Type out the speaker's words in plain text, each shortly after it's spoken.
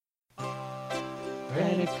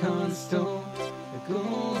Predacon stole the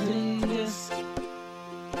golden disc.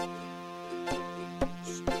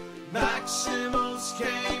 Maximals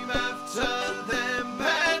came after them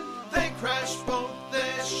and they crashed both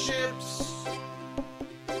their ships.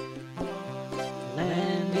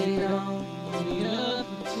 Landed on the other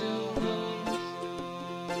two moons.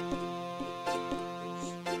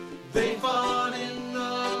 They fought in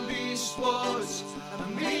the Beast Wars. I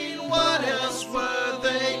mean, what else were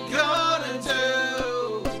they gonna do?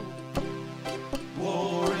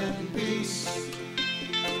 War and Beast.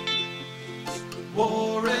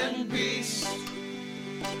 War and Beast.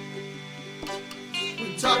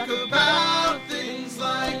 We talk about things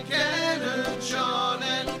like energon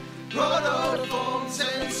and protoforms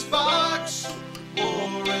and sparks.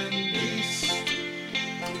 War and Beast.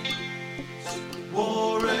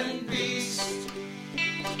 War and Beast.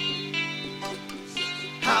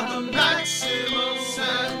 How the Maximals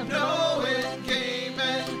have no end game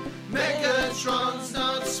and Megatron's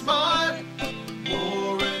not smart.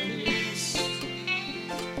 War and Beast.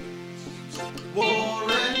 War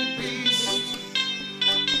and Beast.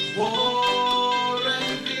 War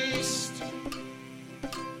and Beast.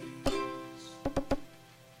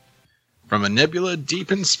 From a nebula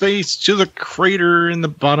deep in space to the crater in the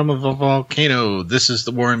bottom of a volcano, this is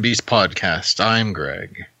the War and Beast podcast. I'm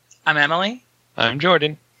Greg. I'm Emily. I'm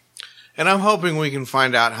Jordan. And I'm hoping we can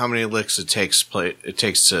find out how many licks it takes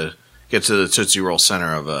to get to the Tootsie Roll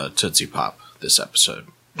center of a Tootsie Pop this episode.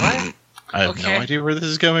 What? I have no idea where this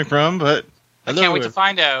is coming from, but I can't wait to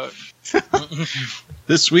find out.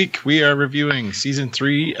 This week we are reviewing Season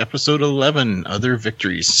 3, Episode 11, Other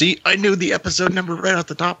Victories. See, I knew the episode number right off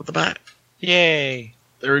the top of the bat. Yay.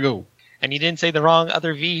 There we go. And you didn't say the wrong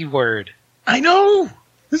other V word. I know!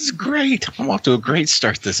 This is great. I'm off to a great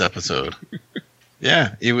start this episode.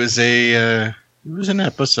 Yeah, it was an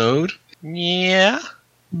episode. Yeah.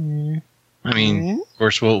 I mean, of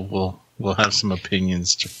course, we'll have some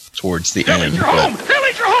opinions towards the end. Home! They'll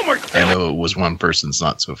eat your homework! I know it was one person's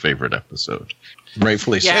not so favorite episode.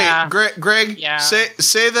 Rightfully so. Yeah. Hey, Greg, Yeah. say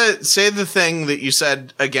the thing that you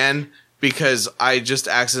said again, because I just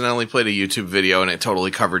accidentally played a YouTube video and it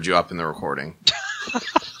totally covered you up in the recording.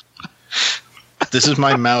 This is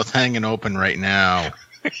my mouth hanging open right now.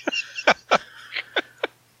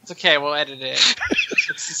 It's okay, we'll edit it.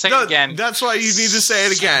 Say it again. That's why you need to say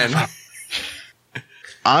it again.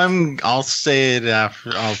 I'll say it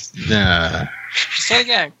after. Say it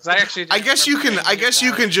again, because I actually. I guess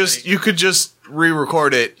you could just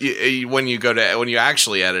re-record it when you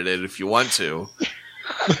actually edit it if you want to.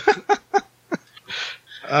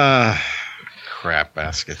 Crap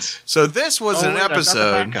baskets. So this was an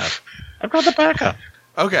episode. I brought the backup.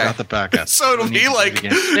 Okay. I got the backup. So it'll be like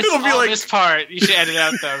this part you should edit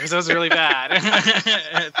out though, because it was really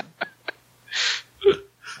bad.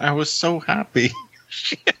 I was so happy.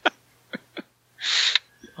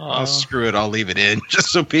 Oh, screw it. I'll leave it in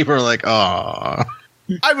just so people are like, "Aw."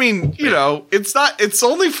 I mean, it's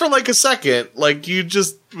only for like a second. Like you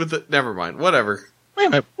just with it. Never mind. Whatever. Wait a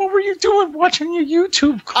minute. What were you doing watching your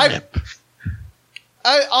YouTube clip?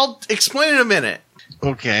 I'll explain in a minute.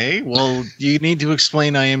 Okay. Well, you need to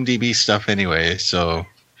explain IMDb stuff anyway, so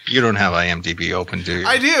you don't have IMDb open, do you?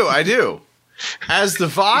 I do. As the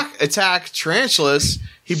Vok attack Tarantulas,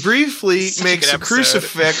 he briefly makes a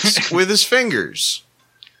crucifix with his fingers.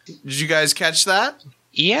 Did you guys catch that?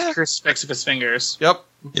 Yeah. Crucifix of his fingers. Yep.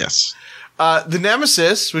 Yes. The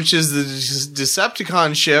Nemesis, which is the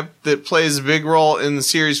Decepticon ship that plays a big role in the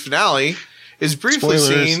series finale, is briefly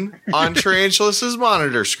seen on Tarantulas'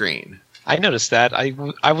 monitor screen. I noticed that.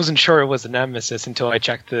 I wasn't sure it was a Nemesis until I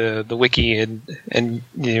checked the wiki and on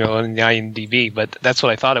the IMDb, but that's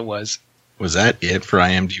what I thought it was. Was that it for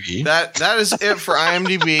IMDb? That is it for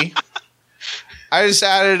IMDb. I just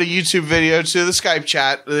added a YouTube video to the Skype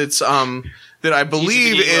chat that's that I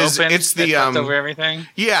believe it's the over everything.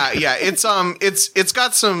 Yeah, it's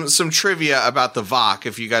got some trivia about the Vok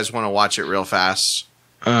if you guys want to watch it real fast.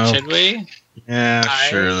 Should we? Yeah,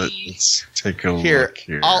 sure. Let's take a look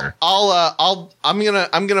here. I'm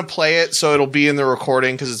gonna play it so it'll be in the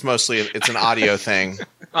recording because it's an audio thing.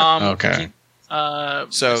 Okay.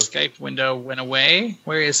 So Skype window went away.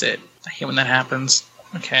 Where is it? I hate when that happens.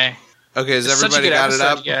 Okay. Okay, has everybody got it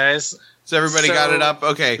up? Guys. Has everybody got it up?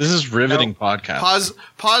 Okay. This is riveting podcast.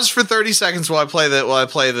 Pause for 30 seconds while I play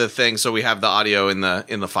the thing so we have the audio in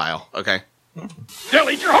the file. Okay. They'll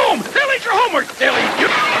eat your home! They'll eat your homework! They'll eat you!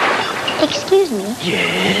 Excuse me.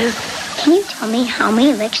 Yes? Can you tell me how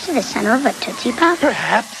many licks to the center of a Tootsie Pop?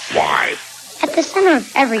 Perhaps. Why? At the center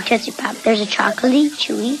of every Tootsie Pop, there's a chocolatey,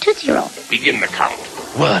 chewy Tootsie Roll. Begin the count.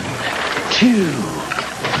 1, 2,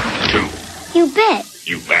 2. You bet.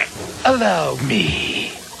 You bet. Allow me.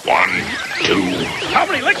 1, 2. How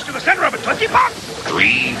many licks to the center of a Tootsie Pop?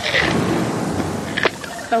 3.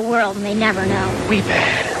 The world may never know. We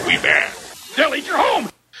bet. We bet. They'll eat your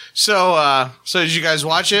home. So did you guys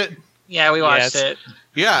watch it? Yeah, we watched it.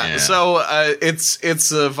 Yeah. So it's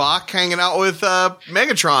Vok hanging out with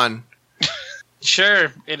Megatron.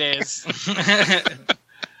 Sure, it is.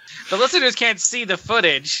 The listeners can't see the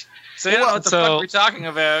footage, so they don't know what the fuck we're talking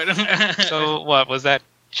about. So what was that?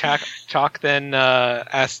 Chalk then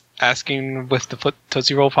asking with the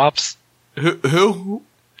Tootsie Roll Pops? Who?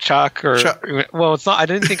 Chalk or well, it's not. I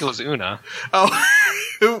didn't think it was Una. Oh,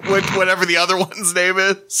 whatever the other one's name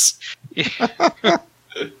is.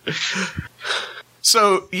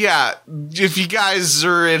 So yeah, if you guys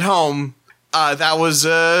are at home, that was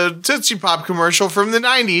a Tootsie Pop commercial from the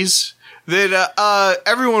 90s that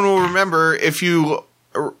everyone will remember.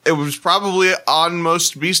 It was probably on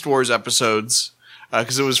most Beast Wars episodes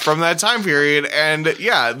because it was from that time period, and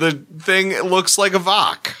yeah, the thing looks like a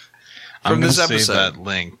Vok. I'm from going this to save episode. that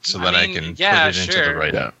link so that I can put it into the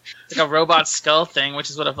write-up. It's like a robot skull thing,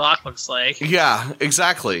 which is what a Vok looks like. Yeah,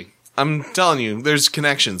 exactly. I'm telling you, there's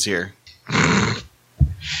connections here.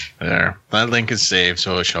 There. That link is saved,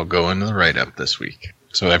 so it shall go into the write-up this week.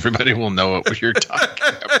 So everybody will know what you're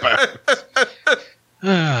talking about.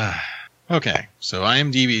 Okay, so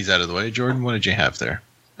IMDb's out of the way. Jordan, what did you have there?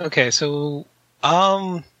 Okay, so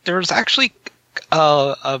there's actually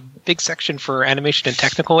a big section for animation and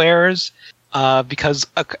technical errors because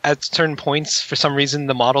at certain points, for some reason,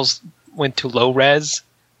 the models went to low res.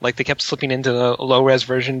 Like they kept slipping into the low res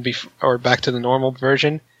version or back to the normal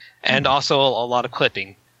version, and also a lot of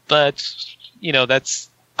clipping. But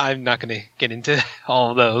I'm not going to get into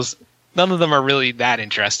all of those. None of them are really that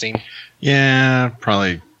interesting. Yeah,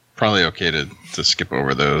 probably okay to skip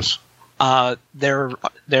over those.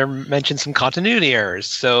 There mentioned some continuity errors.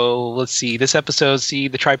 So let's see. This episode, the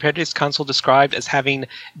Tripetrius Council described as having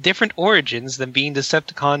different origins than being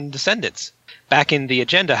Decepticon descendants. Back in the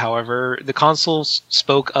agenda, however, the consuls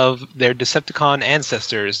spoke of their Decepticon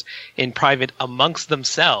ancestors in private amongst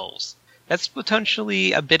themselves. That's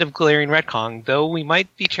potentially a bit of glaring retcon, though we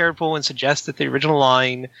might be charitable and suggest that the original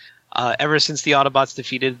line, ever since the Autobots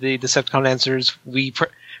defeated the Decepticon ancestors, we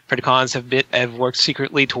Predacons have worked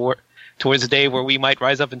secretly towards the day where we might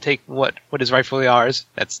rise up and take what is rightfully ours.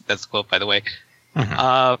 That's the quote, by the way.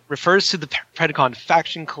 Mm-hmm. Refers to the Predacon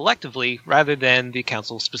faction collectively rather than the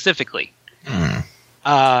council specifically. Mm.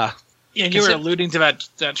 Yeah, you were alluding to that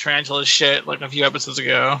tarantula shit like a few episodes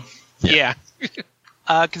ago. Yeah.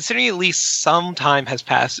 Considering at least some time has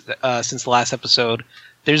passed since the last episode,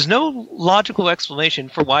 there's no logical explanation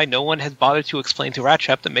for why no one has bothered to explain to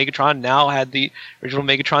Ratchet that Megatron now had the original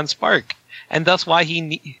Megatron spark, and thus why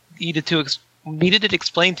he needed it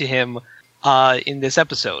explained to him in this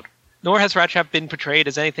episode. Nor has Ratchet been portrayed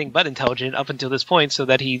as anything but intelligent up until this point, so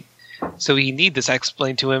he need this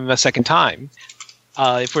explained to him a second time.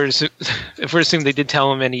 If we're assuming they did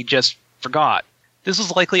tell him and he just forgot, this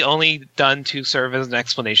was likely only done to serve as an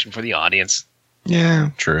explanation for the audience.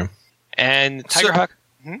 Yeah, true. And Tigerhawk.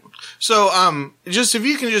 So, just if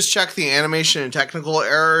you can just check the animation and technical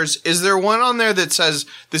errors, is there one on there that says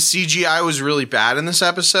the CGI was really bad in this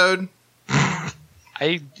episode?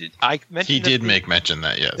 I mentioned he did make mention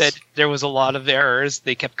that, yes. That there was a lot of errors.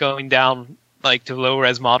 They kept going down like to low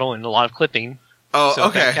res model and a lot of clipping. Oh, so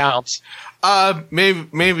okay. That counts.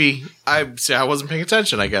 Maybe I wasn't paying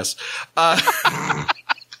attention, I guess.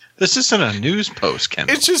 This isn't a news post,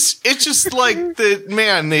 Kendall. It's just like the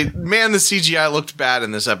CGI looked bad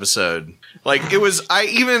in this episode. Like it was, I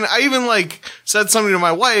even like said something to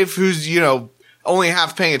my wife who's, only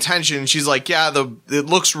half paying attention. She's like, yeah, it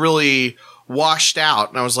looks really washed out.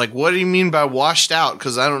 And I was like, what do you mean by washed out?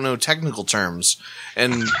 Cause I don't know technical terms.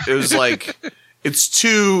 And it was like,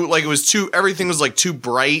 everything was like too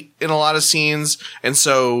bright in a lot of scenes. And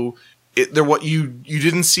so you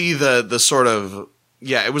didn't see the sort of,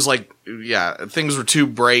 yeah, it was like, yeah, things were too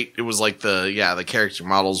bright. It was like the character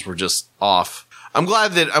models were just off. I'm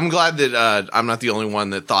glad that I'm not the only one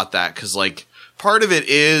that thought that. Cause like part of it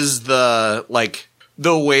is the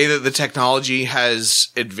way that the technology has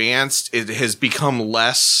advanced. It has become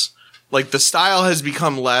less like the style has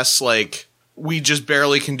become less like, we just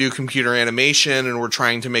barely can do computer animation and we're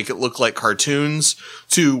trying to make it look like cartoons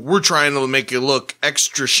to we're trying to make it look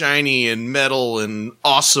extra shiny and metal and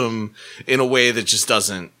awesome in a way that just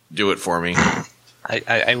doesn't do it for me.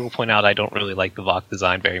 I will point out I don't really like the Vok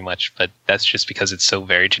design very much, but that's just because it's so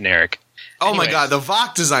very generic. Oh Anyways, my god, the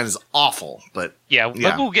Vok design is awful, but yeah.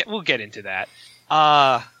 We'll get into that.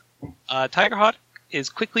 Tigerhawk, is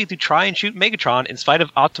quickly to try and shoot Megatron in spite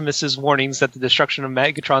of Optimus's warnings that the destruction of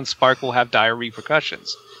Megatron's spark will have dire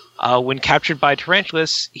repercussions. When captured by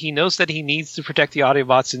Tarantulas, he knows that he needs to protect the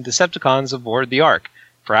Autobots and Decepticons aboard the Ark.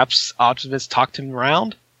 Perhaps Optimus talked him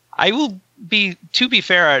around? To be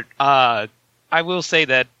fair, I will say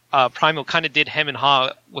that Primal kind of did hem and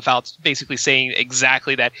haw without basically saying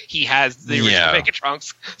exactly that he has the original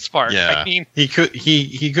Megatron spark. Yeah, I mean, he could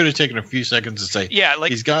have taken a few seconds to say,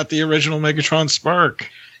 he's got the original Megatron spark.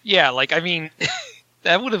 Yeah, like, I mean,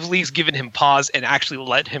 that would have at least given him pause and actually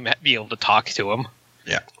let him be able to talk to him.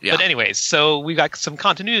 Yeah. But anyways, so we got some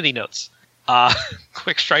continuity notes.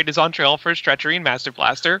 Quickstrike is on trail for his treachery in Master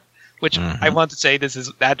Blaster, which I want to say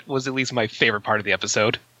that was at least my favorite part of the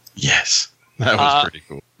episode. Yes, that was pretty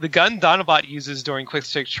cool. The gun Dinobot uses during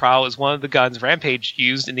Quickstrike's trial is one of the guns Rampage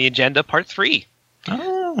used in the Agenda Part 3.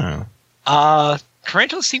 Oh.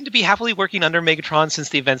 Tarantulas seem to be happily working under Megatron since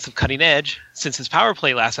the events of Cutting Edge. Since his power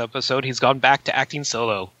play last episode, he's gone back to acting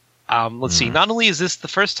solo. Let's see. Not only is this the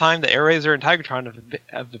first time that Airazor and Tigatron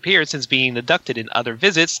have appeared since being abducted in other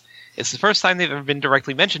visits, it's the first time they've ever been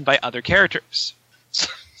directly mentioned by other characters.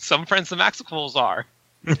 Some friends the Maximals are.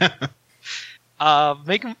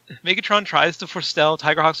 Megatron tries to forestall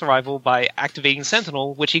Tigerhawk's arrival by activating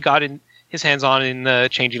Sentinel, which he got his hands on in the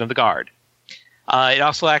changing of the guard. It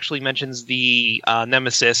also actually mentions the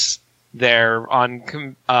Nemesis there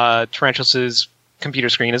on Tarantulas' computer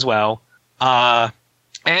screen as well.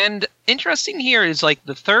 And interesting here is like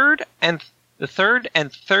the third and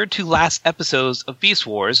third to last episodes of Beast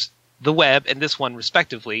Wars, The Web and this one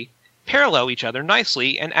respectively, parallel each other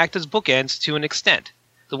nicely and act as bookends to an extent.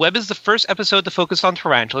 The Web is the first episode to focus on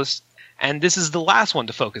Tarantulas, and this is the last one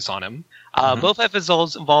to focus on him. Both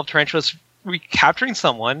episodes involve Tarantulas recapturing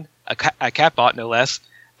someone, a catbot no less,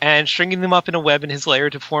 and stringing them up in a web in his lair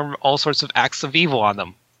to form all sorts of acts of evil on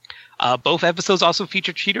them. Both episodes also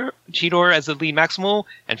feature Cheetor as the lead Maximal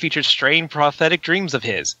and feature strange prophetic dreams of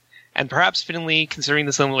his. And perhaps fittingly, considering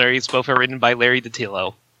the similarities, both are written by Larry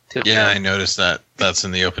DiTillo. Yeah, I noticed that. That's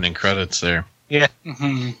in the opening credits there. Yeah.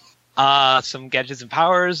 Some gadgets and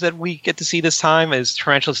powers that we get to see this time as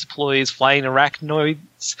Tarantulas deploys flying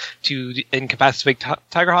arachnoids to incapacitate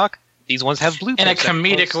Tigerhawk. These ones have blue in a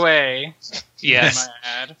comedic way. Yes.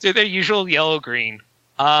 They're their usual yellow-green.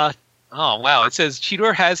 Oh, wow. It says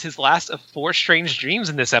Cheetor has his last of 4 strange dreams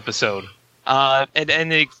in this episode.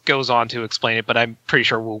 And it goes on to explain it, but I'm pretty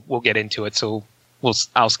sure we'll get into it, so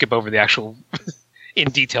I'll skip over the actual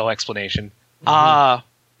in-detail explanation.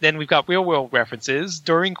 Then we've got real-world references.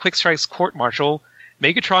 During Quickstrike's court-martial,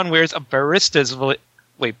 Megatron wears a barrister's...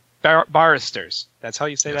 barristers. That's how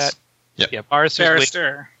you say that? Yep. Yeah,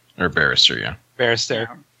 barrister. Or barrister, yeah. Barrister.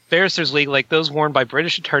 Yeah. Barrister's wig like those worn by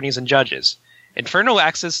British attorneys and judges. Inferno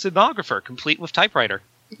acts as stenographer, complete with typewriter.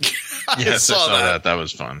 Yes, I saw that. That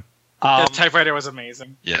was fun. The typewriter was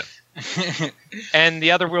amazing. Yeah. And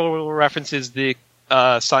the other real reference is the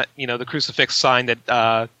sign, the crucifix sign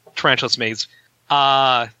that Tarantulas makes,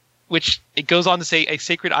 which it goes on to say a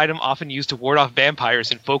sacred item often used to ward off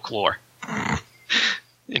vampires in folklore.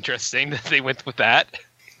 Interesting that they went with that.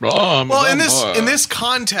 Well, in this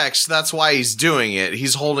context, that's why he's doing it.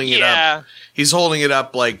 He's holding it up. He's holding it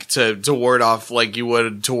up like to ward off, like you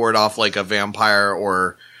would to ward off like a vampire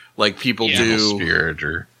or like people do spirit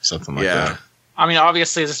or something like that. I mean,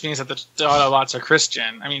 obviously, this means that the Autobots are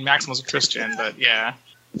Christian. I mean, Maximals are Christian, but yeah.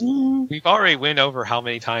 We've already went over how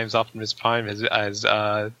many times Optimus Prime has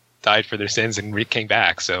died for their sins and came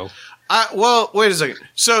back. So, well, wait a second.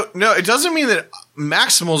 So, no, it doesn't mean that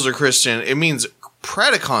Maximals are Christian. It means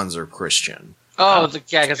Predacons are Christian. Oh,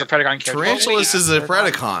 because the Predacon character. Tarantulas is a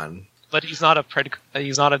Predacon, but he's not a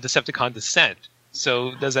Decepticon descent.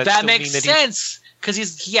 So does that? That still makes mean that sense because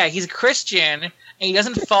he's a Christian and he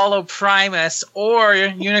doesn't follow Primus or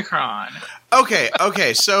Unicron.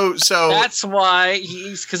 Okay. So that's why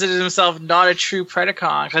he's considered himself not a true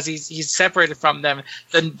Predacon because he's separated from them,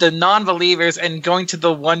 the non-believers, and going to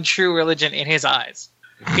the one true religion in his eyes.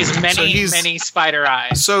 He's many spider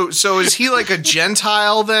eyes. So is he like a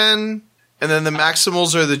Gentile then? And then the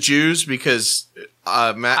Maximals are the Jews because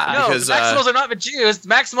no, the Maximals are not the Jews. The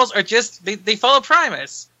Maximals are just they follow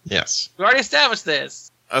Primus. Yes, we already established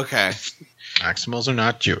this. Okay. Maximals are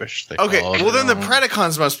not Jewish. They well then the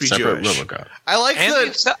Predacons must be Jewish. I like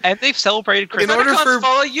and they've celebrated Christmas. In order for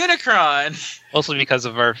follow Unicron, mostly because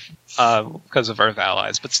of Earth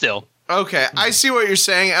allies, but still. Okay, I see what you're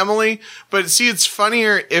saying, Emily. But see, it's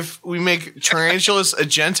funnier if we make Tarantulas a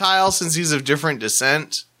Gentile since he's of different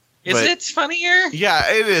descent. Is it funnier?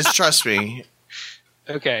 Yeah, it is. Trust me.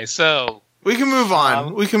 Okay, so we can move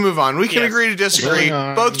on. We can agree to disagree.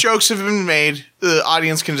 Both jokes have been made. The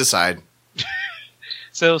audience can decide.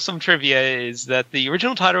 So some trivia is that the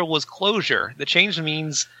original title was Closure. The change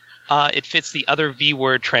means it fits the other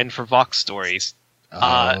V-word trend for Vox stories.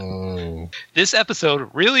 This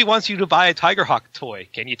episode really wants you to buy a Tigerhawk toy.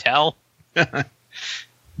 Can you tell? He's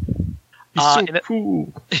so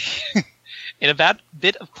cool. In a bad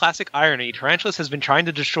bit of classic irony, Tarantulas has been trying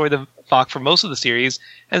to destroy the Vok for most of the series,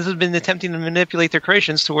 and has been attempting to manipulate their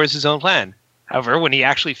creations towards his own plan. However, when he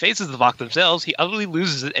actually faces the Vok themselves, he utterly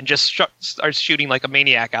loses it and just starts shooting like a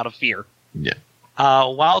maniac out of fear. Yeah.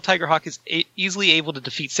 While Tigerhawk is easily able to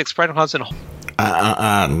defeat 6 Predacons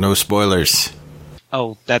and... no spoilers.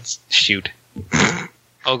 Oh, that's... shoot.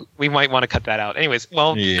 Oh, we might want to cut that out. Anyways,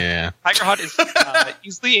 well... Yeah. Tigerhawk is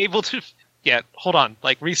easily able to... Yeah, hold on.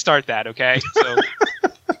 Restart that, okay? So...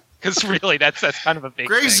 Because really, that's kind of a big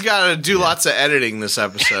Greg's got to do lots of editing this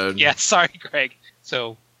episode. Yeah, sorry, Greg.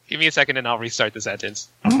 So, give me a second and I'll restart the sentence.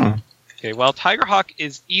 Uh-huh. Okay, while Tigerhawk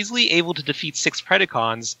is easily able to defeat 6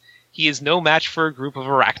 Predacons, he is no match for a group of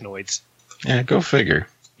arachnoids. Yeah, go figure.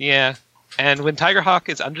 Yeah, and when Tigerhawk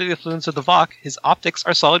is under the influence of the Vok, his optics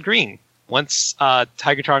are solid green. Once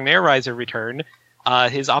Tigertron and Airriser return,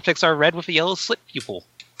 his optics are red with a yellow slit pupil.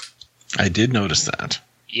 I did notice that.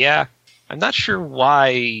 Yeah, I'm not sure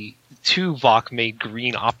why 2 Vok made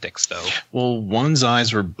green optics, though. Well, one's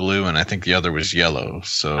eyes were blue, and I think the other was yellow,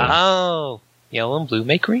 so... Oh, yellow and blue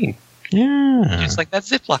make green. Yeah. Just like that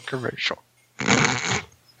Ziploc commercial.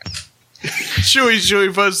 Should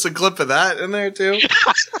we post a clip of that in there, too?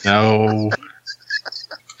 No.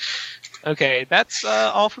 Okay, that's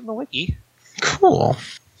all from the wiki. Cool.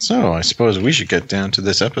 So, I suppose we should get down to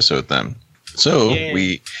this episode, then. So, Yeah.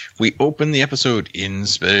 we open the episode in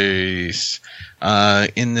space.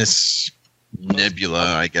 In this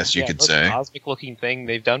nebula, I guess you could most say. cosmic-looking thing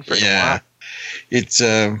they've done for a Yeah. while.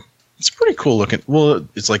 It's pretty cool looking. Well,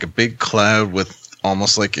 it's like a big cloud with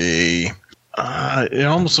almost like a... it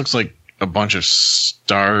almost looks like a bunch of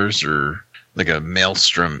stars or like a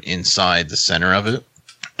maelstrom inside the center of it.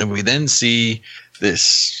 And we then see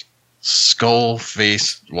this skull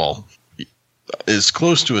face, well, as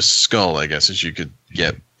close to a skull, I guess, as you could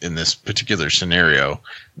get in this particular scenario,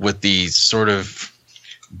 with these sort of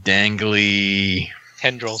dangly...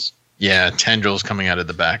 Tendrils. Yeah, tendrils coming out of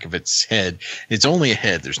the back of its head. It's only a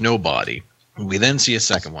head. There's no body. We then see a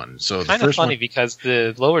second one. So the Kind of first funny one, because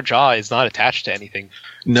the lower jaw is not attached to anything.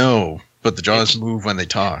 no, but the jaws move when they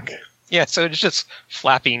talk. Yeah, so it's just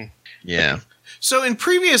flapping. Yeah. So in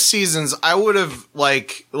previous seasons, I would have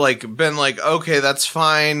been like, okay, that's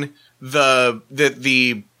fine. That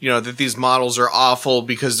these models are awful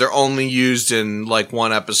because they're only used in like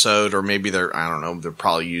one episode, or maybe they're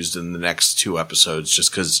probably used in the next 2 episodes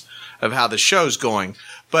just because of how the show's going.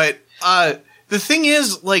 But the thing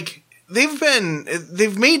is, like, they've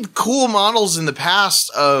made cool models in the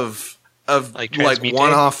past of like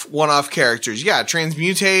one-off characters. Yeah,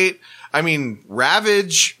 Transmutate. I mean,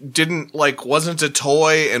 Ravage wasn't a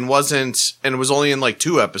toy and was only in like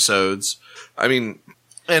 2 episodes. I mean,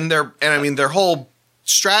 their whole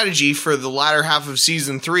strategy for the latter half of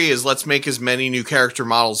season 3 is let's make as many new character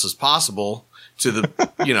models as possible to the,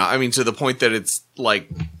 to the point that it's like,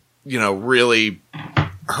 really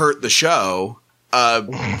hurt the show.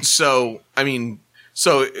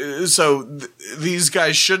 These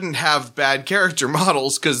guys shouldn't have bad character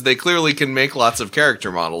models because they clearly can make lots of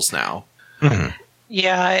character models now. Mm-hmm.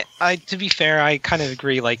 Yeah, I to be fair, I kind of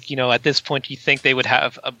agree. Like, at this point, you think they would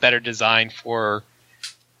have a better design for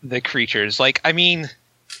the creatures. Like, I mean,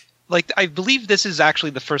 like, I believe this is actually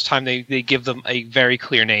the first time they give them a very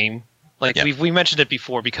clear name. Like, yeah. we mentioned it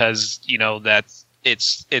before because, that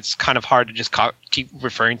it's kind of hard to just keep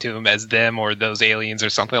referring to them as them or those aliens or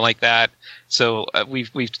something like that. So we've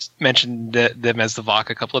mentioned them as the Vok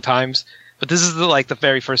a couple of times, but this is the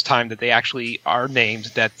very first time that they actually are named,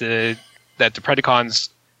 that the Predacons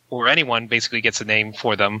or anyone basically gets a name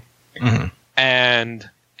for them. Mm-hmm. And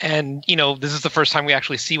this is the first time we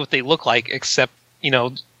actually see what they look like, except,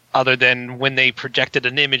 other than when they projected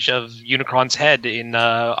an image of Unicron's head in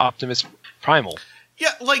Optimus Primal.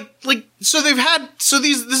 Yeah, these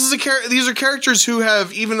are characters who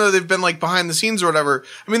have, even though they've been like behind the scenes or whatever,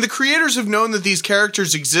 I mean, the creators have known that these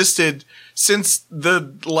characters existed since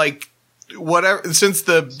the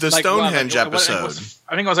Stonehenge episode.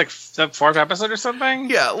 I think it was like the 4th episode or something.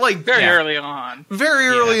 Yeah, like very early on. Very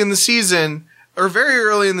early in the season, or very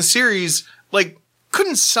early in the series, like,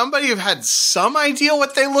 couldn't somebody have had some idea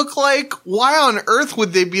what they look like? Why on earth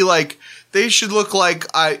would they be like, they should look like,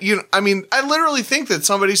 I literally think that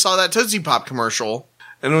somebody saw that Tootsie Pop commercial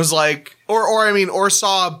and was like, or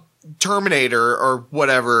saw Terminator or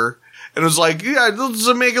whatever and was like, yeah, let's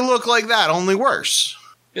make it look like that, only worse.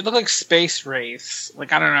 They look like space wraiths.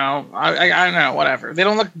 Like I don't know. I don't know. Whatever. They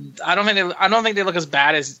don't look. I don't think they look as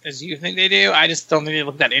bad as you think they do. I just don't think they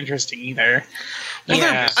look that interesting either.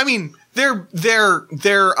 Well, I mean, they're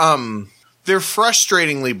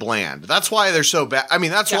frustratingly bland. That's why they're so bad. I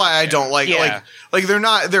mean, that's why I don't like they're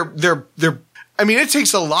not. They're. I mean, it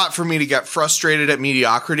takes a lot for me to get frustrated at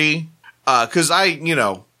mediocrity. Because I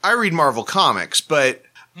read Marvel comics, but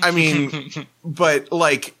I mean, but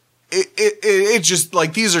like. It just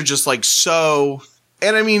like these are just like so,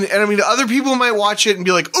 and I mean other people might watch it and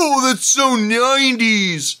be like, oh, that's so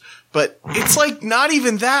 90s, but it's like not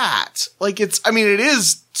even that. Like it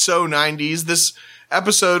is so 90s. This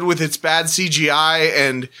episode with its bad CGI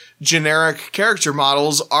and generic character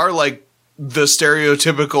models are like the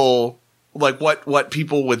stereotypical like what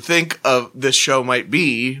people would think of this show might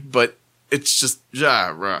be, but it's just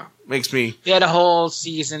makes me. They had a whole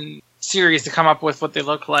series to come up with what they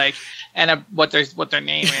look like and what their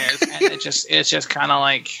name is, and it's just kind of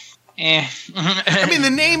like, eh. I mean, the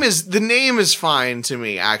name is fine to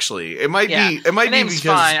me. Actually, it might be because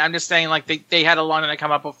fine. I'm just saying, like they had a long time to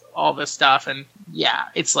come up with all this stuff, and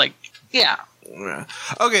it's like, yeah.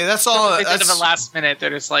 Okay, that's all. They did it at the last minute. They're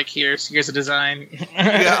just like, here's a design.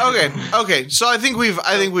 Okay. So I think we've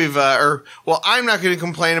I'm not going to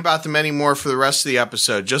complain about them anymore for the rest of the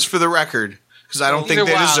episode, just for the record. Because I don't think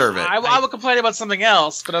they deserve it. I would complain about something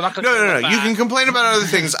else, but I'm not going to. No. You can complain about other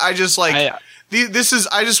things. I just like this is.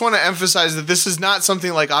 I just want to emphasize that this is not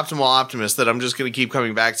something like Optimal Optimist that I'm just going to keep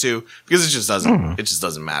coming back to because it just doesn't. It just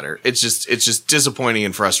doesn't matter. It's just disappointing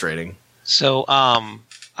and frustrating. So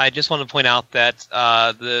I just want to point out that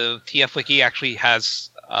the TF Wiki actually has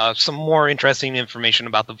some more interesting information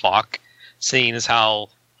about the Vok, seeing as how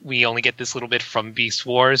we only get this little bit from Beast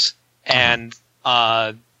Wars and.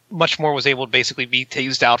 Much more was able to basically be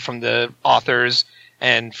teased out from the authors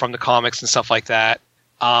and from the comics and stuff like that.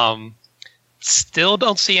 Still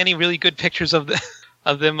don't see any really good pictures of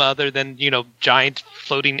them other than, giant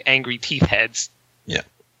floating angry teeth heads. Yeah.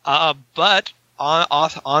 But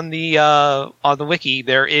on the wiki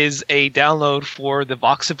there is a download for the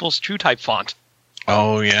Voxible's True Type font.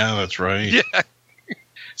 Oh yeah, that's right. Yeah.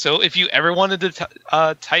 So if you ever wanted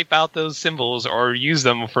to type out those symbols or use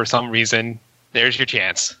them for some reason, there's your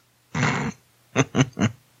chance.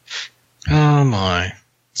 Oh my!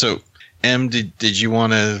 So, Em, did you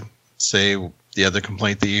want to say the other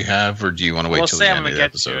complaint that you have, or do you want to wait till the end of the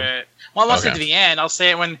episode? To it. Well, I'll say to the end. I'll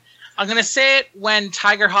say it when I'm going to say it when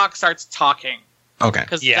Tigerhawk starts talking. Okay.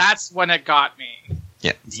 Because that's when it got me.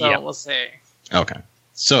 Yeah. So we'll see. Okay.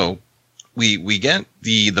 So we get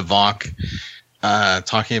the Vok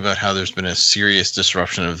talking about how there's been a serious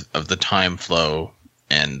disruption of the time flow.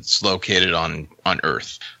 And it's located on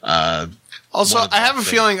Earth. Also, I have a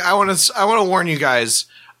feeling I want to warn you guys.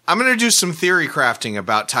 I'm going to do some theory crafting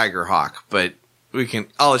about Tigerhawk, but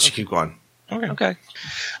I'll let you keep going. Okay.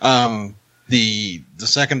 The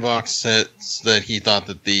second Vok says that he thought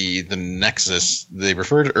that the Nexus, they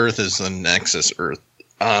refer to Earth as the Nexus Earth.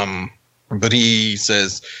 But he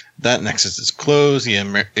says that Nexus is closed.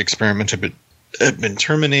 The experiment had been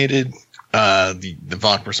terminated. The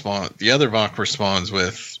other Vok responds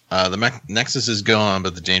with, the Nexus is gone,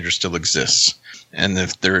 but the danger still exists. And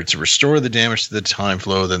if they're to restore the damage to the time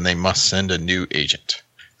flow, then they must send a new agent.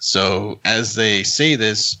 So as they say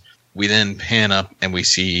this, we then pan up and we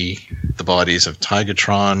see the bodies of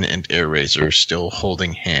Tigatron and Airazor still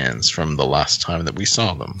holding hands from the last time that we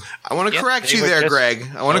saw them. I want to correct you there, Greg.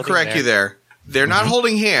 I want to correct you there. They're not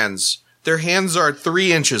holding hands. Their hands are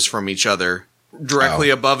 3 inches from each other. Directly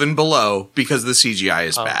above and below because the CGI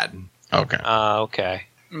is bad. Okay. Okay.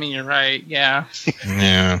 I mean, you're right. Yeah.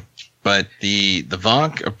 Yeah. But the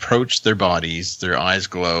Vok approach their bodies, their eyes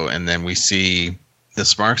glow, and then we see the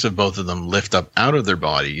sparks of both of them lift up out of their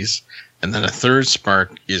bodies, and then a third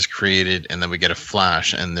spark is created, and then we get a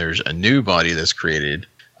flash, and there's a new body that's created.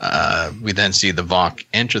 We then see the Vok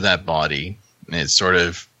enter that body, and it sort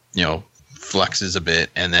of, flexes a bit,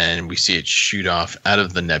 and then we see it shoot off out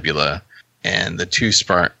of the nebula. And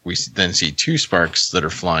we then see 2 sparks that are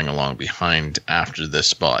flying along behind after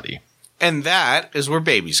this body. And that is where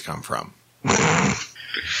babies come from.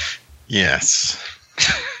 Yes.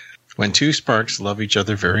 When 2 sparks love each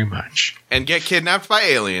other very much. And get kidnapped by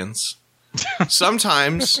aliens.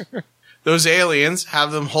 Sometimes those aliens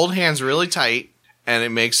have them hold hands really tight, and it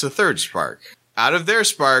makes a 3rd spark. Out of their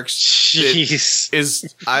sparks,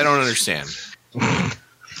 I don't understand.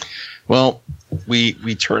 Well,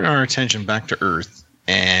 we turn our attention back to Earth,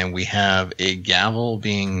 and we have a gavel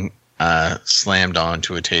being slammed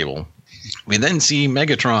onto a table. We then see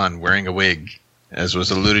Megatron wearing a wig, as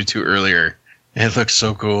was alluded to earlier. It looks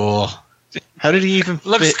so cool. How did he even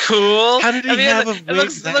Looks fit? cool. How did he have a wig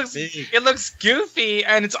that big? It looks goofy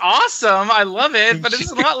and it's awesome. I love it, but it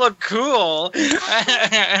does not look cool.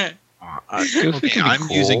 Okay, I'm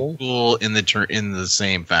using cool in the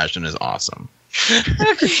same fashion as awesome.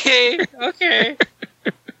 Okay.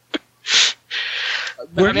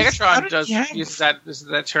 But Megatron does use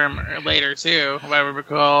that term later too, if I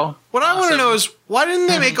recall. What I want to know is why didn't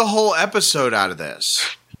they make a whole episode out of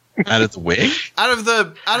this? Out of the wig? Out of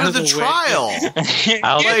the trial.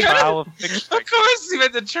 Out of the trial. Of course, he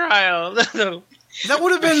meant the trial. That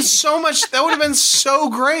would have been so much. That would have been so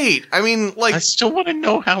great. I mean, like, I still want to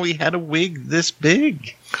know how he had a wig this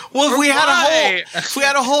big. Well, if we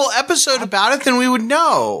had a whole episode about it, then we would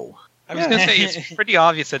know. I was going to say it's pretty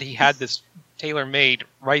obvious that he had this tailor-made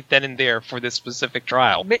right then and there for this specific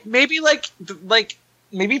trial. Maybe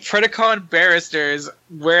maybe Predacon barristers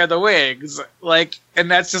wear the wigs,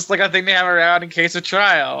 and that's just like a thing they have around in case of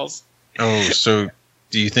trials. Oh, so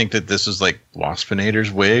do you think that this is like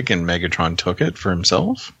Waspinator's wig and Megatron took it for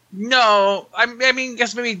himself? No, I mean,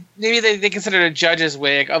 guess maybe they consider it a judge's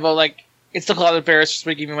wig, although it's still called a barrister's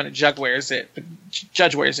wig even when a judge wears it.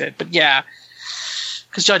 But yeah,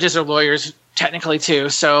 because judges are lawyers technically too.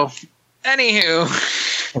 So,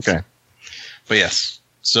 anywho, okay, but yes,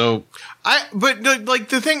 so.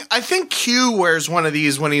 The thing, I think Q wears one of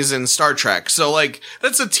these when he's in Star Trek. So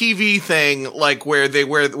that's a TV thing, where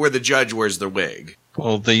the judge wears the wig.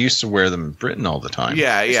 Well, they used to wear them in Britain all the time.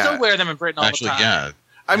 Yeah. They still wear them in Britain all the time. Yeah.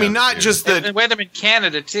 I mean, not just the. They wear them in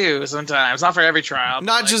Canada too. Sometimes, not for every trial.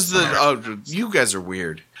 Not just the. Oh, you guys are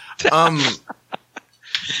weird.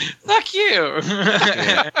 Fuck you.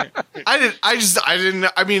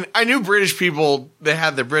 I knew British people, they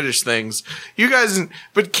had the British things. You guys,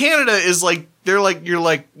 but Canada is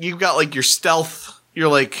you've got your stealth.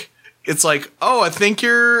 It's oh, I think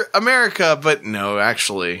you're America, but no,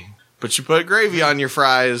 actually. But you put gravy on your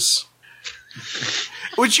fries.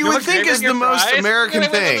 Which you would think is the most American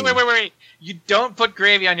thing. Wait. You don't put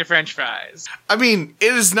gravy on your French fries. I mean,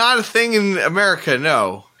 it is not a thing in America,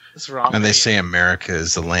 no. That's wrong. And they say America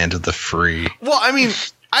is the land of the free. Well, I mean,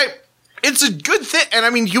 it's a good thing. And I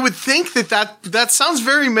mean, you would think that sounds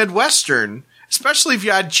very Midwestern, especially if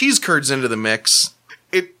you add cheese curds into the mix.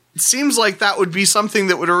 It seems like that would be something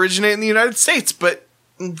that would originate in the United States, but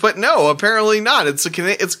no, apparently not. It's a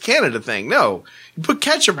Canada thing. No, you put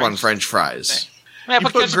ketchup on French fries. I mean, you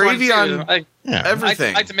put gravy on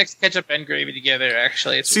everything. I like to mix ketchup and gravy together.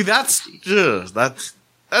 Actually, that's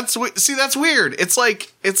weird. It's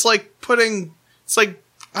like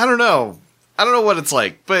I don't know what it's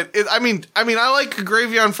like, but I mean I like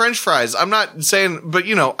gravy on French fries. I'm not saying, but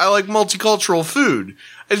I like multicultural food.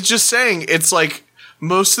 It's just saying it's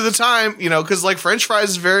most of the time, because French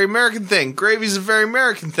fries is a very American thing, gravy is a very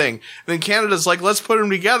American thing. And then Canada's let's put them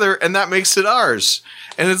together, and that makes it ours.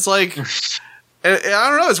 And it's I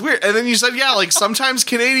don't know, it's weird. And then you said, sometimes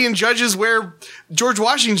Canadian judges wear George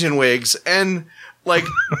Washington wigs, and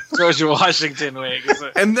George Washington wigs.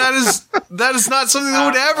 And that is not something that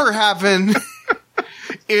would ever happen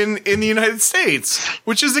in the United States,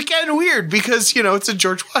 which is again weird because it's a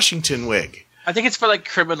George Washington wig. I think it's for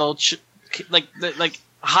criminal,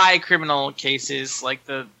 high criminal cases,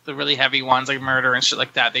 the really heavy ones like murder and shit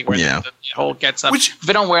like that. They wear the whole gets up. Which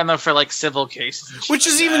they don't wear them for civil cases. And shit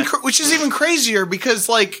which is even crazier because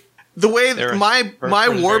the way my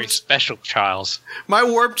warped special trials, my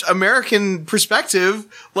warped American perspective,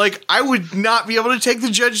 I would not be able to take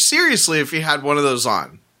the judge seriously if he had one of those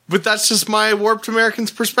on. But that's just my warped American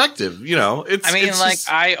perspective,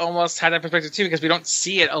 I almost had that perspective too because we don't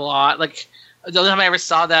see it a lot. The only time I ever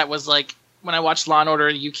saw that was when I watched Law and Order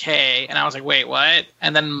UK, and I was like, wait, what?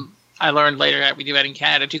 And then I learned later that we do that in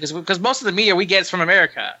Canada too, because most of the media we get is from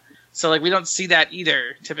America, so we don't see that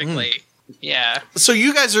either typically. Yeah. So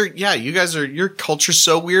you guys are your culture's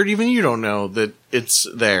so weird, even you don't know that it's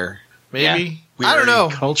there. Maybe I don't know.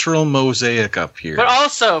 Cultural mosaic up here, but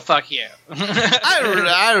also fuck you. I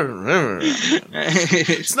don't remember.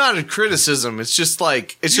 It's not a criticism. It's just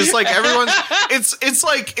everyone's. It's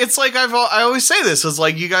like I always say this. It's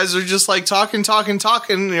you guys are just talking.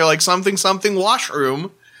 And you're something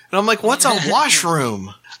washroom, and I'm what's a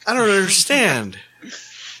washroom? I don't understand.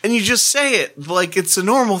 And you just say it it's a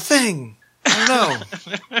normal thing. I don't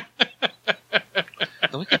know.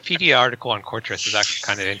 The Wikipedia article on Cortress is actually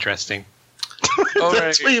kind of interesting.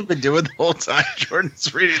 That's what you've been doing the whole time,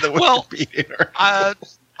 Jordan's reading the Wikipedia article.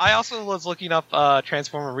 I also was looking up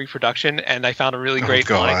Transformer reproduction, and I found a really great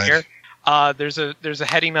line here. There's a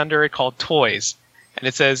heading under it called Toys, and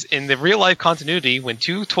it says, in the real-life continuity, when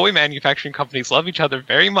two toy manufacturing companies love each other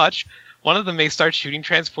very much, one of them may start shooting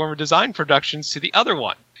Transformer design productions to the other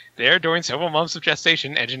one. There, during several months of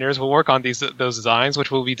gestation, engineers will work on those designs,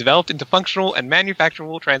 which will be developed into functional and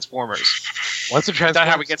manufacturable transformers. Once the Is that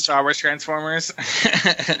how we get Star Wars Transformers?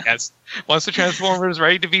 Yes. Once the transformer is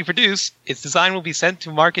ready to be produced, its design will be sent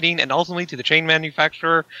to marketing and ultimately to the chain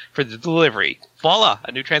manufacturer for the delivery. Voila!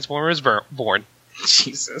 A new transformer is born.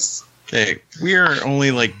 Jesus. Okay, we are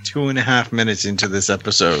only like 2.5 minutes into this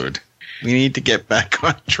episode. We need to get back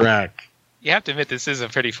on track. You have to admit, this is a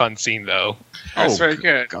pretty fun scene, though. That's very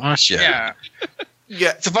good. Gosh, Yeah.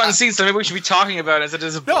 Yeah, It's a fun scene, so maybe we should be talking about it as it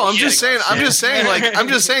is a no, I'm bullshitting just saying. us. I'm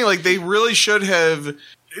just saying. Like they really should have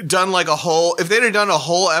done like a whole. If they'd have done a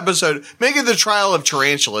whole episode, make it the trial of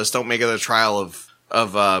Tarantulas. Don't make it the trial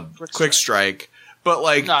of Quick Strike. But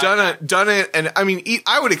like No, done it, and I mean,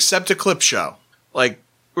 I would accept a clip show. Like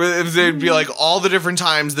if they'd be like all the different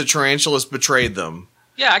times the Tarantulas betrayed them.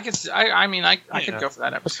 Yeah, I could go for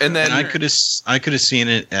that episode. And then I could have seen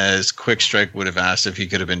it as Quick Strike would have asked if he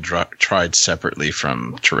could have been tried separately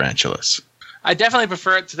from Tarantulas. I definitely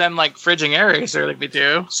prefer it to them like fridging Eraser like we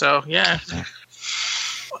do. So yeah,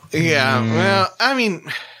 Yeah, well, I mean,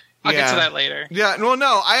 I'll get to that later. Yeah, well,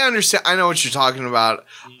 no, I understand. I know what you're talking about.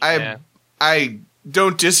 Yeah. I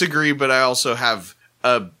don't disagree, but I also have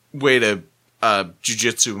a way to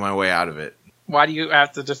jujitsu my way out of it. Why do you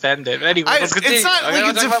have to defend it? Anyway, let's continue. It's not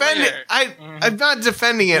like it's defending. Mm-hmm. I'm not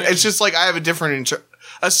defending it. It's just like I have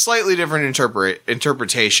a slightly different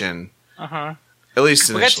interpretation. Uh-huh. At least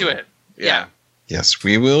We'll get to initially. it. Yeah. Yes,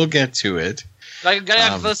 we will get to it. Like, gotta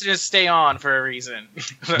have listeners stay on for a reason.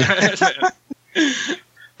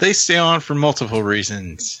 They stay on for multiple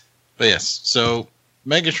reasons. But yes, so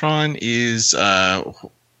Megatron is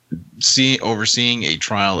overseeing a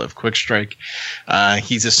trial of Quick Strike.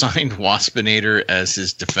 He's assigned Waspinator as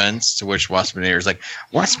his defense, to which Waspinator is like,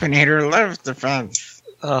 Waspinator loves defense.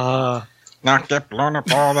 Not get blown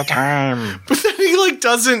up all the time. But then he like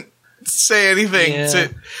doesn't say anything. Yeah.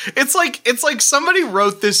 It's like somebody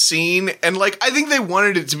wrote this scene and like I think they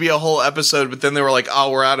wanted it to be a whole episode, but then they were like, "Oh,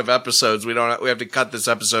 we're out of episodes. We have to cut this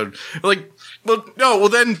episode." Like, well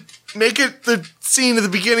then make it the scene at the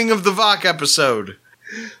beginning of the Vok episode.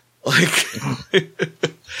 Like,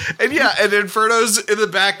 and yeah, and Inferno's in the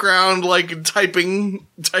background, like typing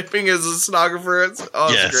as a stenographer. It's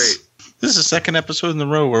great. This is the second episode in a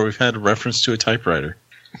row where we've had a reference to a typewriter.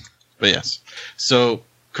 But yes, so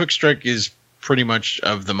Quick Strike is pretty much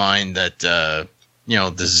of the mind that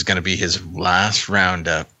this is going to be his last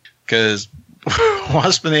roundup because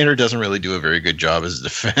Waspinator doesn't really do a very good job as a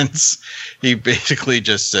defense. He basically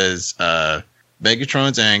just says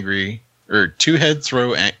Megatron's angry. Or Two-Head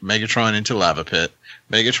throw Megatron into lava pit.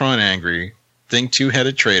 Megatron angry. Think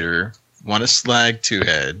two-headed traitor. Want to slag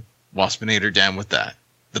Two-Head. Waspinator down with that.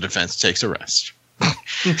 The defense takes a rest.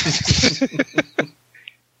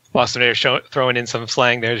 Waspinator throwing in some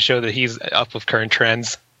slang there to show that he's up with current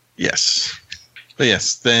trends. Yes. But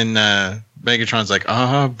yes, then Megatron's like,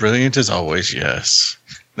 brilliant as always, yes.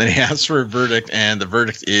 Then he asks for a verdict, and the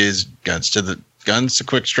verdict is guns to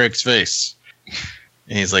Quick Strike's face.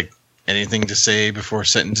 And he's like, anything to say before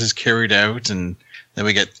sentence is carried out? And then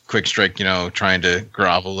we get Quick Strike, trying to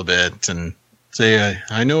grovel a bit and say,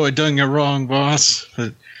 I know I done you wrong, boss,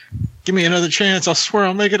 but give me another chance. I'll swear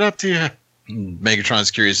I'll make it up to you. And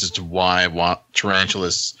Megatron's curious as to why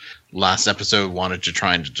Tarantulas last episode wanted to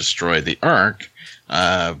try and destroy the Ark,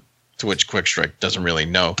 to which Quick Strike doesn't really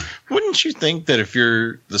know. Wouldn't you think that if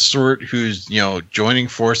you're the sort who's, joining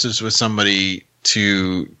forces with somebody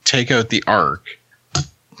to take out the Ark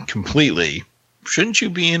completely, shouldn't you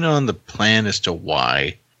be in on the plan as to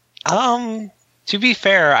why? To be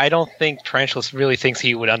fair, I don't think Tarantulas really thinks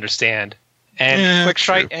he would understand. And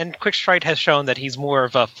Quick Strike has shown that he's more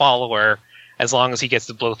of a follower as long as he gets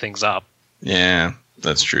to blow things up. Yeah,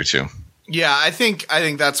 that's true too. Yeah, I think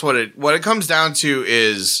that's what it comes down to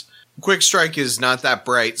is Quick Strike is not that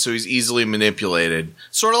bright, so he's easily manipulated.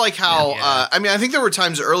 Sort of like how I think there were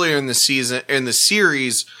times earlier in the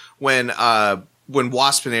series when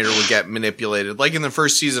Waspinator would get manipulated. Like in the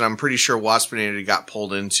first season, I'm pretty sure Waspinator got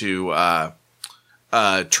pulled into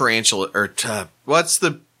Tarantula or what's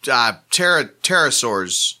the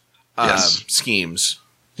Pterosaur's schemes.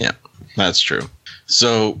 Yeah, that's true.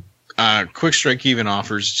 So Quick Strike even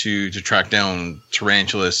offers to track down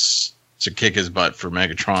Tarantulas to kick his butt for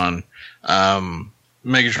Megatron.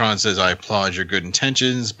 Megatron says, I applaud your good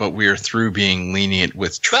intentions, but we are through being lenient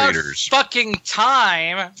with traitors. Fucking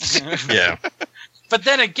time. Yeah. But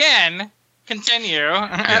then again, continue.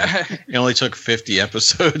 Yeah. It only took 50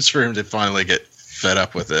 episodes for him to finally get fed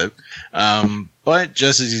up with it. But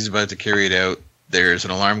just as he's about to carry it out, there's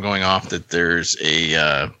an alarm going off that there's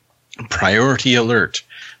a priority alert.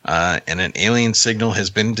 and an alien signal has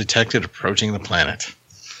been detected approaching the planet.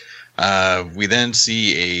 We then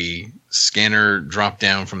see a scanner drop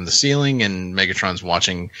down from the ceiling, and Megatron's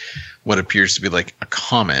watching what appears to be like a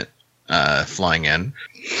comet flying in.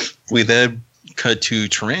 We then cut to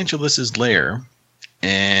Tarantulas' lair,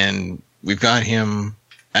 and we've got him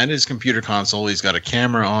at his computer console. He's got a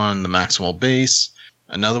camera on the Maxwell base.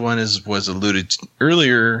 Another one was alluded to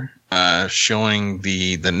earlier, showing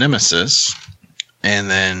the Nemesis, and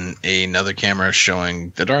then another camera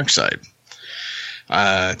showing the dark side.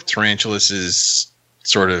 Tarantulas is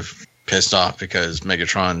sort of pissed off because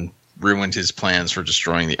Megatron ruined his plans for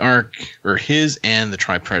destroying the Ark, or his and the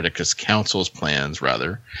Tripredacus Council's plans,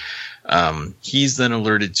 rather. He's then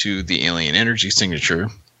alerted to the alien energy signature.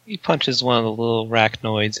 He punches one of the little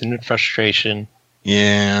arachnoids in frustration.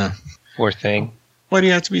 Yeah. Poor thing. Why do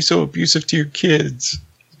you have to be so abusive to your kids?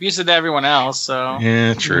 Abusive to everyone else, so.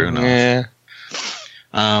 Yeah, true enough. Yeah.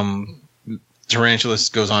 Tarantulas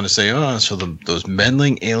goes on to say, so those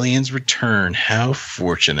meddling aliens return. How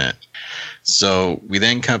fortunate. So we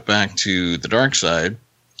then cut back to the dark side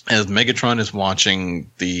as Megatron is watching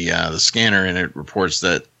the scanner, and it reports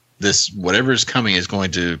that this whatever is coming is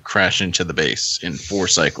going to crash into the base in 4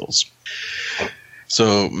 cycles.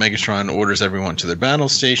 So Megatron orders everyone to their battle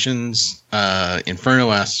stations.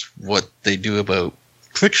 Inferno asks what they do about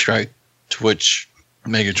Quick Strike, to which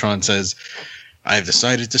Megatron says, "I've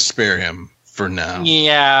decided to spare him for now."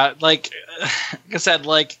 Yeah, like I said,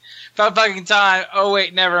 like about fucking time. Oh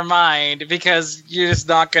wait, never mind, because you're just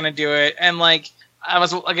not gonna do it. And like I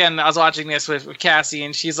was watching this with Cassie,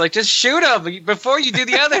 and she's like, just shoot him before you do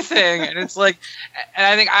the other thing. And it's like, and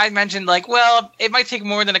I think I mentioned like, well, it might take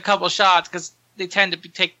more than a couple shots because they tend to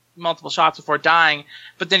take multiple shots before dying.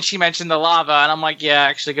 But then she mentioned the lava, and I'm like, yeah,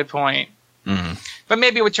 actually, good point. Mm-hmm. But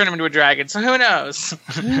maybe it would turn him into a dragon, so who knows?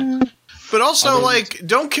 But also, like,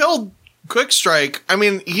 don't kill Quick Strike. I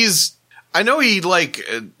mean, I know he, like,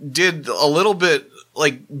 did a little bit,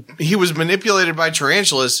 like, he was manipulated by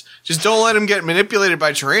Tarantulas. Just don't let him get manipulated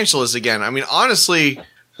by Tarantulas again. I mean, honestly,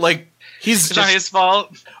 like, it's not his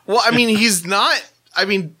fault. Well, I mean, he's not. I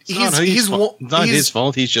mean, Not his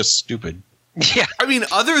fault. He's just stupid. Yeah. I mean,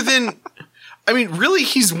 really,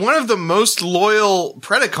 he's one of the most loyal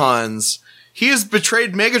Predacons. He has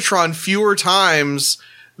betrayed Megatron fewer times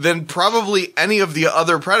than probably any of the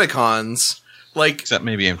other Predacons. Like, except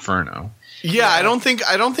maybe Inferno. Yeah, I don't think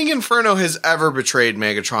Inferno has ever betrayed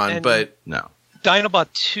Megatron, but no.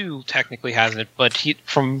 Dinobot 2 technically hasn't, but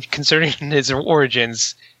from concerning his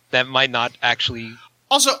origins, that might not actually.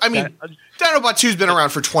 Also, I mean, Dinobot 2's been around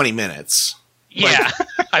for 20 minutes. Yeah,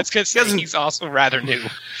 I was going to say he's also rather new.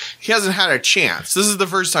 He hasn't had a chance. This is the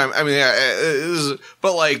first time. I mean,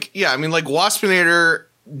 but like, yeah, I mean, like Waspinator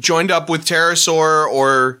joined up with Pterosaur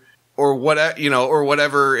or whatever, or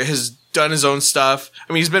whatever, has done his own stuff.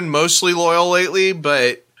 I mean, he's been mostly loyal lately,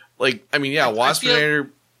 but like, I mean, yeah, Waspinator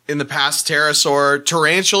in the past, Pterosaur,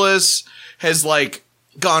 Tarantulas has like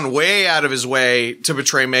gone way out of his way to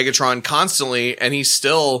betray Megatron constantly, and he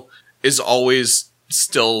still is always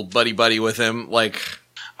still buddy with him. Like,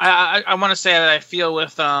 I want to say that I feel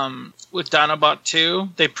with Dinobot 2,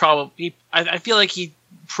 they probably I feel like he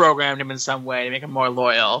programmed him in some way to make him more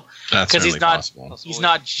loyal. That's certainly possible. He's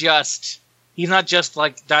not just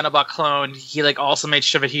like Dinobot clone. He like also made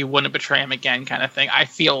sure that he wouldn't betray him again, kind of thing. I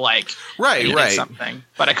feel like right something,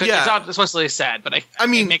 but I could. Yeah. It's not explicitly said, but I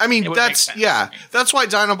mean that's that's why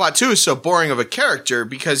Dinobot 2 is so boring of a character,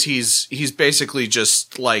 because he's basically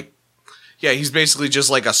just like. Yeah, he's basically just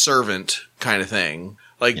like a servant kind of thing.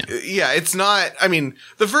 Like, yeah, it's not. I mean,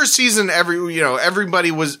 the first season, everybody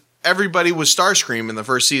was Starscream in the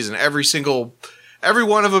first season. Every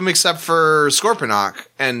one of them except for Scorponok,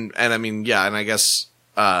 and I mean, yeah, and I guess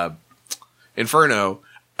Inferno,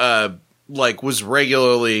 like was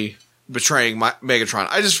regularly betraying Megatron.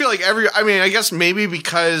 I just feel like I guess maybe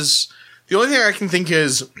because the only thing I can think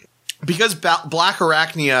is because Black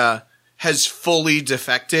Arachnia has fully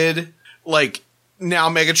defected. Like, now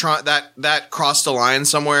Megatron, that crossed a line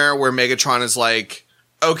somewhere where Megatron is like,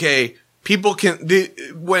 okay, people can,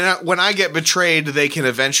 when I get betrayed, they can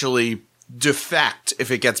eventually defect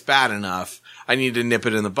if it gets bad enough. I need to nip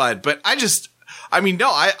it in the bud. But I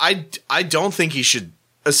don't think he should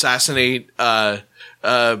assassinate, or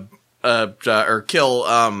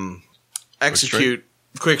kill, execute,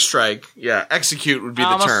 Quick Strike. Yeah, execute would be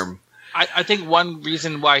the term. I think one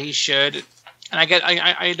reason why he should, and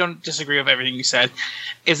I don't disagree with everything you said,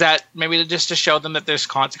 is that maybe just to show them that there's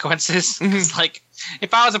consequences. It's like,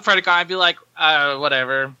 if I was a Predacon, I'd be like,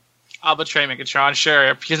 whatever, I'll betray Megatron,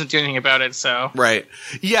 sure, he doesn't do anything about it, so. Right.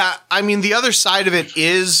 Yeah, I mean, the other side of it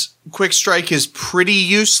is Quick Strike is pretty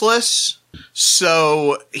useless.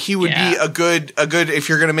 So he would be a good if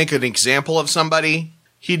you're going to make an example of somebody,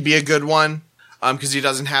 he'd be a good one. Because he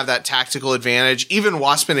doesn't have that tactical advantage. Even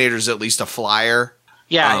Waspinator's at least a flyer.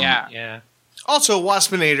 Yeah. Also,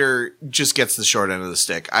 Waspinator just gets the short end of the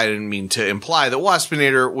stick. I didn't mean to imply that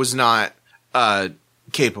Waspinator was not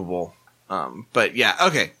capable. But yeah,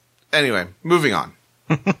 okay. Anyway, moving on.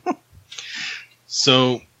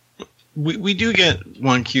 So we do get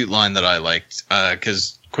one cute line that I liked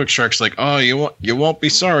because Quick Strike's like, "Oh, you won't be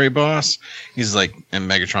sorry, boss." He's like, and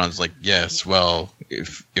Megatron's like, "Yes, well,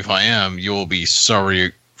 if I am, you will be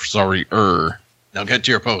sorrier. Now get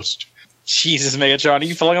to your post." Jesus, Megatron, are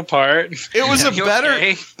you falling apart? It was a better.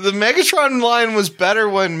 Okay? The Megatron line was better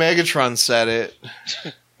when Megatron said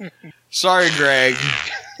it. Sorry, Greg.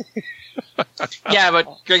 Yeah,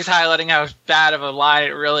 but Greg's highlighting how bad of a line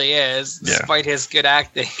it really is, despite his good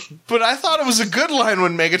acting. But I thought it was a good line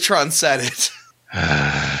when Megatron said it.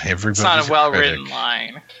 It's not a well-written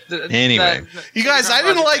line. Anyway. You guys, I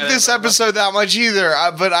didn't like this episode that much either,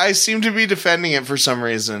 but I seem to be defending it for some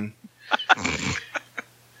reason.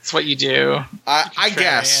 It's what you do. I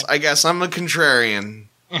guess I'm a contrarian.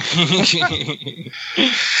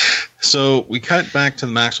 So we cut back to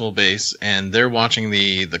the Maximal base, and they're watching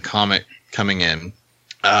the comet coming in.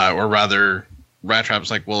 Or rather, Rat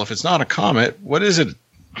Trap's like, well, if it's not a comet, what is it?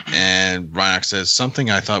 And Rhinox says, something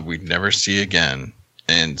I thought we'd never see again.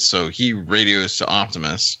 And so he radios to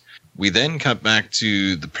Optimus. We then cut back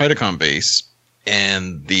to the Predacon base,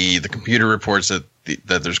 and the computer reports that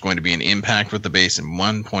there's going to be an impact with the base in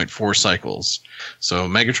 1.4 cycles. So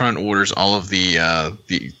Megatron orders all of the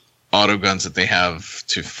auto guns that they have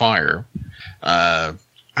to fire. I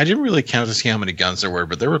didn't really count to see how many guns there were,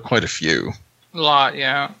 but there were quite a few. A lot,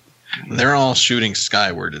 yeah. They're all shooting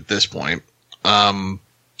skyward at this point. And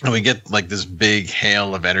we get like this big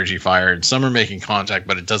hail of energy fired. Some are making contact,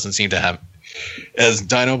 but it doesn't seem to have. As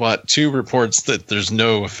Dinobot 2 reports that there's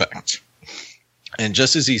no effect. And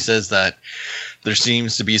just as he says that, there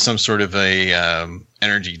seems to be some sort of a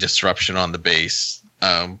energy disruption on the base.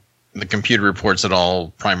 The computer reports that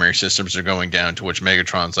all primary systems are going down, to which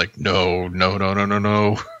Megatron's like, no,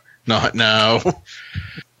 not now.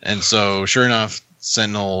 And so, sure enough,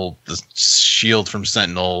 Sentinel, the shield from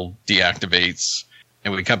Sentinel deactivates,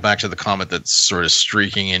 and we cut back to the comet that's sort of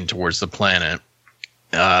streaking in towards the planet,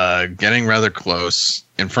 getting rather close.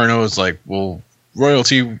 Inferno is like, well,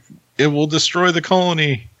 Royalty, it will destroy the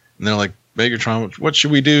colony. And they're like, Megatron, what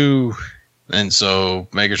should we do? And so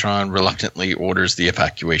Megatron reluctantly orders the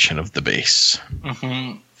evacuation of the base.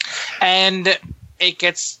 Mm-hmm. And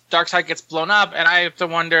Darkseid gets blown up, and I have to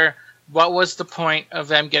wonder, what was the point of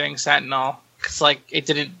them getting Sentinel? Because, like, it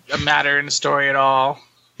didn't matter in the story at all.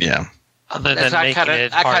 Yeah. Other than making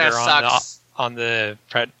it harder on the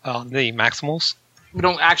Maximals? We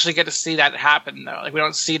don't actually get to see that happen, though. Like, we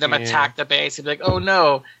don't see them attack the base. He'd be like, oh,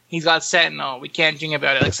 no, he's got Sentinel. We can't do anything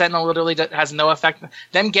about it. Like, Sentinel literally has no effect.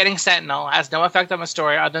 Them getting Sentinel has no effect on the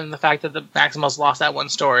story other than the fact that the Maximals lost that one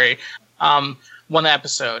story, one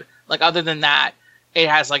episode. Like, other than that, it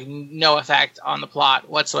has, like, no effect on the plot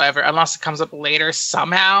whatsoever, unless it comes up later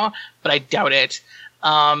somehow, but I doubt it.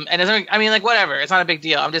 And whatever. It's not a big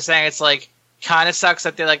deal. I'm just saying it's, like, kind of sucks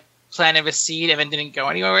that they, like, planted a seed and then didn't go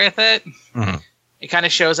anywhere with it. Mm-hmm. It kind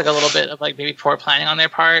of shows, like, a little bit of, like, maybe poor planning on their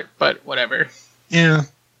part, but whatever. Yeah,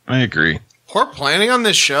 I agree. Poor planning on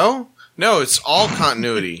this show? No, it's all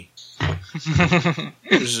continuity.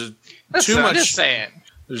 There's too much. I'm just saying.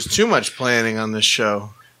 There's too much planning on this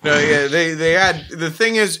show. No, yeah, they had. The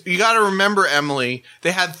thing is, you got to remember, Emily,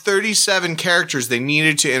 they had 37 characters they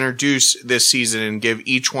needed to introduce this season and give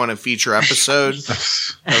each one a feature episode.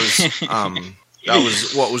 That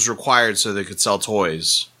was what was required so they could sell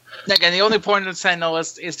toys. Again, the only point of Sentinel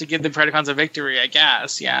is to give the Predacons a victory, I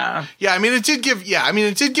guess. Yeah. Yeah, it did give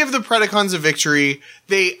the Predacons a victory.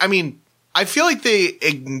 I feel like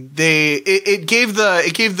it gave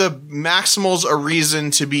the Maximals a reason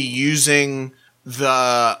to be using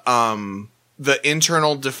the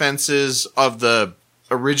internal defenses of the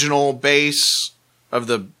original base of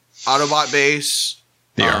the Autobot base.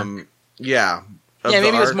 Maybe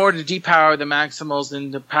it was more to depower the Maximals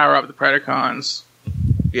than to power up the Predacons.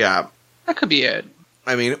 Yeah. That could be it.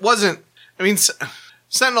 It wasn't...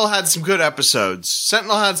 Sentinel had some good episodes.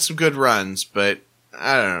 Sentinel had some good runs, but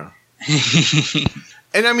I don't know.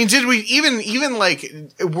 And did we even like,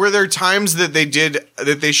 were there times that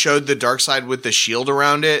they showed the Darkseid with the shield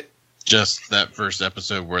around it? Just that first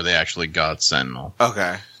episode where they actually got Sentinel.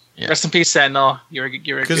 Okay. Yeah. Rest in peace, Sentinel. You're a good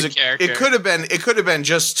character. It could have been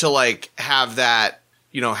just to like have that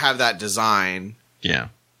design. Yeah.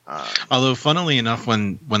 Although, funnily enough,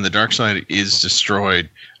 when the dark side is destroyed,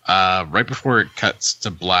 right before it cuts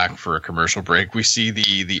to black for a commercial break, we see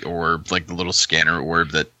the orb, like the little scanner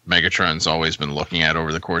orb that Megatron's always been looking at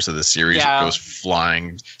over the course of the series. Yeah. It goes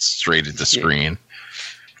flying straight at the screen,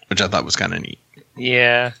 which I thought was kind of neat.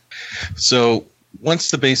 Yeah. So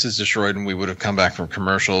once the base is destroyed and we would have come back from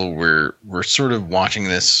commercial, we're sort of watching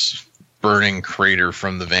this burning crater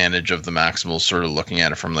from the vantage of the Maximals, sort of looking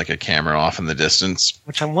at it from like a camera off in the distance.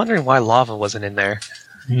 Which I'm wondering why lava wasn't in there.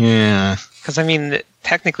 Yeah. Because, I mean,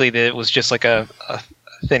 technically it was just like a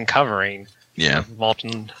thin covering. Yeah.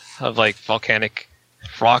 Molten of like volcanic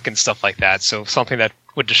rock and stuff like that. So something that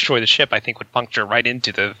would destroy the ship, I think, would puncture right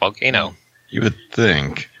into the volcano. You would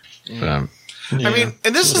think. I mean,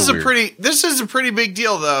 and this is a pretty big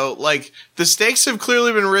deal though. Like the stakes have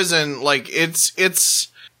clearly been risen. Like it's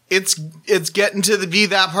getting to be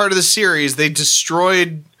that part of the series. They just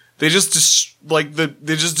destroyed the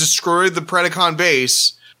Predacon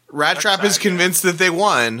base. Rat Trap is convinced that they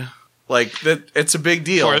won. Like that, it's a big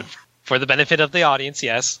deal. For the benefit of the audience,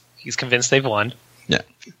 yes, he's convinced they've won.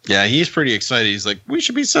 Yeah, he's pretty excited. He's like, we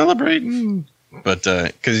should be celebrating. But,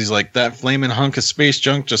 because he's like, that flaming hunk of space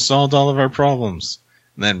junk just solved all of our problems.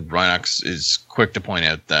 And then Rhinox is quick to point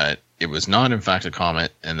out that it was not, in fact, a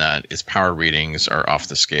comet, and that its power readings are off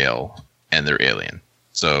the scale, and they're alien.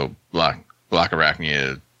 So, Black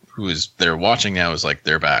Arachnia, who is there watching now, is like,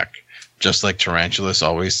 they're back. Just like Tarantulas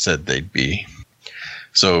always said they'd be.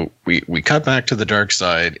 So, we cut back to the dark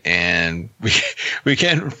side, and we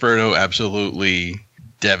get Inferno absolutely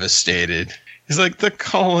devastated. He's like, the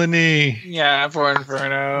colony. Yeah, poor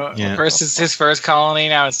Inferno. Yeah. First it's his first colony,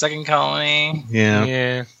 now it's second colony.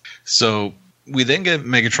 Yeah. So we then get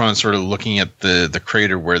Megatron sort of looking at the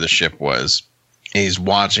crater where the ship was. He's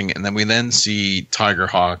watching, and then we then see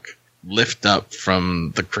Tigerhawk lift up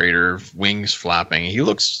from the crater, wings flapping. He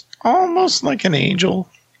looks almost like an angel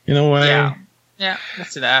in a way. Yeah,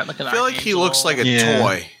 let's do that. I feel like he looks like a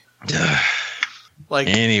toy. Like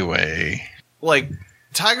anyway, like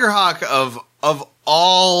Tigerhawk of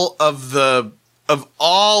all of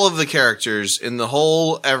the characters in the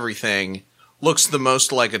whole everything looks the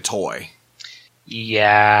most like a toy.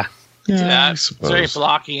 Yeah. That. It's very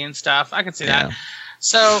blocky and stuff. I can see that.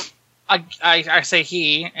 So I say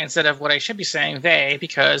he instead of what I should be saying they,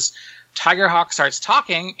 because Tigerhawk starts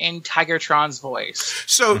talking in Tigertron's voice.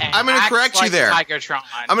 So I'm going to correct you there. Tigertron.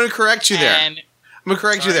 I'm going to correct you there.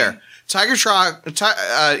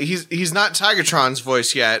 Tigertron, he's not Tigertron's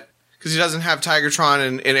voice yet, because he doesn't have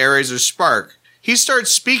Tigertron in Ares or Spark. He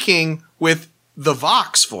starts speaking with the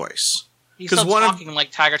Vox voice. He's still talking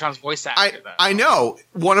like Tigertron's voice actor, though. I know.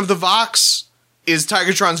 One of the Vox is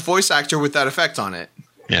Tigertron's voice actor with that effect on it.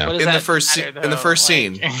 Yeah. In the first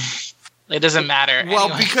scene. It doesn't matter.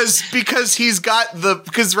 Well, anyway.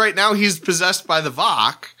 because right now he's possessed by the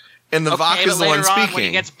Vox. And the Vox is the one speaking. When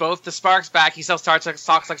he gets both the sparks back, he still talks like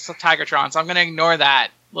Tigertron. So I'm going to ignore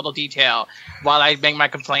that little detail while I make my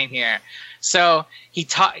complaint here. So he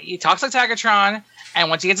talks like Tigertron, and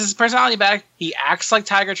once he gets his personality back, he acts like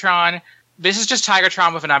Tigertron. This is just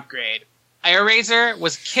Tigertron with an upgrade. Airazor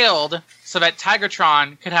was killed so that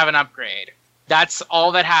Tigertron could have an upgrade. That's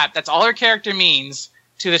all that happened. That's all her character means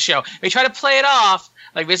to the show. They try to play it off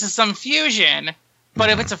like this is some fusion. But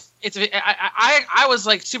if I was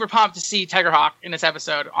like super pumped to see Tigerhawk in this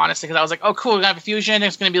episode, honestly, because I was like, oh cool, we're gonna have a fusion.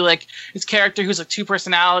 It's gonna be like this character who's like two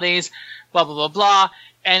personalities, blah blah blah blah.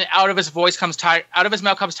 And out of his mouth comes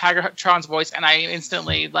Tigertron's voice, and I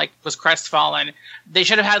instantly like was crestfallen. They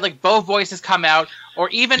should have had like both voices come out, or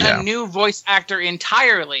even a new voice actor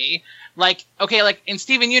entirely. Like in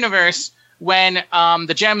Steven Universe, when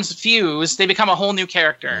the gems fuse, they become a whole new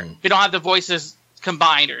character. They don't have the voices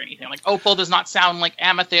combined or anything. Like Opal does not sound like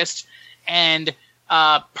Amethyst and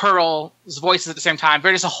Pearl's voices at the same time.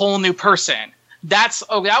 They're just a whole new person. That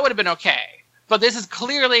would have been okay. But this is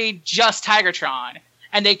clearly just Tigertron,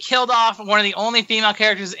 and they killed off one of the only female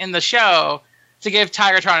characters in the show to give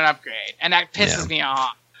Tigertron an upgrade, and that pisses me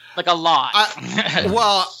off like a lot. I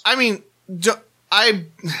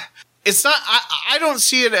don't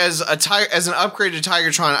see it as an upgrade to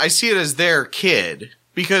Tigertron. I see it as their kid.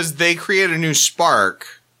 Because they create a new Spark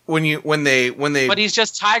when they. But he's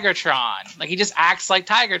just Tigertron. Like he just acts like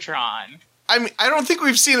Tigertron. I mean, I don't think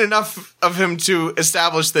we've seen enough of him to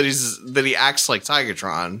establish that he acts like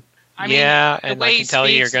Tigertron. And I can tell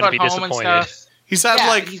you, you're going to be disappointed. He's had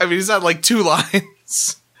like 2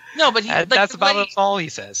 lines. No, but that's about all he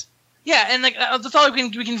says. Yeah, and like that's all we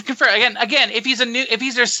can confirm. Again, if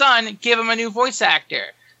he's their son, give him a new voice actor.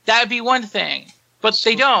 That would be one thing. But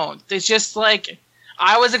they don't. It's just like.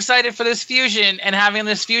 I was excited for this fusion and having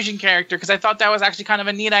this fusion character because I thought that was actually kind of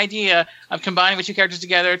a neat idea of combining the two characters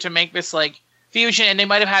together to make this like fusion. And they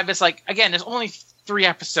might have had this like, again, there's only 3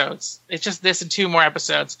 episodes. It's just this and 2 more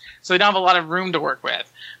episodes, so they don't have a lot of room to work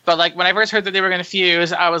with. But like when I first heard that they were going to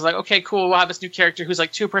fuse, I was like, okay, cool. We'll have this new character who's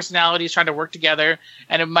like 2 personalities trying to work together,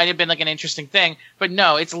 and it might have been like an interesting thing. But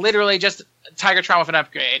no, it's literally just Tigertron with an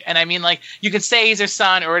upgrade. And I mean, like you could say he's their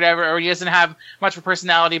son or whatever, or he doesn't have much of a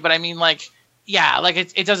personality. But I mean, like, yeah, like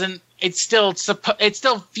it doesn't. It still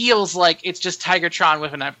feels like it's just Tigertron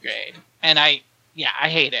with an upgrade, and I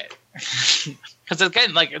hate it. Because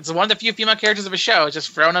again, like it's one of the few female characters of a show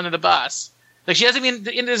just thrown under the bus. Like she doesn't even.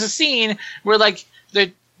 And there's a scene where like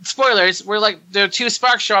the spoilers where like the 2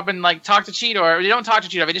 Sparks show up and like talk to Cheetor. Or they don't talk to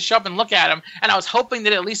Cheetor. They just show up and look at him. And I was hoping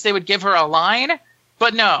that at least they would give her a line,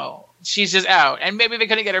 but no, she's just out. And maybe they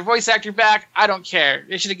couldn't get her voice actor back. I don't care.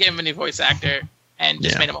 They should have given him a new voice actor and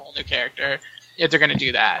just made him a whole new character if they're going to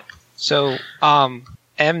do that. So,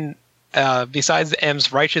 besides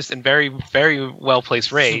M's righteous and very, very well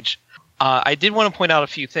placed rage. I did want to point out a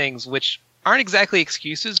few things which aren't exactly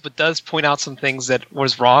excuses, but does point out some things that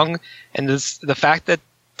was wrong. And this, the fact that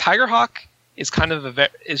Tigerhawk is kind of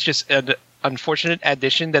is just an unfortunate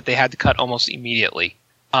addition that they had to cut almost immediately.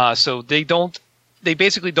 So they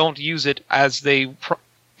basically don't use it as they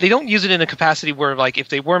don't use it in a capacity where like if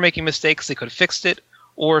they were making mistakes, they could have fixed it,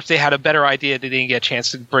 or if they had a better idea, they didn't get a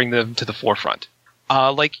chance to bring them to the forefront.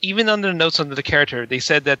 Like even under the notes under the character, they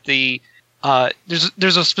said that there's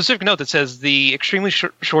a specific note that says the extremely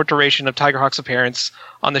short duration of Tigerhawk's appearance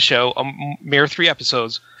on the show, a mere 3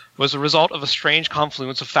 episodes, was a result of a strange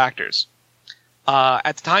confluence of factors.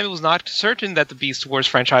 At the time, it was not certain that the Beast Wars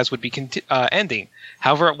franchise would be ending.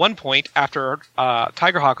 However, at one point, after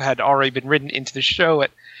Tigerhawk had already been written into the show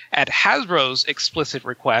at Hasbro's explicit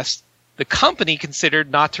request, the company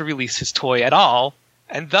considered not to release his toy at all,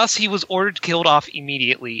 and thus he was ordered killed off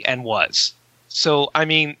immediately, and was. So, I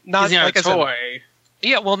mean, not like a toy.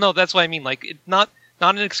 Yeah, well, no, that's what I mean. Like, not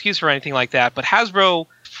an excuse for anything like that. But Hasbro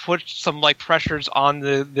put some like pressures on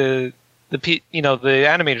the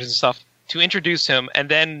animators and stuff to introduce him, and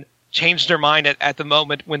then changed their mind at the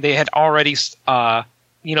moment when they had already, after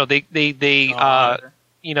they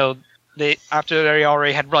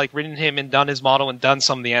already had like written him and done his model and done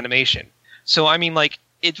some of the animation. So, I mean, like,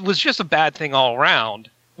 it was just a bad thing all around.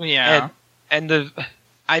 Yeah, to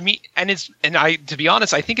be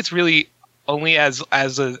honest, I think it's really only as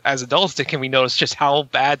adults that can we notice just how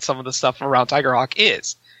bad some of the stuff around Tigerhawk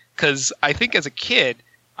is. Because I think as a kid,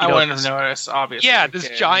 I wouldn't have noticed. Obviously, yeah, this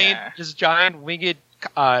giant winged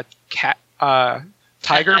cat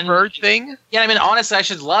tiger bird thing. Yeah, I mean, honestly, I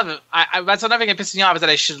should love it. That's another thing that pisses me off is that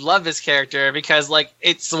I should love this character because like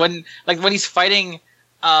it's when he's fighting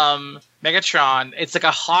Megatron, it's like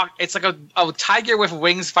a hawk. It's like a tiger with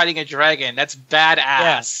wings fighting a dragon. That's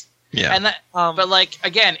badass. Yeah. And that, but like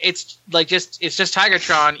again, it's just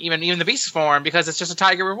Tigertron, even the beast form, because it's just a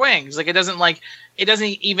tiger with wings. Like it doesn't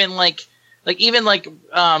even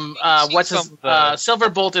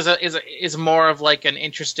Silverbolt is more of like an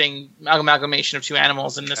interesting amalgamation of 2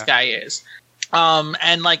 animals than this guy is.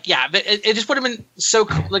 And like it just would have been so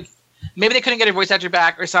cool. Like maybe they couldn't get a voice actor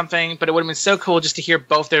back or something, but it would have been so cool just to hear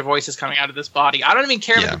both their voices coming out of this body. I don't even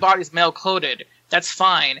care if the body's male coded. That's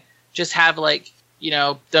fine. Just have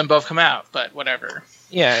them both come out, but whatever.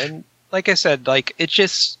 Yeah, and like I said, like it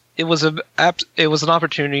was an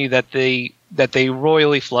opportunity that they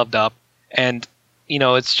royally flubbed up, and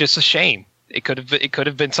it's just a shame. It could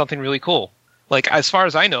have been something really cool. Like as far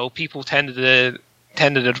as I know, people tended to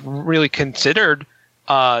really considered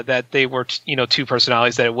that they were 2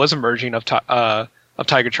 personalities, that it was a merging of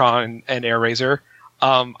Tigertron and Airazor.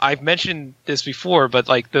 I've mentioned this before, but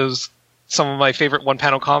like some of my favorite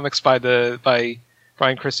one-panel comics by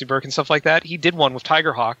Brian Christie Burke and stuff like that. He did one with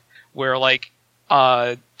Tigerhawk where like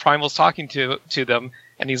Primal's talking to them,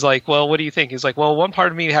 and he's like, "Well, what do you think?" He's like, "Well, one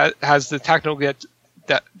part of me has the technical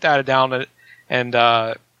data down and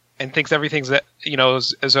thinks everything's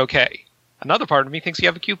is okay. Another part of me thinks you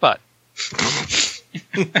have a cute butt."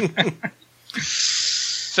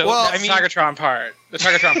 So, well, the Tigertron part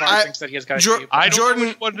thinks that he has got a cute butt. I don't know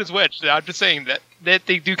which one is which. I'm just saying that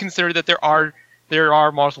they do consider that there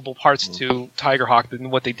are multiple parts to Tigerhawk than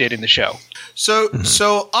what they did in the show. So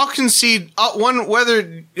I'll concede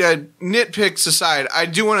whether nitpicks aside, I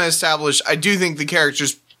do want to establish I do think the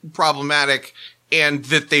character's problematic and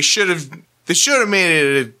that they should have made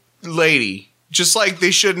it a lady, just like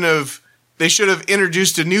they should have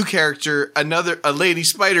introduced a new character, another lady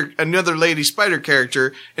spider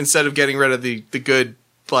character instead of getting rid of the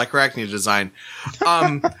Black Arachnia design.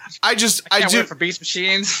 I can't wait for Beast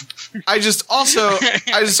Machines. I just also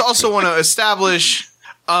want to establish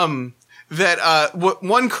that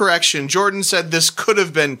one correction. Jordan said this could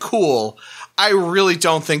have been cool. I really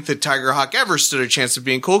don't think that Tigerhawk ever stood a chance of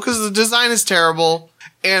being cool because the design is terrible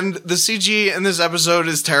and the CG in this episode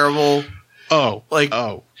is terrible.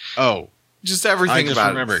 Just everything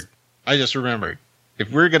about it. I just remembered.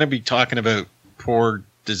 If we're going to be talking about poor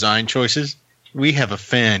design choices, we have a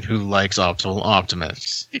fan who likes Optimal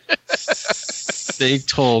Optimus. They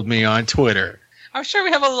told me on Twitter. I'm sure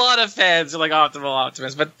we have a lot of fans who like Optimal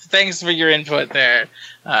Optimus, but thanks for your input there.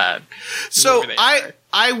 So I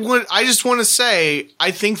just want to say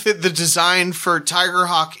I think that the design for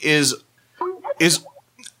Tigerhawk is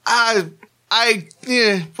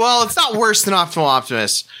well, it's not worse than Optimal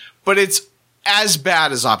Optimus, but it's as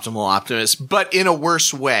bad as Optimal Optimus, but in a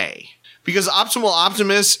worse way. Because Optimal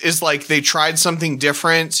Optimus is like they tried something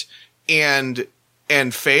different and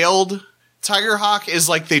failed. Tigerhawk is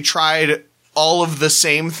like they tried all of the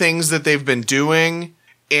same things that they've been doing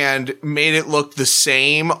and made it look the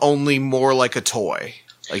same, only more like a toy.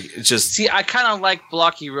 Like it's just see, I kind of like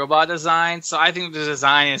blocky robot design, so I think the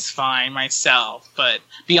design is fine myself. But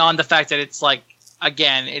beyond the fact that it's like,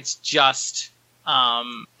 again, it's just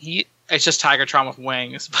it's just Tigertron with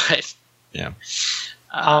wings. But yeah,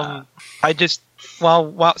 I just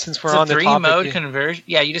since we're on the topic, mode conversion.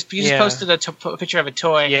 Yeah, you just posted a picture of a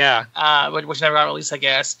toy. Yeah, which never got released, I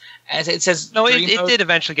guess. And it says no, it did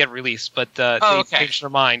eventually get released, but they changed their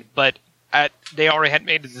mind. But they already had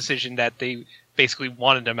made the decision that they basically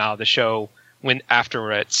wanted them out of the show when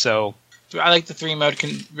after it. So I like the 3 mode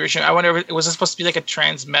conversion. I wonder, was it supposed to be like a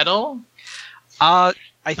Transmetal? I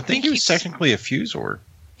think he's technically a Fusor.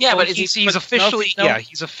 Yeah, but he's officially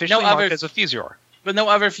he's officially marked as a Fusor. But no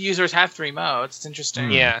other Fusors have 3 modes. It's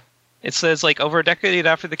interesting. Yeah. It says, like, over a decade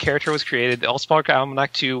after the character was created, the Allspark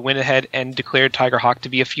Almanac 2 went ahead and declared Tigerhawk to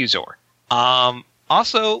be a Fusor.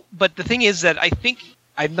 Also, but the thing is that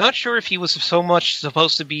I'm not sure if he was so much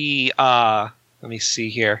supposed to be, let me see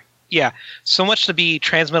here. Yeah, so much to be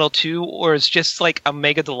Transmetal 2, or it's just like a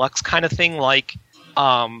Mega Deluxe kind of thing, like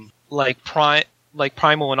Primal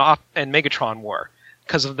and Megatron were,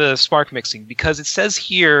 because of the spark mixing. Because it says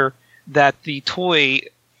here that the toy,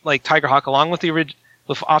 like Tigerhawk, along with with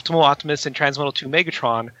Optimal Optimus and Transmetal 2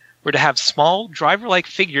 Megatron, were to have small driver-like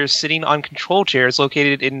figures sitting on control chairs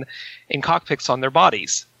located in cockpits on their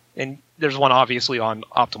bodies. And there's one obviously on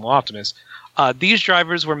Optimal Optimus. These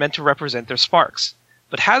drivers were meant to represent their sparks.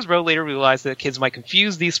 But Hasbro later realized that kids might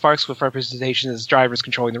confuse these sparks with representations as drivers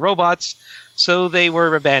controlling the robots, so they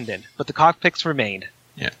were abandoned. But the cockpits remained.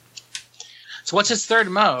 Yeah. So what's his 3rd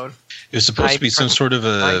mode? It was supposed to be some sort of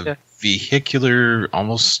a vehicular,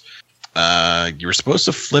 almost. You were supposed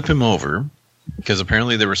to flip him over because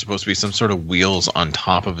apparently there were supposed to be some sort of wheels on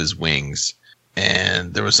top of his wings,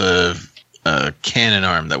 and there was a cannon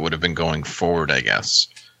arm that would have been going forward, I guess.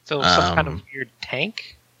 So some kind of weird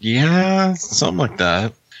tank? Yeah, something like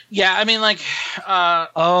that. Yeah, I mean, like,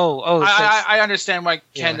 I understand why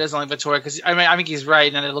Ken doesn't like the toy, because I think he's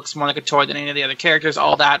right, and it looks more like a toy than any of the other characters,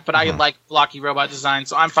 all that. But I like blocky robot design,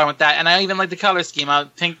 so I'm fine with that. And I even like the color scheme. I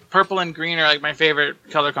think purple and green are like my favorite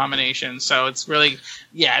color combination. So it's really,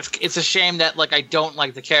 it's a shame that like I don't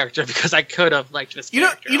like the character because I could have liked this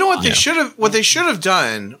character. You know what they should have? What they should have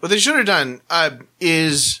done? What they should have done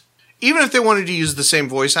is, even if they wanted to use the same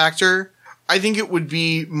voice actor, I think it would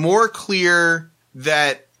be more clear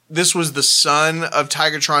that this was the son of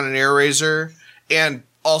Tigatron and Airazor, and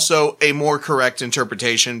also a more correct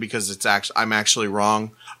interpretation because I'm actually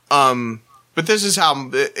wrong. But this is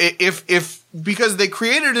how because they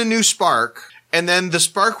created a new spark and then the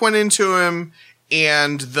spark went into him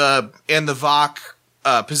and the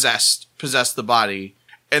Vok possessed the body,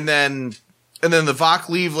 and then the Vok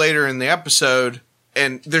leave later in the episode,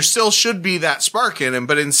 and there still should be that spark in him,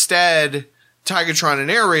 but instead Tigatron and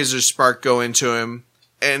Airazor's spark go into him.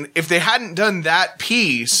 And if they hadn't done that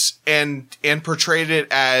piece and portrayed it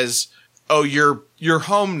as, oh, you're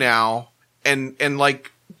home now, and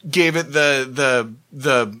like gave it the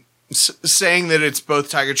saying that it's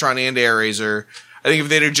both Tigatron and Airazor, I think if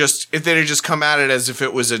they'd have just come at it as if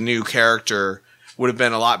it was a new character, would have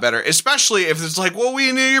been a lot better. Especially if it's like, well,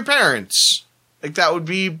 we knew your parents, like that would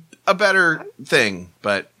be a better thing.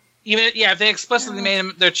 But even if they explicitly made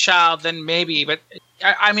him their child, then maybe. But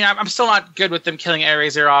I mean, I'm still not good with them killing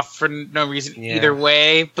Airazor off for no reason either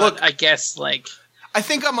way. But look, I guess like I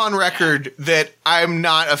think I'm on record that I'm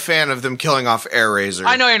not a fan of them killing off Airazor.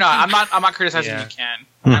 I know you're not. I'm not criticizing you, Ken.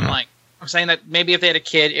 Mm-hmm. I'm saying that maybe if they had a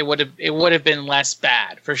kid, it would have been less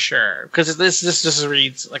bad for sure. Because this just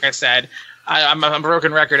reads, like I said, I'm a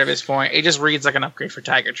broken record at this point. It just reads like an upgrade for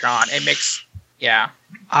Tigertron. It makes, yeah.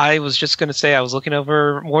 I was just going to say I was looking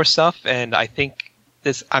over more stuff, and I think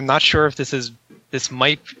this. I'm not sure if this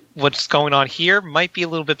might what's going on here might be a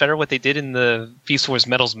little bit better what they did in the Beast Wars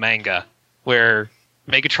Metals manga, where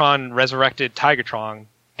Megatron resurrected Tigertron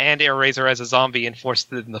and Airazor as a zombie and forced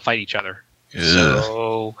them to fight each other. Ugh.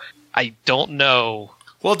 So I don't know.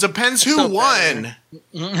 Well, it depends who won.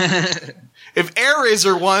 If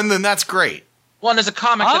Airazor won, then that's great. Well, there's a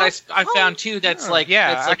comic that I found too that's like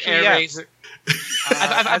yeah, it's like actually, Airazor.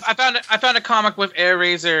 I found a comic with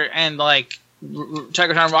Airazor and like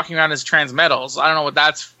Tigertron walking around as Transmetals. I don't know what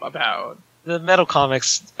that's about. The metal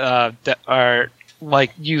comics that are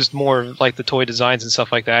like used more like the toy designs and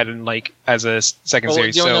stuff like that, and like as a second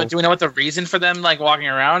series. Do we know what the reason for them like walking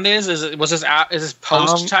around is? Is this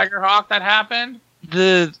post Tigerhawk that happened?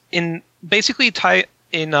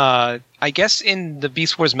 I guess in the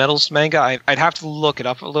Beast Wars Metals manga, I'd have to look it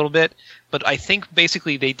up a little bit, but I think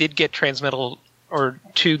basically they did get Transmetal or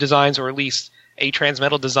two designs, or at least a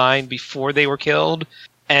Transmetal design before they were killed,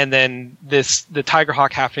 and then the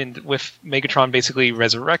Tigerhawk happened with Megatron basically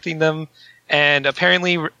resurrecting them, and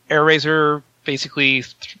apparently Airazor basically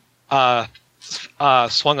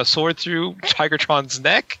swung a sword through Tigertron's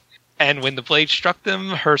neck, and when the blade struck them,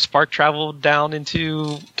 her spark traveled down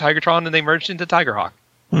into Tigertron, and they merged into Tigerhawk.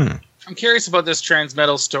 I'm curious about this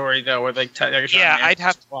Transmetal story though, where like Tigertron I'd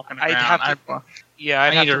have to look at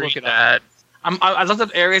that. I looked up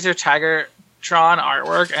Airazor Tigertron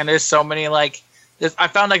artwork, and there's so many like. I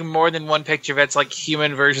found like more than one picture of it's like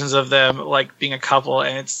human versions of them like being a couple,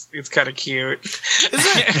 and it's kind of cute.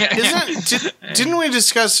 Didn't we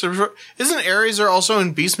discuss? Isn't Airazor also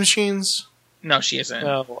in Beast Machines? No, she isn't.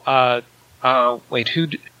 No. Wait, who?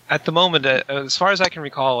 At the moment, as far as I can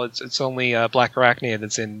recall, it's only Black Arachnia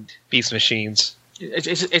that's in Beast Machines. It's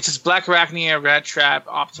just Black Arachnia, Rat Trap,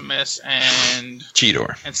 Optimus, and Cheetor.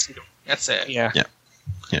 And Cheetor. That's it. Yeah.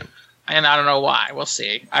 And I don't know why. We'll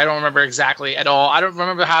see. I don't remember exactly at all. I don't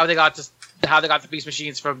remember how they got the Beast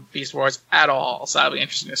Machines from Beast Wars at all. So that'll be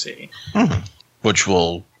interesting to see. Which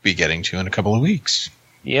we'll be getting to in a couple of weeks.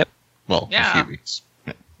 Yep. Well, a few weeks.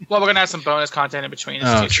 Yeah. Well, we're gonna have some bonus content in between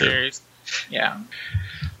these two series. Yeah.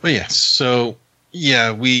 But yeah, so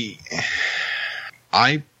yeah,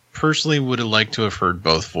 I personally would have liked to have heard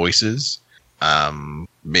both voices.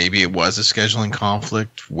 Maybe it was a scheduling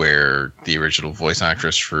conflict where the original voice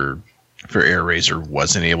actress for Airazor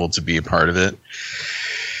wasn't able to be a part of it.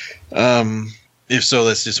 If so,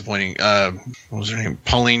 that's disappointing. What was her name?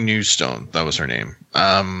 Pauline Newstone. That was her name.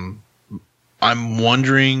 I'm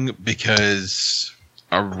wondering because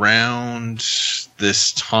around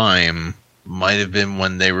this time might have been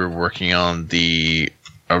when they were working on the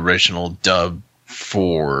original dub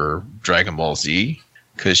for Dragon Ball Z,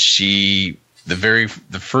 because the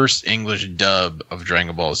first English dub of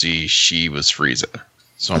Dragon Ball Z, she was Frieza.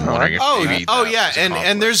 So I'm wondering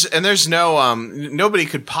if there's no nobody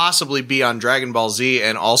could possibly be on Dragon Ball Z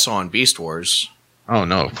and also on Beast Wars. Oh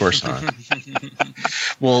no, of course not.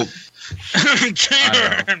 Well,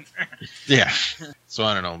 yeah. So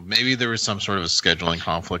I don't know. Maybe there was some sort of a scheduling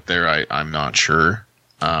conflict there. I'm not sure.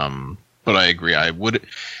 But I agree. I would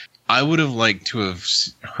have liked to have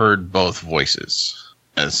heard both voices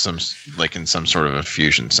as in some sort of a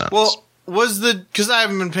fusion sense. Well, because I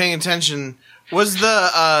haven't been paying attention. Was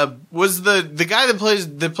the guy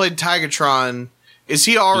that played Tigatron? Is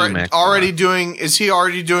he already doing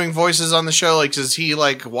voices on the show? Like, is he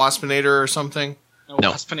like Waspinator or something?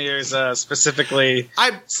 No. Waspinator is specifically.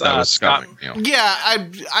 That was Scott McNeil. Yeah,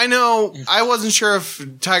 I know. I wasn't sure if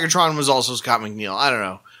Tigatron was also Scott McNeil. I don't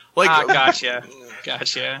know. Like, gotcha.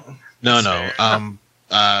 No. No.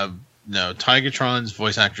 Tigatron's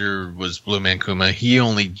voice actor was Blue Man Kuma. He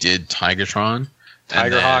only did Tigatron,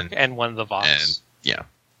 Tigerhawk, and one of the Vox. And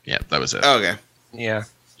yeah, that was it. Okay. Yeah.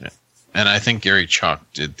 And I think Gary Chalk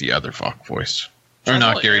did the other Vox voice, or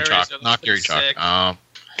not Gary Chalk. Not Gary Chalk.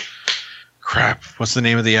 Crap. What's the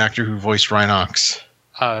name of the actor who voiced Rhinox?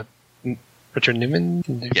 Richard Newman?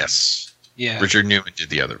 Yes. Yeah. Richard Newman did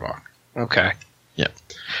the other Vox. Okay. Yeah.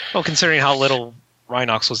 Well, considering how little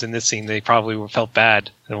Rhinox was in this scene, they probably felt bad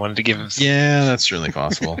and wanted to give him some... Yeah, that's really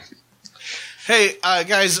possible. Hey,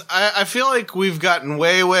 guys, I feel like we've gotten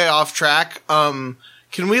way, way off track. Can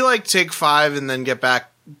we take 5 and then get back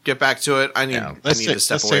to it? I need to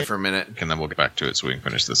step away for a minute. And then we'll get back to it so we can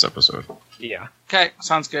finish this episode. Yeah. Okay,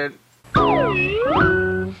 sounds good.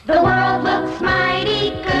 The world looks mighty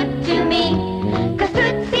good to me, 'cause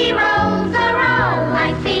Tootsie Rolls are all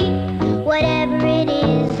I see. Whatever it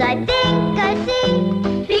is I think I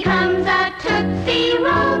see becomes a Tootsie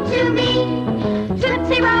Roll to me.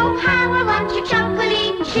 Tootsie Roll, how I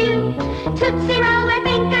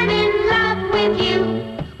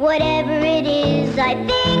I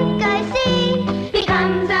think I see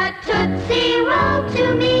becomes a Tootsie Roll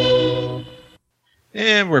to me.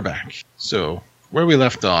 And we're back. So, where we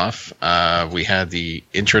left off, we had the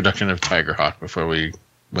introduction of Tigerhawk before we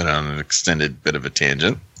went on an extended bit of a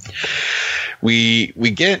tangent. We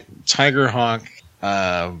get Tigerhawk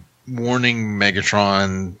warning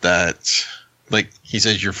Megatron that, like, he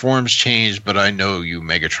says, your form's changed, but I know you,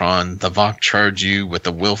 Megatron. The Vok charge you with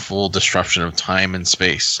the willful disruption of time and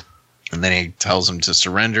space. And then he tells him to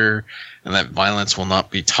surrender and that violence will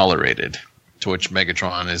not be tolerated. To which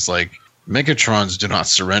Megatron is like, Megatrons do not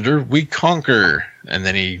surrender, we conquer. And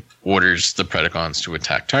then he orders the Predacons to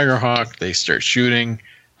attack Tigerhawk. They start shooting.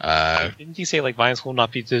 Didn't he say, like, violence will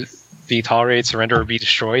not be tolerated, surrender, or be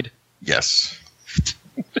destroyed? Yes.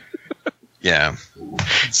 Yeah.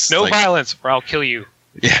 It's No like- violence, or I'll kill you.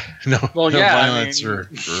 Yeah. No, Well, no yeah, I violence, mean- or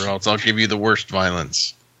else I'll give you the worst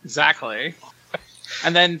violence. Exactly.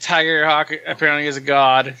 And then Tigerhawk apparently is a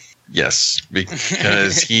god. Yes,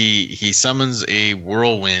 because he summons a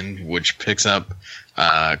whirlwind which picks up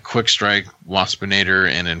Quick Strike, Waspinator,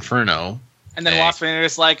 and Inferno. And then Hey.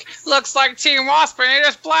 Waspinator's like, looks like Team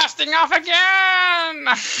Waspinator's blasting off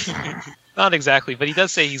again! Not exactly, but he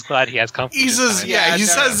does say he's glad he has company. He this says, time. yeah, he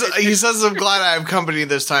no. says, I'm glad I have company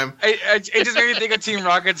this time. It just made me think of Team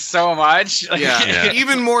Rocket so much. Like, Yeah, Yeah.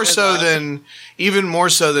 even more so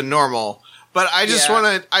than normal. But I just Yeah.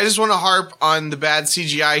 want to harp on the bad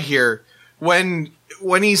CGI here. When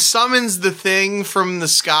he summons the thing from the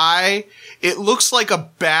sky, it looks like a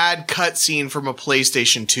bad cutscene from a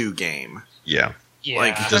PlayStation 2 game. Yeah. Yeah.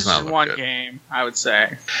 like, it does That's not just look one good. game, I would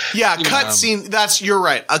say. Yeah, cutscene. You're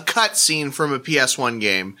right. A cutscene from a PS1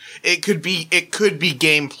 game. It could be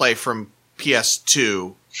gameplay from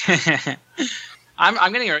PS2.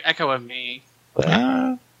 I'm getting an echo of me.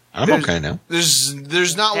 I'm There's- okay now.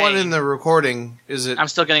 There's not one in the recording, is it? I'm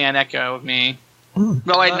still getting an echo of me. Hmm.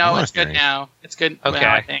 No, wait, no, Not it's good okay. now. It's good Okay.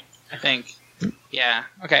 now, I think. Yeah.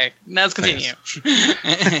 Okay, now let's continue.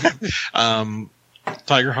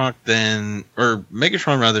 Tigerhawk then, or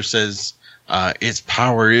Megatron rather, says its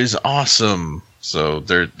power is awesome. So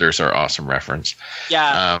there's our awesome reference.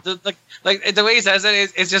 Yeah, the way he says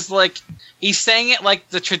it is just like he's saying it like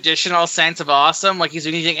the traditional sense of awesome, like he's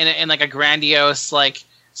doing it in like a grandiose like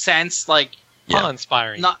sense, like Yeah.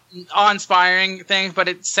 Awe-inspiring. not awe-inspiring thing, but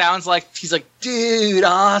it sounds like he's like, dude,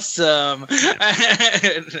 awesome.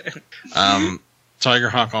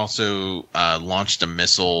 Tigerhawk also launched a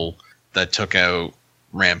missile that took out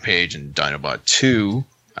Rampage and Dinobot 2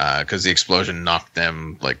 because the explosion knocked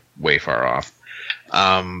them like way far off.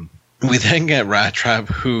 We then get Rat Trap,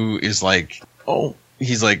 who is like,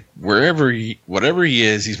 he's like, whatever he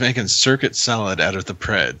is, he's making circuit salad out of the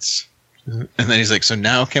Preds. And then he's like, so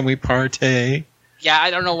now can we partay? Yeah,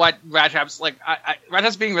 I don't know what Rat Trap's like. Rat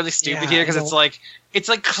Trap's being really stupid Yeah, here because it's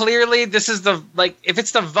like clearly this is the like if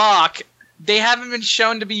it's the Vok, they haven't been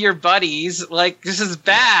shown to be your buddies. Like this is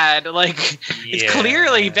bad. Like it's Yeah.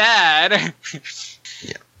 clearly bad.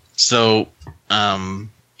 So,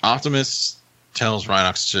 Optimus tells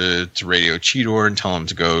Rhinox to radio Cheetor and tell him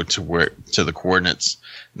to go to the coordinates,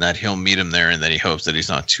 and that he'll meet him there, and that he hopes that he's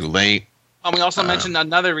not too late. We also mentioned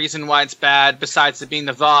another reason why it's bad, besides it being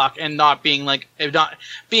the Vok and not being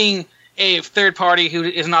a third party who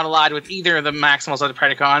is not allied with either of the Maximals or the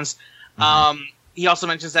Predacons. He also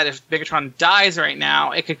mentions that if Megatron dies right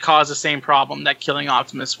now, it could cause the same problem that killing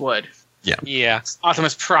Optimus would. Yeah.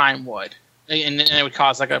 Optimus Prime would, and it would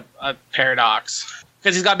cause like a paradox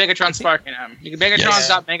because he's got Megatron Spark in him. Megatron's Yes.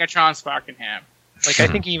 got Megatron Spark in him. Like I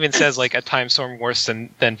think he even says like a time storm worse than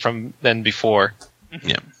before.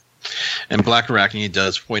 Yeah. And Black Arachne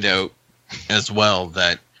does point out as well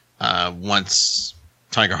that once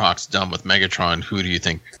Tigerhawk's done with Megatron, who do you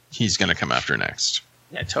think he's going to come after next?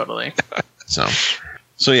 Yeah, totally.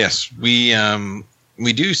 So yes, we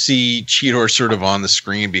do see Cheetor sort of on the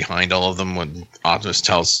screen behind all of them when Optimus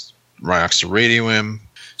tells Rhinox to radio him.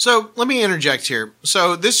 So let me interject here.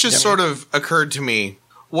 So this just sort of occurred to me.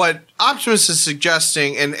 What Optimus is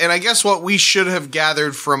suggesting, and I guess what we should have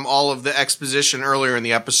gathered from all of the exposition earlier in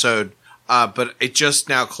the episode, but it just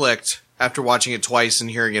now clicked after watching it twice and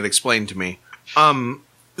hearing it explained to me.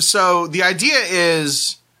 So the idea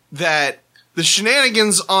is that the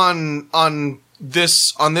shenanigans on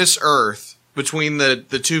this Earth between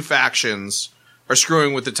the two factions are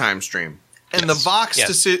screwing with the time stream, and the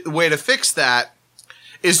Vok's way to fix that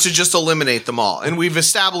is to just eliminate them all. And we've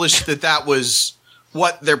established that was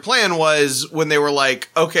what their plan was when they were like,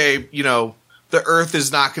 okay, you know, the Earth is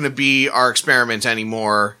not going to be our experiment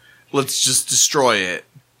anymore. Let's just destroy it.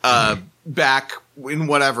 Back in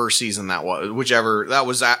whatever season that was, whichever that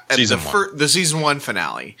was at Season the season 1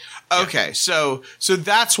 finale. Okay, so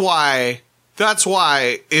that's why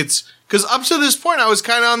it's because up to this point I was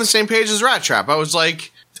kind of on the same page as Rat Trap. I was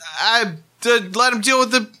like, let him deal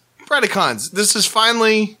with the Predacons.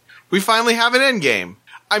 We finally have an end game.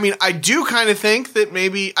 I mean, I do kind of think that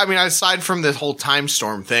maybe, I mean, aside from the whole time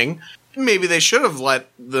storm thing, maybe they should have let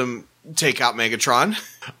them take out Megatron,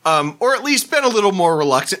 or at least been a little more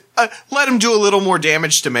reluctant. Let him do a little more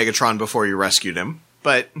damage to Megatron before you rescued him.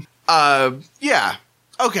 But, yeah.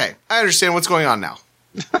 Okay, I understand what's going on now.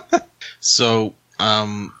 So,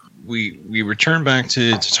 we return back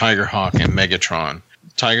to Tigerhawk and Megatron.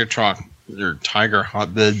 Tigerhawk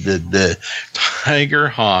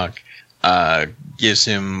gives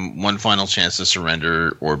him one final chance to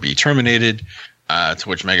surrender or be terminated, to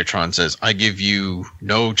which Megatron says, I give you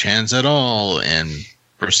no chance at all, and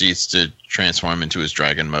proceeds to transform into his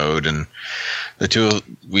dragon mode. And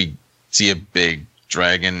we see a big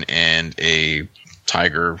dragon and a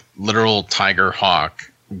literal tiger hawk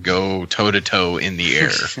go toe-to-toe in the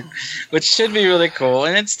air. Which should be really cool,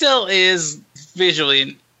 and it still is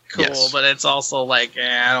visually cool, Yes. but it's also like,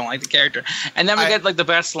 I don't like the character. And then we get like the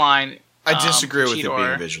best line. I disagree with it Cheetor.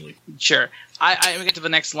 being visually. Sure. We get to the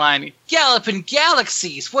next line. Galloping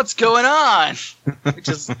galaxies, what's going on? Which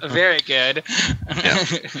is very good.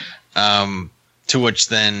 To which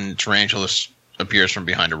then Tarantulas appears from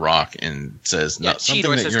behind a rock and says, Yeah, something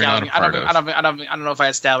Cheetor that says you're not a galloping. part of. I don't know if I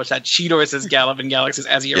established that. Cheetor says galloping galaxies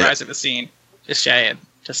as he arrives at the scene. Just saying.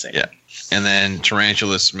 Yeah. And then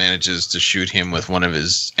Tarantulas manages to shoot him with one of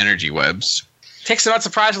his energy webs. Takes him out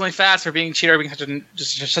surprisingly fast for being Cheetor being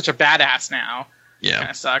such a badass now. Yeah. Kind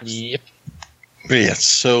of sucks. Yep. But yeah,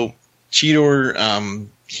 so Cheetor,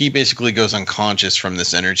 he basically goes unconscious from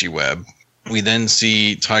this energy web. We then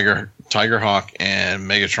see Tigerhawk and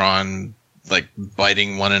Megatron like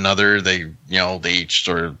biting one another. They each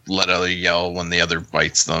sort of let out a yell when the other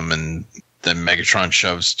bites them, and then Megatron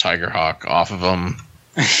shoves Tigerhawk off of him.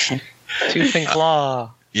 Tooth and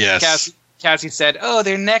claw. Yes. Cassie said, "Oh,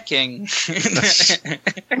 they're necking." I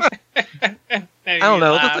don't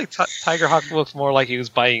know. It looked like Tigerhawk looks more like he was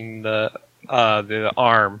biting the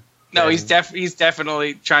arm. No, he's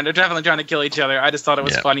definitely trying to kill each other. I just thought it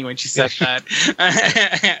was funny when she said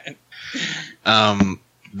that.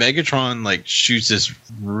 Megatron like shoots this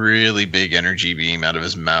really big energy beam out of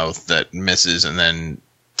his mouth that misses, and then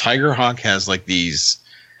Tigerhawk has like these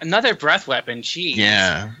another breath weapon. Jeez.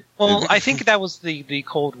 Yeah. Well, I think that was the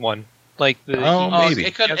cold one. Like maybe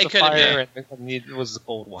it could have been. It was the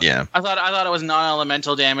cold one. Yeah. I thought it was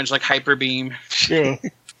non-elemental damage like hyper beam. Yeah.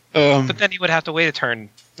 But then he would have to wait a turn.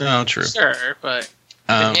 Oh, true. Sure, but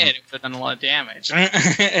if it hit, it would have done a lot of damage.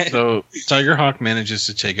 So Tigerhawk manages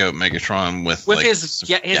to take out Megatron with his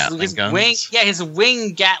wing, his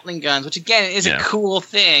wing Gatling guns, which again is a cool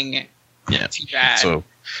thing. Yeah. Too bad. So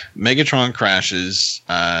Megatron crashes.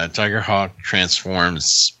 Tigerhawk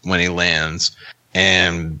transforms when he lands,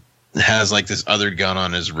 and has like this other gun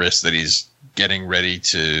on his wrist that he's getting ready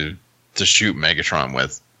to shoot Megatron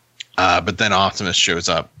with. But then Optimus shows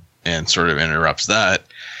up and sort of interrupts that.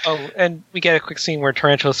 Oh, and we get a quick scene where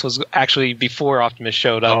Tarantulas was actually before Optimus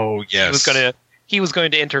showed up. Oh, yes. He was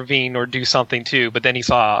going to intervene or do something too, but then he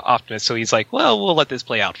saw Optimus, so he's like, well, we'll let this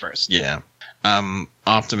play out first. Yeah.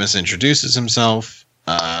 Optimus introduces himself,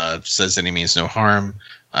 says that he means no harm.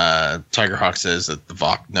 Tigerhawk says that the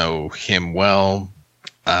Vok know him well,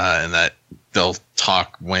 and that they'll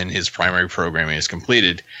talk when his primary programming is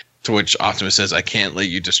completed. To which Optimus says, I can't let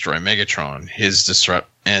you destroy Megatron.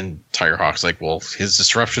 And Tigerhawk's like, well, his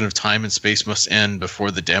disruption of time and space must end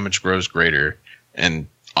before the damage grows greater. And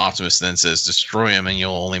Optimus then says, destroy him and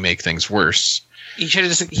you'll only make things worse.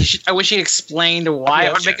 I wish he explained why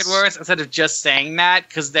it would make it worse instead of just saying that,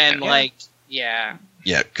 because then, Yeah,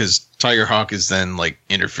 because Tigerhawk is then like,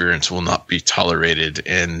 interference will not be tolerated,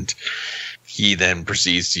 and he then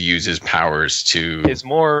proceeds to use his powers to...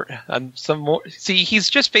 See, he's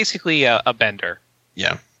just basically a bender.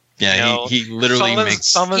 Yeah. Yeah, he literally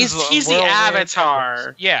makes... He's the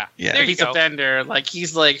Avatar. Yeah. There he's a bender. Like,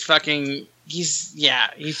 he's like fucking... He's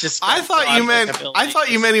just... I thought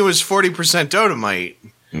you meant he was 40% Dodomite.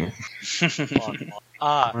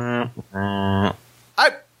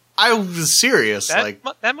 I was serious.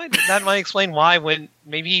 That might explain why when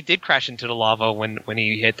maybe he did crash into the lava when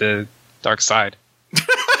he hit the dark side.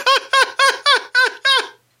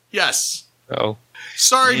 Yes. Oh.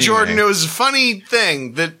 Sorry, anyway. Jordan. It was a funny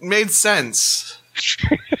thing that made sense.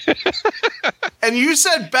 And you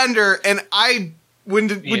said Bender, and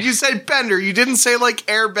when you said Bender, you didn't say like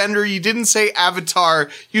Airbender, you didn't say Avatar,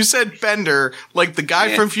 you said Bender, like the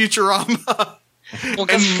guy from Futurama. Well,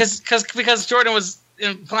 because Jordan was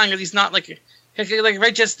implying that he's not like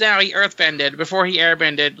right just now he earthbended before he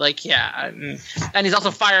airbended, like and he's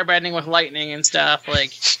also firebending with lightning and stuff,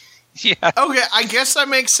 like. Yeah. Okay, I guess that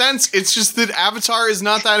makes sense. It's just that Avatar is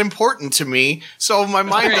not that important to me, so my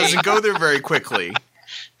mind doesn't go there very quickly.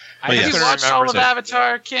 I Have just you watched all of it.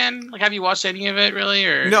 Avatar, Ken? Like, have you watched any of it, really?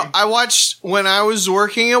 Or No, I watched when I was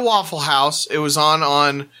working at Waffle House. It was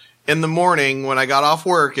on in the morning when I got off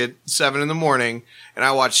work at 7 a.m, and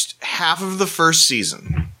I watched half of the first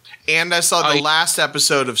season, and I saw the last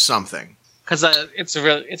episode of something. Because it's a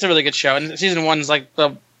really good show, and season 1 is like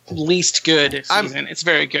the least good season. It's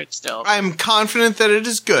very good still. I'm confident that it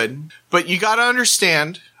is good, but you got to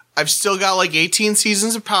understand, I've still got like 18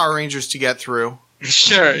 seasons of Power Rangers to get through.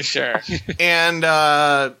 Sure. And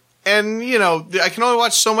you know, I can only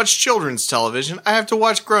watch so much children's television. I have to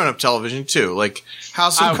watch grown-up television too, like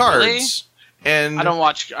House of Cards. Really? And I don't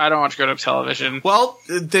watch grown-up television. Well,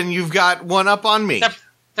 then you've got one up on me. Except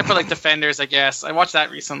for like Defenders, I guess. I watched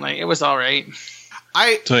that recently. It was all right.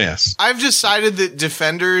 So yes, I've decided that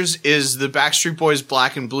Defenders is the Backstreet Boys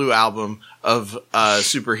Black and Blue album of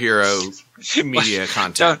superhero media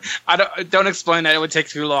content. Don't explain that. It would take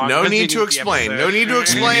too long. No need to explain. No need to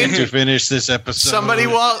explain. to finish this episode.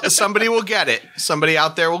 Somebody will get it. Somebody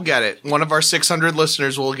out there will get it. One of our 600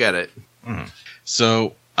 listeners will get it.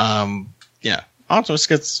 So, Optimus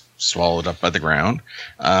gets swallowed up by the ground.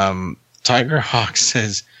 Tiger Hawk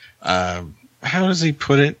says, how does he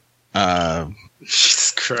put it? Jesus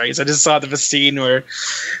Christ! I just saw the scene where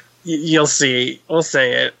you'll see. We'll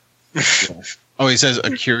say it. Oh, he says a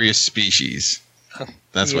curious species.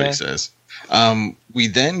 That's what he says. We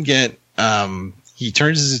then get he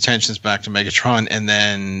turns his attentions back to Megatron, and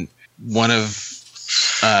then one of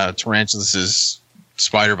Tarantulas'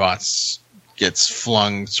 spider bots gets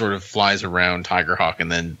flung, sort of flies around Tiger Hawk,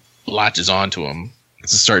 and then latches onto him,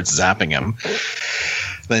 starts zapping him.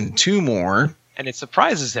 Then two more, and it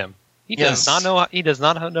surprises him. He does not know. He does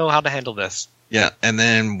not know how to handle this. Yeah, and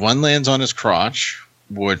then one lands on his crotch,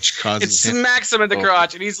 which causes it smacks him in the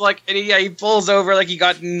crotch, and he's like, and he pulls over like he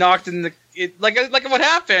got knocked in the like what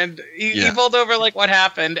happened. He pulled over like what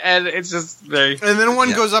happened, and it's just very. And then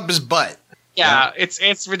one goes up his butt. Yeah,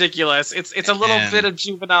 it's ridiculous. It's a little bit of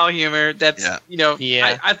juvenile humor that's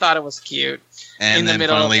I thought it was cute. And in then the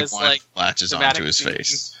middle finally of this, one like, latches onto his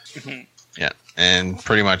face. Yeah, and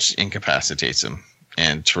pretty much incapacitates him.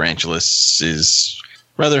 And Tarantulas is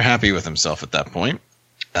rather happy with himself at that point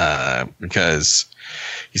because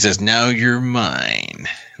he says, "Now you're mine,"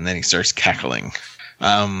 and then he starts cackling.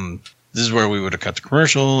 This is where we would have cut the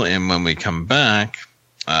commercial, and when we come back,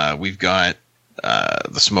 we've got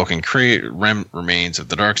the smoking crate remains of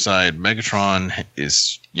the dark side. Megatron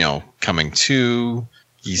is, coming to.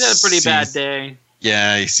 He's had a pretty bad day.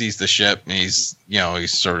 Yeah, he sees the ship, and he's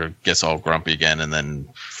sort of gets all grumpy again, and then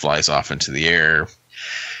flies off into the air.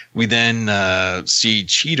 We then see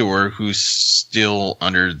Cheetor, who's still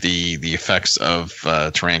under the effects of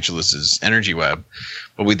Tarantulas' energy web.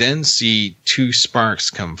 But we then see two sparks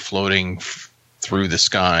come floating through the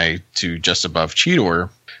sky to just above Cheetor.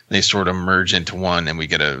 They sort of merge into one, and we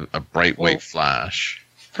get a bright white flash.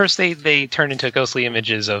 First, they turn into ghostly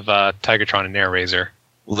images of Tigertron and Airazor.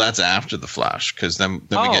 Well, that's after the flash, because then we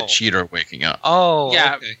get Cheetor waking up. Oh,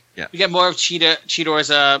 yeah. Okay. Yeah. We get more of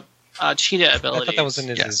Cheetor's cheetah ability. I thought that was in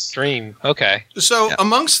his dream. Okay. So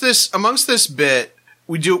amongst this bit,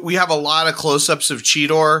 we have a lot of close-ups of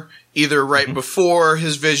Cheetor, either right before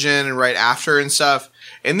his vision and right after and stuff.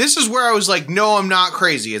 And this is where I was like, no, I'm not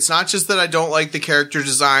crazy. It's not just that I don't like the character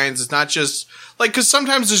designs. It's not just like, because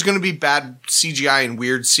sometimes there's going to be bad CGI and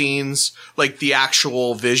weird scenes, like the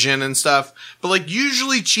actual vision and stuff. But like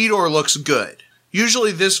usually Cheetor looks good.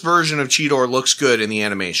 Usually this version of Cheetor looks good in the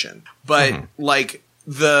animation. But like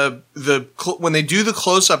when they do the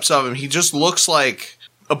close-ups of him, he just looks like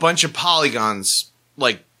a bunch of polygons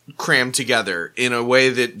like crammed together in a way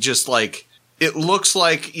that just like, it looks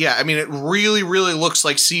like, it really, really looks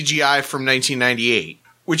like CGI from 1998,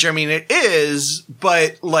 which it is,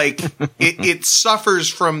 but like it suffers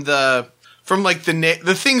from the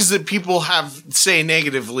things that people say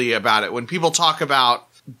negatively about it. When people talk about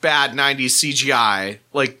bad 90s CGI,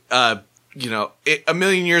 like, a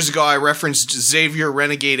million years ago, I referenced Xavier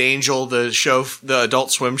Renegade Angel, the Adult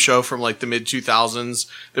Swim show from like the mid 2000s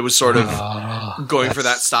that was sort of going for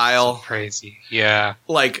that style. Crazy, yeah.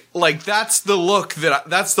 Like that's the look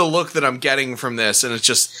that I'm getting from this, and it's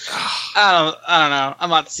just I don't know. I'm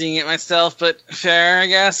not seeing it myself, but fair, I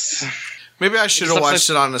guess. Maybe I should have watched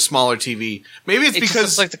it on a smaller TV. Maybe it's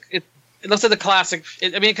because It looks like the classic.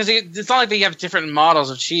 Because it's not like they have different models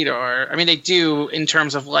of Cheetor. I mean, they do in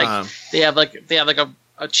terms of like they have like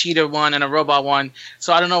a cheetah one and a robot one.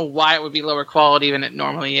 So I don't know why it would be lower quality than it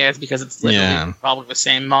normally is, because it's literally probably the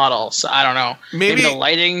same model. So I don't know. Maybe the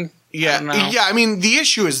lighting. Yeah, I mean, the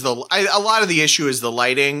issue is a lot of the issue is the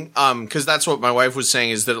lighting. Because that's what my wife was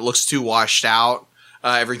saying, is that it looks too washed out.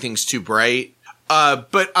 Everything's too bright.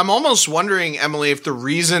 But I'm almost wondering, Emily, if the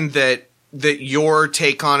reason that your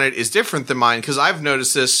take on it is different than mine, because I've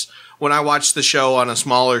noticed this when I watch the show on a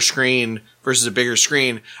smaller screen versus a bigger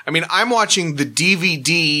screen. I mean, I'm watching the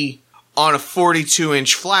DVD on a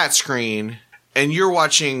 42-inch flat screen, and you're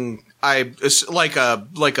watching like a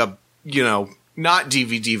not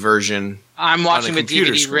DVD version. I'm watching the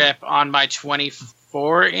DVD screen. rip on my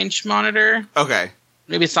 24-inch monitor. Okay.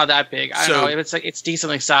 Maybe it's not that big. I don't know. It's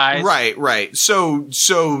decently sized. Right. So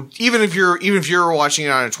even if you're watching it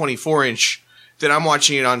on a 24-inch, then I'm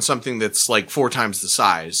watching it on something that's like 4 times the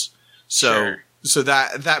size. So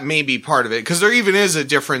that may be part of it, because there even is a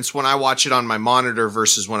difference when I watch it on my monitor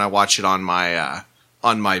versus when I watch it on my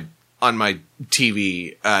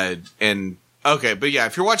TV. And okay, but yeah,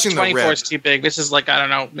 if you're watching the 24 is too big. This is like, I don't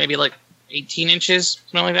know, maybe like 18 inches,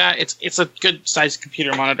 something like that. It's a good sized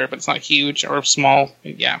computer monitor, but it's not huge or small.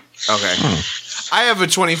 Yeah. Okay. I have a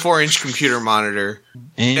 24-inch computer monitor,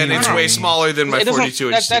 and it's way smaller than my 42-inch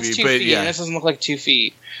TV. That's 2 but feet, yeah, and this doesn't look like 2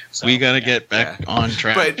 feet. So, we got to get back on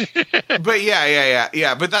track. But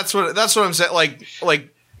yeah. But that's what I'm saying. Like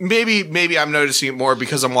maybe I'm noticing it more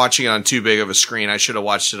because I'm watching it on too big of a screen. I should have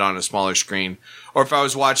watched it on a smaller screen. Or if I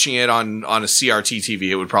was watching it on a CRT TV,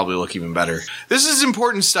 it would probably look even better. This is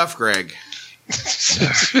important stuff, Greg.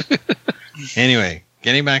 Anyway,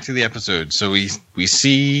 getting back to the episode. So we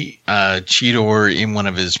see Cheetor in one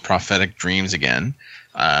of his prophetic dreams again.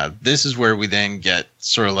 This is where we then get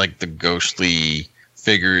sort of like the ghostly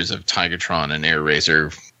figures of Tigatron and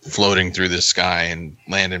Airazor floating through the sky and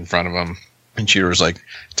land in front of him. And Cheetor's like,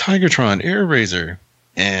 Tigatron, Airazor.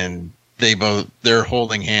 And they're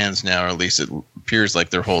holding hands now, or at least it appears like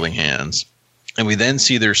they're holding hands. And we then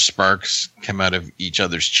see their sparks come out of each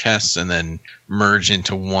other's chests and then merge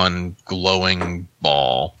into one glowing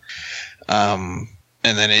ball. And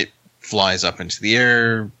then it flies up into the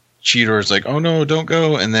air. Cheetor's like, oh no, don't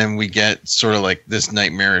go. And then we get sort of like this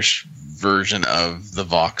nightmarish version of the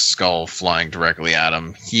Vox skull flying directly at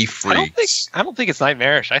him. He freaks. I don't think it's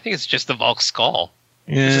nightmarish. I think it's just the Vox skull.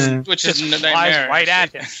 Yeah. Which is flies right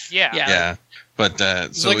at him. Yeah. Yeah. But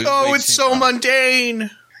so like, it's so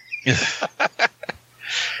mundane.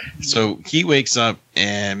 So he wakes up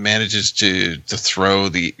and manages to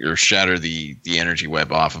throw or shatter the energy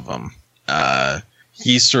web off of him.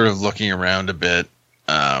 He's sort of looking around a bit,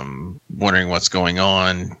 wondering what's going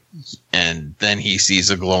on, and then he sees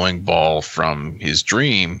a glowing ball from his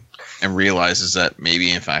dream and realizes that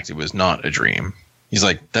maybe in fact it was not a dream. He's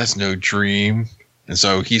like, that's no dream. And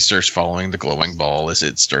so he starts following the glowing ball as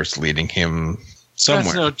it starts leading him somewhere.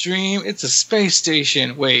 That's no dream. It's a space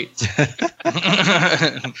station. Wait.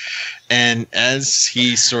 And as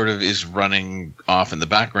he sort of is running off in the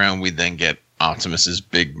background, we then get Optimus's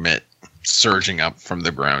big mitt surging up from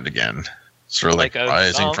the ground again. Sort of like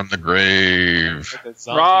rising from the grave.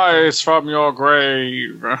 Rise from your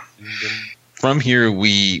grave. From here,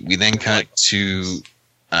 we then cut to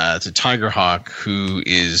Tigerhawk, who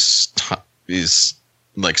is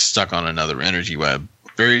like stuck on another energy web.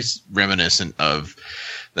 Very reminiscent of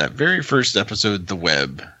that very first episode, The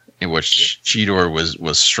Web, in which Cheetor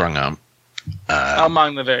was strung up.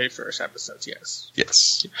 Among the very first episodes, yes.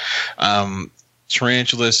 Yes.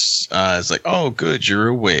 Tarantulas is like, oh, good, you're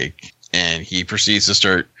awake. And he proceeds to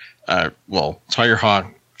start,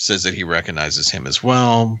 Tigerhawk says that he recognizes him as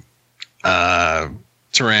well.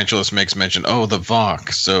 Tarantulas makes mention, the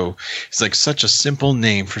Vox. So it's like such a simple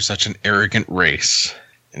name for such an arrogant race.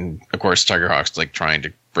 And of course, Tigerhawk's like trying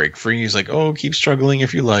to break free. He's like, keep struggling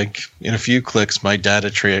if you like. In a few clicks, my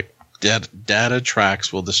data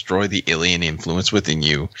tracks will destroy the alien influence within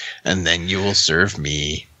you, and then you will serve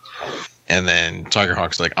me. And then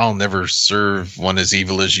Tigerhawk's like, I'll never serve one as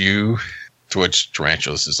evil as you. To which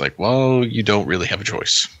Tarantulas is like, well, you don't really have a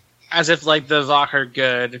choice. As if like the Vox are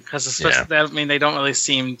good, because they don't really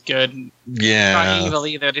seem good. Yeah, not evil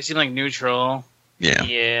either. They seem like neutral.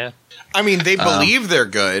 Yeah. I mean, they believe they're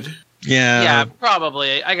good. Yeah. Yeah,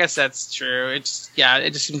 probably. I guess that's true. It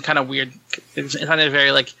just seemed kind of weird. It sounded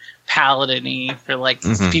very like paladin-y for like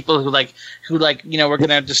people who we're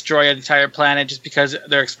gonna destroy an entire planet just because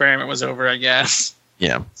their experiment was over, I guess.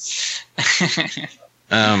 Yeah.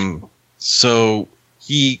 So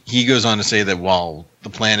he goes on to say that while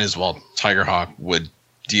Tigerhawk would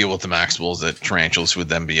deal with the Maximals, that Tarantulas would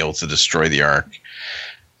then be able to destroy the Ark.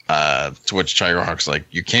 To which Tigerhawk's like,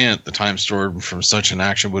 you can't. The time stored from such an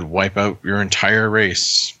action would wipe out your entire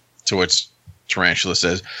race. To which Tarantula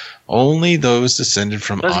says, only those descended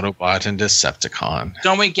from Autobot and Decepticon.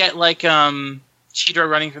 Don't we get like Cheetor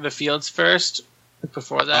running through the fields first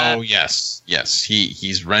before that? Oh yes.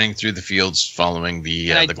 He's running through the fields following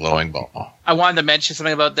the glowing ball. I wanted to mention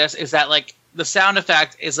something about this. Is that like the sound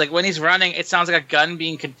effect is like when he's running, it sounds like a gun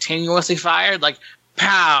being continuously fired, like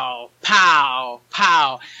pow, pow,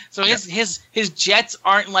 pow. So his jets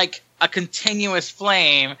aren't like a continuous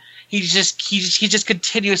flame. He's just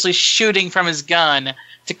continuously shooting from his gun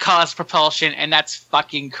to cause propulsion, and that's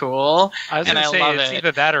fucking cool. I was going to say, it's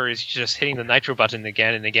either that or he's just hitting the nitro button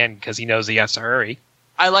again and again because he knows he has to hurry.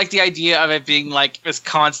 I like the idea of it being like this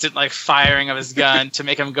constant like firing of his gun to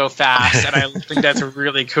make him go fast, and I think that's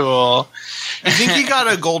really cool. You think he got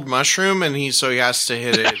a gold mushroom and so he has to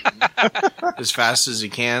hit it as fast as he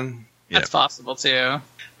can? That's possible too.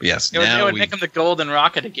 Yes, it would make him the golden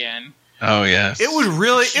rocket again. Oh yes. It would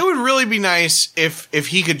really be nice if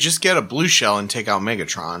he could just get a blue shell and take out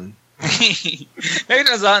Megatron.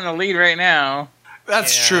 Megatron's out in the lead right now.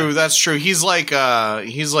 That's true. He's like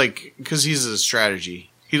because he's a strategy.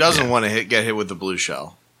 He doesn't want to get hit with the blue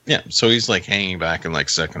shell. Yeah, so he's like hanging back in like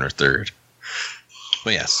second or third.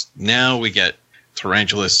 But yes, now we get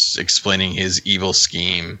Tarantulas explaining his evil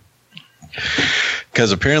scheme.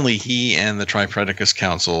 Because apparently he and the Tripredacus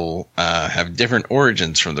Council have different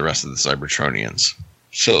origins from the rest of the Cybertronians.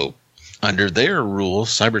 So, under their rule,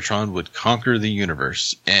 Cybertron would conquer the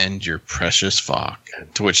universe and your precious Vok.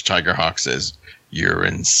 To which Tigerhawk says, "You're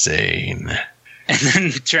insane." And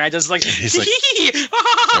then Tarantula's like, he's like,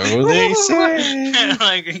 so they say.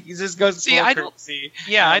 Like he just goes. See, I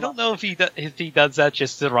don't know if he does that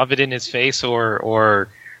just to rub it in his face, or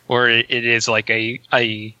it is like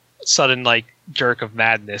a sudden like jerk of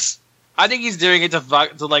madness. I think he's doing it to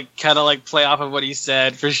like kind of like play off of what he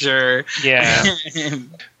said for sure. Yeah.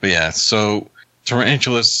 But yeah, so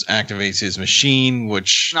Tarantulas activates his machine,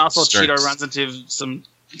 which and also Cheetor runs into some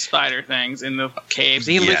spider things in the caves.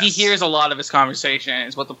 He hears a lot of his conversation,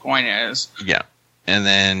 is what the point is. Yeah. And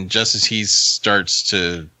then just as he starts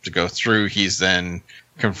to go through, he's then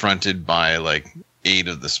confronted by like 8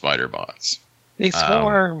 of the spider bots. They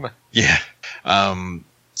swarm. Yeah.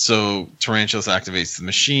 So Tarantulas activates the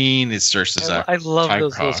machine. It starts to zap. I love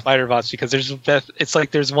those little spider bots because it's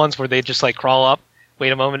like there's ones where they just like crawl up,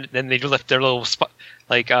 wait a moment, then they lift their little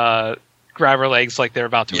grabber legs like they're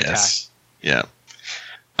about to attack. Yeah.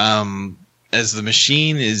 As the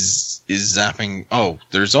machine is zapping,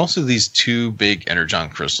 there's also these 2 big energon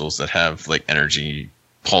crystals that have like energy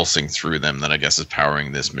pulsing through them that I guess is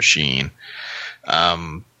powering this machine.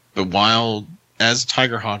 But as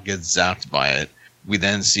Tigerhawk gets zapped by it, we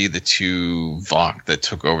then see the 2 Vok that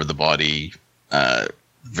took over the body.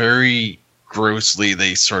 Very grossly,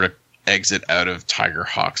 they sort of exit out of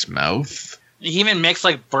Tigerhawk's mouth. He even makes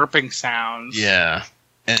like burping sounds. Yeah.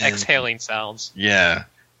 And exhaling sounds. Yeah.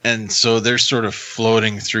 And so they're sort of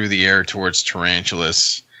floating through the air towards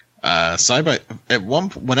Tarantulas. When I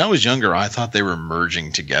was younger, I thought they were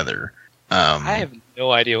merging together. I have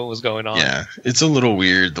no idea what was going on. Yeah, it's a little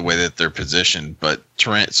weird the way that they're positioned, but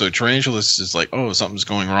so Tarantulas is like, oh, something's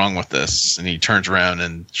going wrong with this, and he turns around,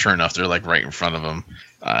 and sure enough, they're like right in front of him.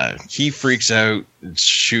 He freaks out and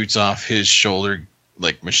shoots off his shoulder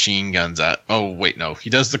like machine guns at. Oh wait, no, he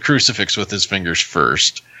does the crucifix with his fingers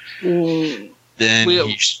first. Then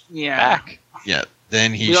back. Yeah.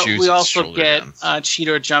 Then he shoots. We also get guns.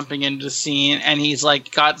 Cheetor jumping into the scene, and he's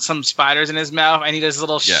like got some spiders in his mouth, and he does a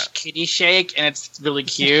little kitty shake, and it's really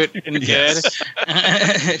cute and good.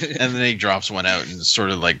 And then he drops one out and sort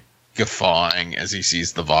of like guffawing as he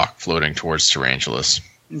sees the Vok floating towards Tarantulas.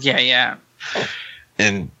 Yeah.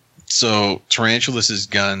 And so Tarantulas'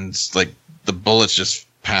 guns, like the bullets just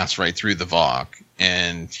pass right through the Vok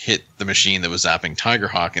and hit the machine that was zapping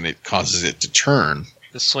Tigerhawk, and it causes it to turn.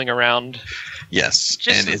 To swing around. Yes.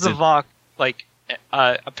 Just as the Vok,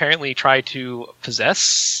 apparently tried to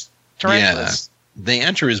possess Tarantulas. Yeah. They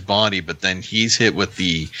enter his body, but then he's hit with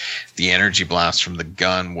the energy blast from the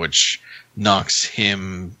gun, which knocks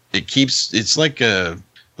him. It's like a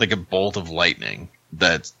bolt of lightning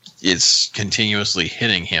that is continuously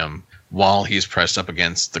hitting him while he's pressed up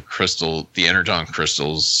against the energon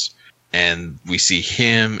crystals, and we see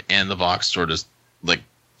him and the Vok sort of like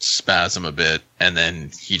spasm a bit, and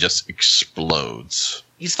then he just explodes.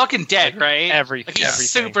 He's fucking dead, right? Everything. He's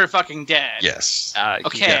super fucking dead. Yes.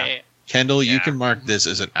 Okay. Yeah. Kendall, you can mark this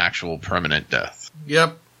as an actual permanent death.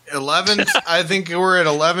 Yep. 11. I think we're at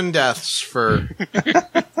 11 deaths for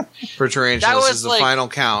Tarantulas. That was is the like- final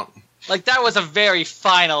count. Like, that was a very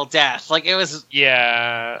final death. Like, it was...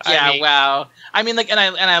 Yeah. Wow. I mean, like, and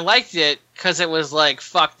I liked it because it was, like,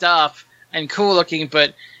 fucked up and cool looking,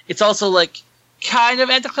 but it's also, like, kind of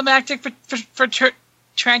anticlimactic for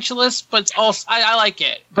Tarantulas, but it's also... I like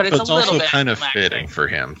it, but it's a little also bit kind of anticlimactic. fitting for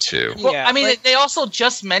him, too. Well, Yeah, I mean, like- they also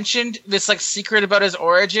just mentioned this, like, secret about his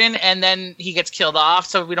origin, and then he gets killed off,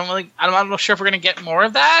 so we don't really... I'm not sure if we're going to get more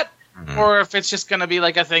of that, or if it's just going to be,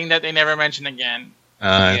 like, a thing that they never mention again.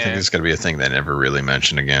 I think it's going to be a thing they never really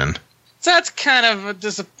mention again. So that's kind of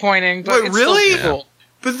disappointing, but Wait, it's really? still cool.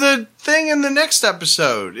 But the thing in the next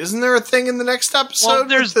episode, isn't there a thing in the next episode?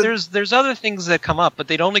 Well, with the- there's other things that come up, but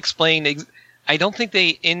they don't explain. I don't think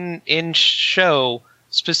they in show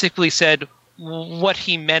specifically said what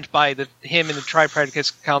he meant by him and the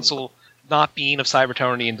Tri-Predicus Council not being of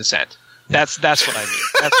Cybertonian descent. That's what I mean.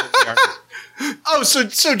 That's what they are. Oh,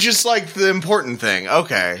 so just like the important thing.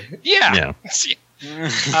 Okay. Yeah. Yeah.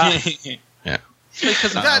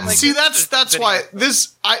 Because That's why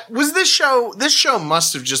this show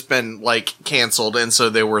must have just been like canceled, and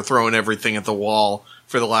so they were throwing everything at the wall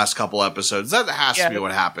for the last couple episodes. That has to be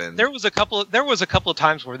what happened. There was a couple of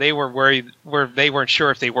times where they were worried, where they weren't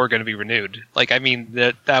sure if they were going to be renewed. Like, I mean,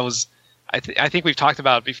 that was I think we've talked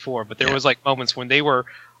about it before, but there was like moments when they were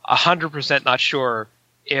 100% not sure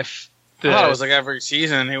if I thought it was like every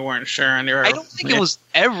season they weren't sure, and they were. I don't think it was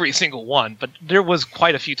every single one, but there was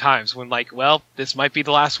quite a few times when, like, well, this might be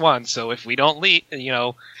the last one, so if we don't leave,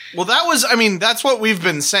 Well, that was. I mean, that's what we've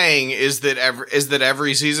been saying is that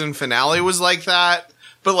every season finale was like that.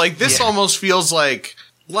 But like this almost feels like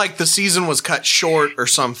the season was cut short or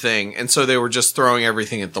something, and so they were just throwing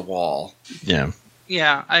everything at the wall. Yeah.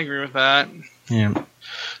 Yeah, I agree with that. Yeah.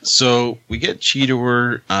 So we get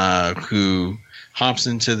Cheetor, who hops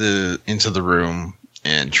into the room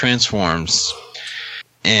and transforms,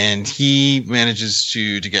 and he manages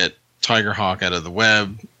to get Tigerhawk out of the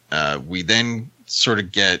web. We then sort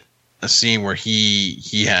of get a scene where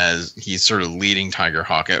he's sort of leading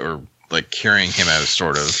Tigerhawk out, or like carrying him out,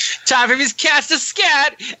 sort of. Time for his cats to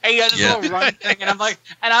scat, and he does this little run thing, and I'm like,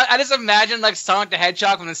 and I just imagine like Sonic the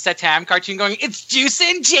Hedgehog from the Satam cartoon going, "It's juice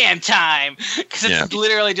and jam time," because it's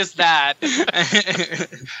literally just that.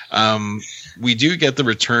 We do get the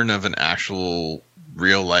return of an actual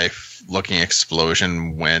real life looking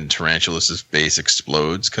explosion when Tarantulas' base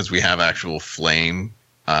explodes, because we have actual flame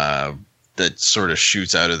that sort of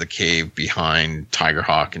shoots out of the cave behind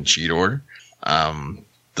Tigerhawk and Cheetor.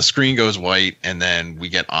 The screen goes white, and then we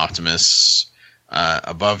get Optimus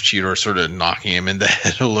above Cheetor, sort of knocking him in the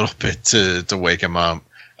head a little bit to wake him up.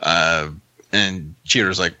 And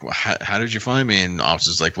Cheetor's like, how did you find me? And Optimus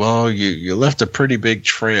is like, well, you left a pretty big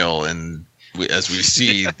trail, and as we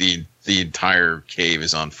see, the entire cave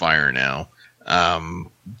is on fire now.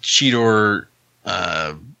 Cheetor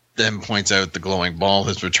then points out the glowing ball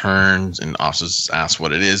has returned, and Optimus asks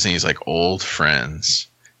what it is, and he's like, old friends.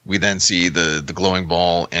 We then see the glowing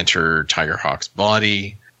ball enter Tigerhawk's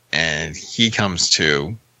body, and he comes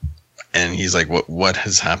to, and he's like, what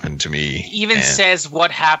has happened to me? He even says, "What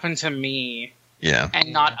happened to me?" Yeah.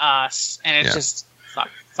 And not us. And it's just,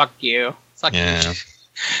 fuck you. Fuck you.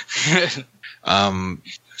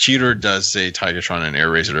 Cheetor does say Tigatron and Air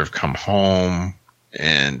Razor have come home,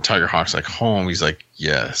 and Tigerhawk's like, home? He's like,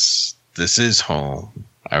 yes, this is home.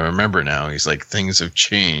 I remember now. He's like, things have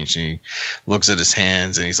changed. And he looks at his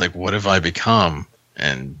hands, and he's like, what have I become?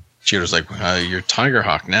 And Cheetor's like, you're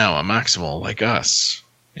Tigerhawk now, a Maximal like us.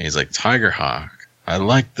 And he's like, Tigerhawk, I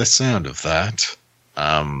like the sound of that.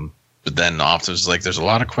 But then Optimus is like, there's a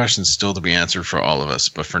lot of questions still to be answered for all of us,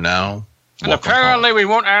 but for now, and apparently we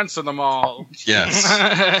won't answer them all. Yes.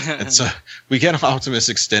 And so we get Optimus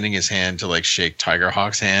extending his hand to like shake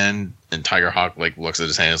Tigerhawk's hand, and Tigerhawk like looks at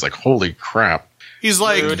his hand and is like, holy crap. He's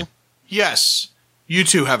like, yes, you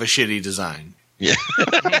two have a shitty design. Yeah.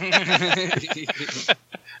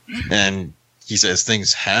 And he says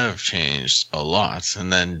things have changed a lot.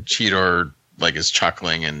 And then Cheetor like is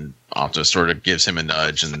chuckling, and Optimus sort of gives him a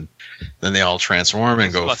nudge, and then they all transform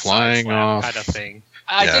and go flying off. Kind of thing.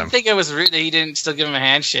 I did think it was rude that he didn't still give him a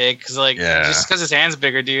handshake, because like just because his hand's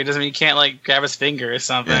bigger, dude, doesn't mean you can't like grab his finger or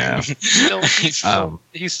something. Yeah.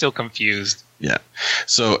 He's still confused. Yeah.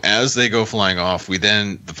 So as they go flying off,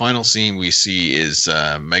 the final scene we see is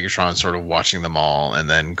Megatron sort of watching them all and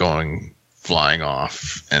then going flying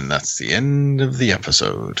off, and that's the end of the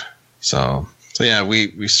episode. So yeah,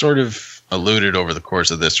 we sort of alluded over the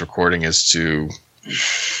course of this recording as to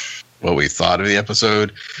what we thought of the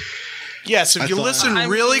episode. Yes, if you listen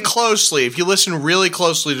really closely to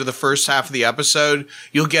the first half of the episode,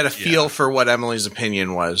 you'll get a feel for what Emily's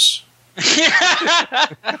opinion was.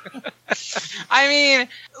 I mean,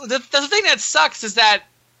 the thing that sucks is that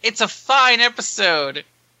it's a fine episode,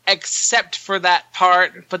 except for that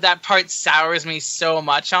part, but that part sours me so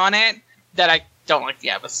much on it that I don't like the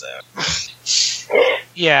episode.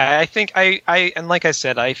 Yeah, I think and like I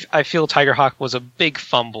said, I feel Tigerhawk was a big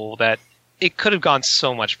fumble that it could have gone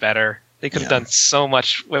so much better. They could have done so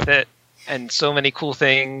much with it and so many cool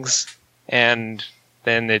things, and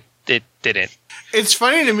then it didn't. It's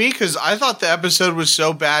funny to me because I thought the episode was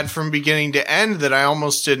so bad from beginning to end that I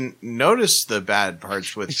almost didn't notice the bad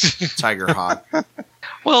parts with Tigerhawk.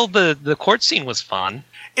 Well, the court scene was fun.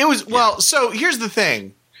 It was so here's the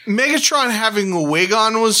thing. Megatron having a wig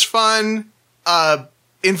on was fun.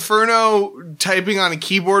 Inferno typing on a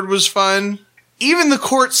keyboard was fun. Even the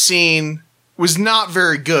court scene was not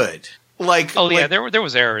very good. There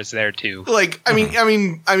was errors there too. I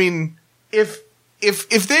mean, if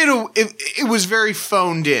it was very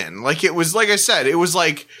phoned in. Like it was, like I said, it was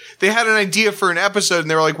like they had an idea for an episode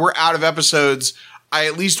and they were like, we're out of episodes. I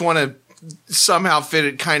at least want to somehow fit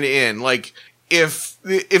it kind of in. Like if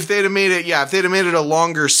they'd have made it, if they'd have made it a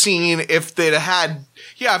longer scene, if they'd have had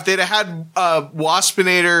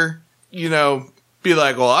Waspinator, be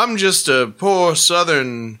like, well, I'm just a poor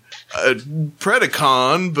Southern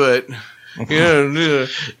Predacon, but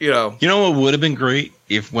you know what would have been great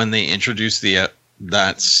if when they introduced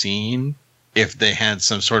that scene, if they had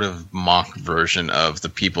some sort of mock version of the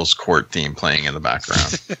People's Court theme playing in the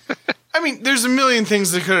background. I mean, there's a million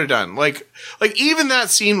things they could have done. Like even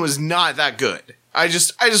that scene was not that good. I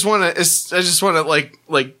just want to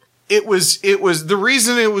like it was the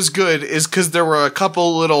reason it was good is because there were a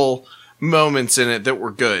couple little moments in it that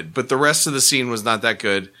were good, but the rest of the scene was not that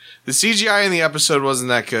good. The CGI in the episode wasn't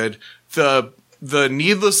that good. The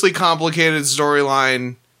needlessly complicated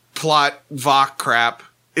storyline plot Vok crap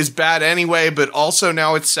is bad anyway, but also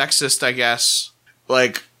now it's sexist, I guess.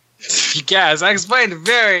 Like, yes, I explained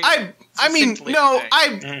very.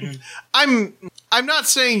 I'm not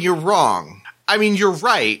saying you're wrong. I mean, you're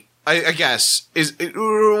right. I guess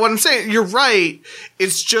what I'm saying. You're right.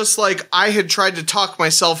 It's just like I had tried to talk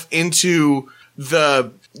myself into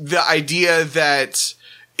the idea that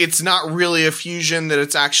it's not really a fusion, that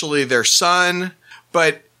it's actually their son,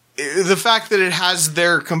 but the fact that it has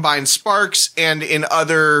their combined sparks and in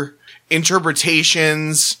other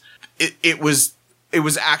interpretations, it was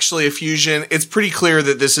actually a fusion. It's pretty clear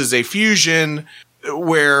that this is a fusion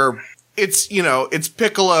where it's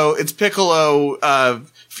Piccolo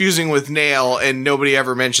fusing with Nail and nobody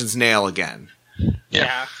ever mentions Nail again.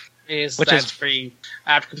 Yeah. That's pretty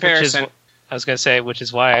apt comparison. I was going to say, which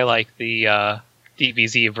is why I like the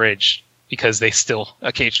DBZ abridged, because they still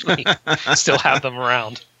occasionally still have them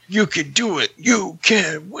around. You can do it. You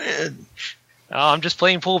can win. Oh, I'm just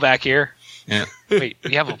playing pool back here. Yeah. Wait,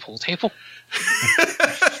 we have a pool table?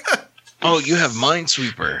 Oh, you have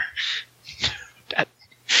Minesweeper.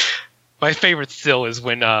 My favorite still is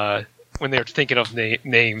when they're thinking of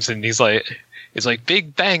names, and he's like, it's like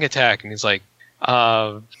Big Bang Attack, and he's like,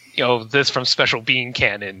 this from Special Bean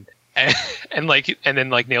Cannon, and then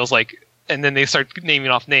Nail's like, and then they start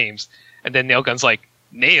naming off names, and then Nail Gun's like,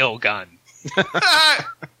 Nail Gun.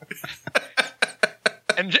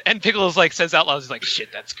 and Piccolo's like says out loud, he's like,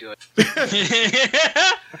 shit, that's good.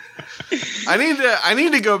 I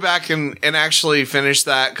need to go back and actually finish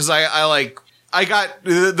that, because I got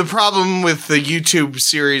the problem with the YouTube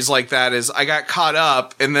series like that is I got caught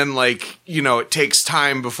up, and then it takes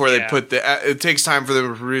time before they it takes time for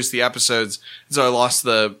them to produce the episodes, so I lost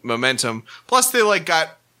the momentum. Plus they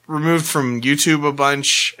got removed from YouTube a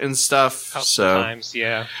bunch and stuff. Times,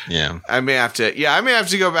 yeah. I may have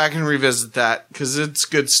to go back and revisit that, because it's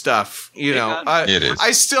good stuff. It is.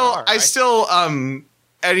 I still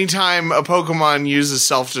anytime a Pokemon uses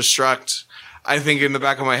self-destruct, I think in the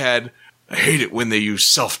back of my head, I hate it when they use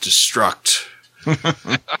self-destruct.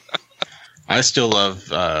 I still love,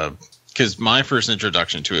 because my first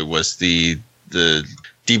introduction to it was the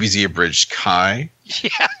DBZ abridged Kai.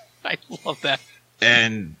 Yeah, I love that.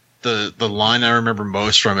 And the line I remember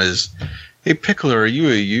most from is, "Hey Piccolo, are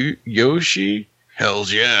you a Yoshi?"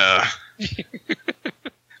 Hells yeah.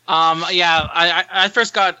 I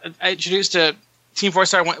first got introduced to Team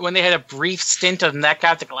 4-Star when they had a brief stint of Neck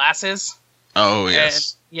Out the Glasses. Oh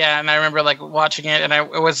yes. And I remember watching it, and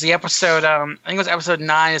it was the episode. I think it was episode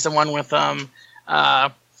 9 is the one with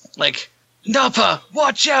Nappa,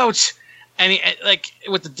 watch out, and he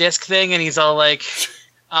with the disc thing, and he's all like,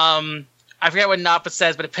 I forget what Nappa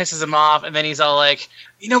says, but it pisses him off, and then he's all like,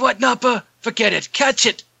 you know what, Nappa, forget it, catch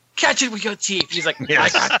it, catch it with your teeth. He's like,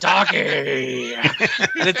 like a doggy.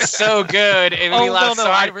 And it's so good. And we laughed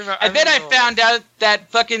so hard. And then I found out that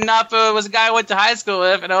fucking Nappa was a guy I went to high school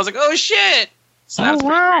with, and I was like, oh shit. So that was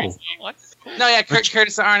pretty crazy. What? No, yeah,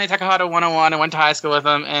 Curtis Arne Takahata 101. I went to high school with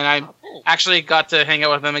him, and I actually got to hang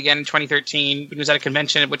out with him again in 2013. He was at a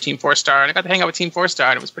convention with Team 4 Star, and I got to hang out with Team 4 Star,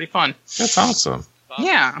 and it was pretty fun. That's awesome.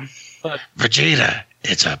 Yeah. Vegeta,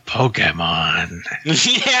 it's a Pokemon.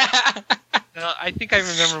 Yeah. I think I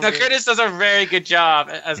remember. No, Curtis does a very good job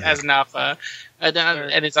as Nappa,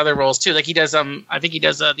 and his other roles too. Like he does, I think he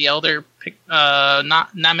does the Elder,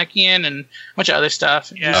 Namekian, and a bunch of other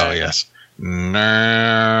stuff. Yeah. Oh yes.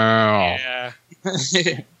 No. Yeah.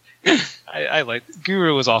 I like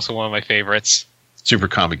Guru was also one of my favorites. Super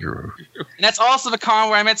Comic Guru. And that's also the con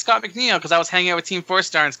where I met Scott McNeil, because I was hanging out with Team 4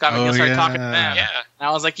 Star, and Scott McNeil started talking to them. Yeah. And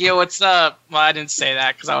I was like, yo, what's up? Well, I didn't say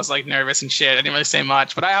that because I was like nervous and shit. I didn't really say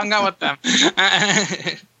much, but I hung out with them.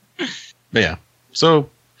 But yeah. So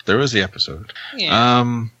there was the episode.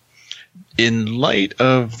 Yeah. In light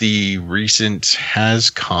of the recent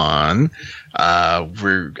HasCon,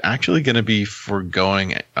 we're actually going to be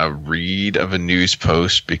foregoing a read of a news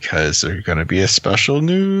post because there's going to be a special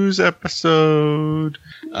news episode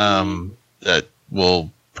that will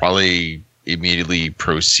probably immediately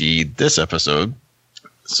precede this episode.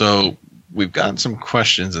 So we've gotten some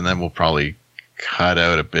questions, and then we'll probably cut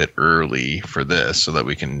out a bit early for this so that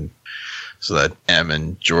Em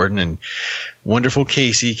and Jordan and wonderful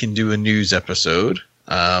Casey can do a news episode.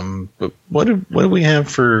 But what do we have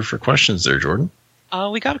for questions there, Jordan?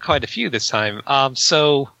 We got quite a few this time.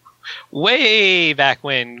 So way back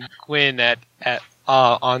when Gwyn at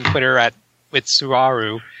on Twitter with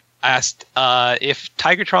Suraru asked if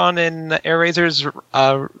Tigertron and Airazor's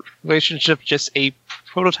relationship just a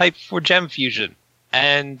prototype for Gem Fusion.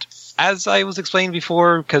 And as I was explaining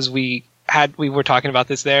before, because we were talking about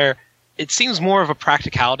this there, it seems more of a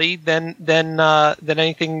practicality than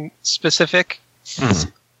anything specific.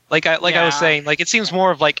 Like I was saying, like it seems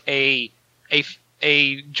more of like a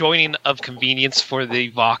joining of convenience for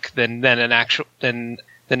the VOC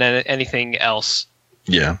than anything else.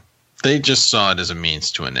 Yeah, they just saw it as a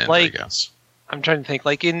means to an end, I guess. I'm trying to think,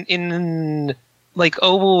 like in like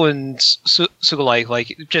Oval and Sugalike,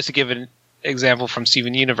 like just to give an example from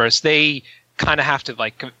Steven Universe, they kind of have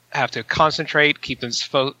to concentrate, keep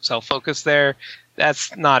themselves focused there.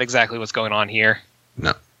 That's not exactly what's going on here.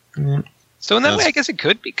 No. So in that way, I guess it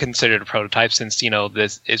could be considered a prototype, since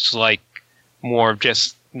this it's like more of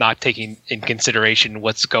just not taking in consideration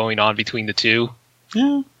what's going on between the two.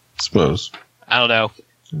 Yeah, I suppose. I don't know.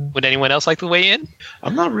 Would anyone else like to weigh in?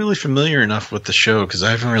 I'm not really familiar enough with the show because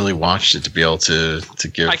I haven't really watched it to be able to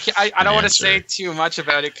give. I don't want to say too much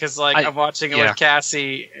about it because I'm watching it with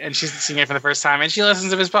Cassie and she's seeing it for the first time and she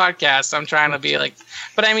listens to his podcast. So I'm trying to be like,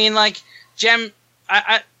 but I mean, like Gem.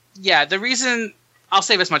 The reason I'll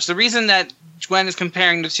say this much: the reason that Gwen is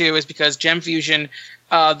comparing the two is because Gem Fusion,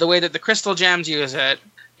 the way that the Crystal Gems use it,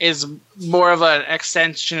 is more of an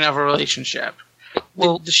extension of a relationship.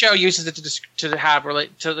 Well, the show uses it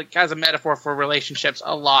as a metaphor for relationships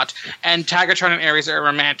a lot, and Tigertron and Ares are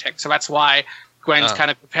romantic, so that's why Gwen's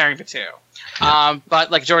kind of comparing the two. Yeah.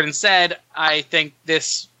 But like Jordan said, I think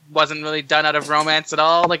this wasn't really done out of romance at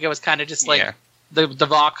all. Like it was kind of just like the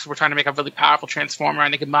Vox were trying to make a really powerful transformer,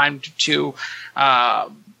 and they combined two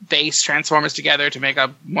base transformers together to make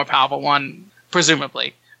a more powerful one,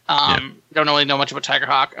 presumably. Don't really know much about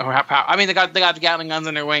Tigerhawk or how power. I mean, they got the Gatling guns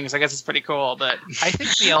in their wings. I guess it's pretty cool, but I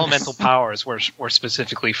think the elemental powers were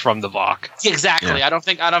specifically from the VOC. Exactly. Yeah. I don't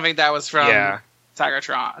think that was from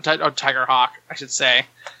Tigertron or Tigerhawk, I should say.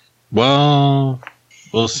 Well,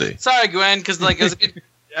 we'll see. Sorry, Gwen, because like it was a good.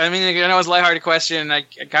 I mean, I know it was a lighthearted question. I'm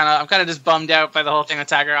kind of just bummed out by the whole thing with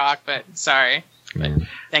Tigerhawk, but sorry. But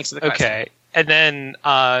thanks for the question. Okay, and then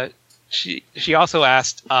she also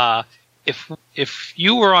asked. If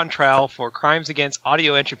you were on trial for crimes against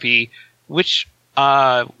audio entropy, which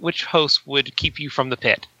host would keep you from the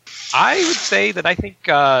pit? I would say that I think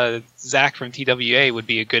Zach from TWA would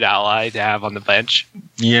be a good ally to have on the bench.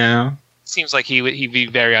 Yeah, seems like he'd be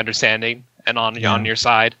very understanding and on your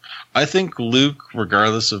side. I think Luke,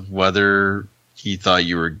 regardless of whether he thought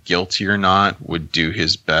you were guilty or not, would do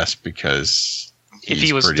his best because if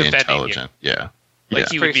he was pretty defending intelligent. You. Yeah,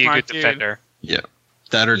 he would be a good defender. Yeah.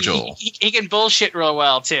 That or Joel. He can bullshit real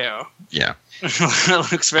well, too. Yeah.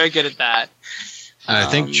 Luke's very good at that. And I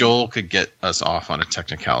think Joel could get us off on a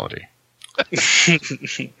technicality.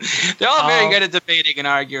 They're all very good at debating and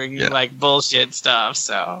arguing like bullshit stuff,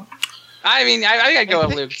 so... I mean, I gotta go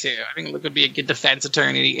with Luke, too. I think Luke would be a good defense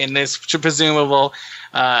attorney in this presumable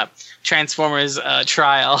Transformers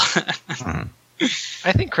trial.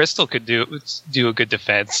 I think Crystal could do a good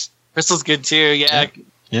defense. Crystal's good too. Yeah.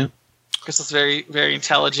 Yeah. Crystal's very, very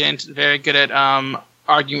intelligent. Very good at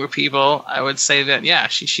arguing with people. I would say that. Yeah,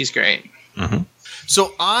 she's great. Mm-hmm.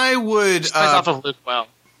 So I would She plays off of Luke well.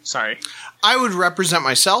 Sorry. I would represent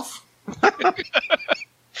myself.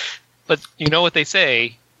 But you know what they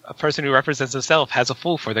say: a person who represents himself has a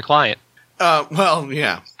fool for the client. Well,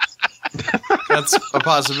 yeah, that's a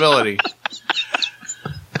possibility.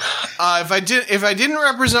 If I didn't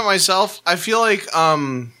represent myself, I feel like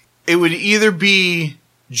it would either be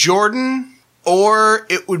Jordan or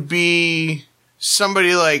it would be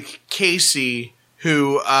somebody like Casey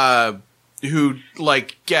who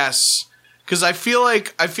like guess, because I feel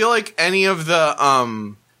like any of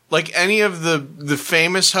the the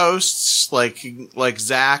famous hosts like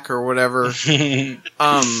Zach or whatever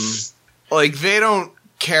like they don't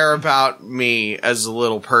care about me as a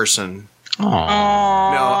little person.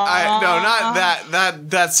 Aww. Not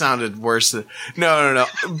that sounded worse. No.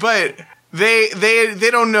 But they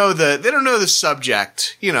don't know the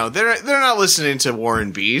subject. You know, they're not listening to War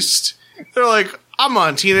and Beast. They're like, I'm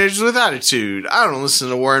on Teenagers with Attitude. I don't listen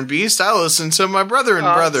to War and Beast. I listen to my brother and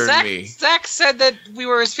Zach, me. Zach said that we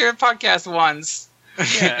were his favorite podcast once.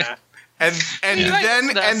 Yeah. and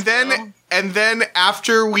then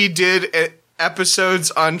after we did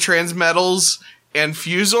episodes on Transmetals and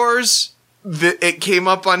Fusors, it came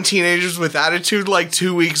up on Teenagers with Attitude like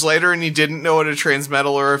 2 weeks later, and he didn't know what a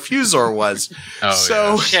Transmetal or a Fusor was.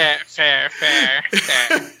 Fair.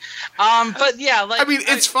 But yeah, like, I mean,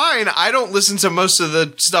 it's fine. I don't listen to most of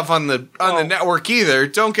the stuff on the network either.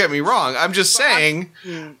 Don't get me wrong. I'm just saying.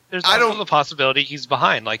 There's also the possibility he's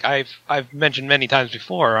behind. Like I've mentioned many times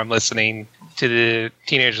before, I'm listening to the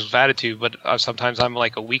Teenagers with Attitude, but sometimes I'm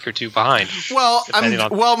like a week or two behind. Well,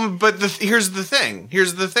 here's the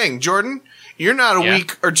thing, Jordan. You're not a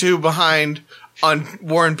week or two behind on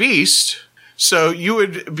War and Beast, so you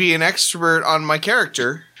would be an expert on my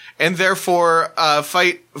character, and therefore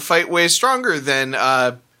fight way stronger than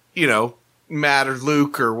Matt or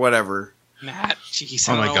Luke or whatever. Matt, jeez,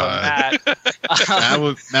 oh my god,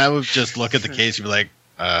 Matt would just look at the case and be like,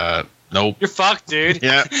 "Nope, you're fucked, dude."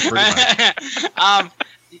 Yeah, pretty much. I'm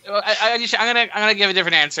gonna give a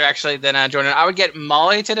different answer actually than Jordan. I would get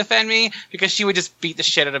Molly to defend me because she would just beat the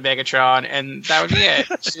shit out of Megatron, and that would be it.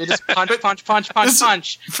 She would just punch.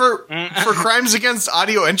 For crimes against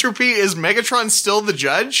audio entropy, is Megatron still the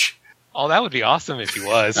judge? Oh, that would be awesome if he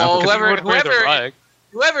was. Well,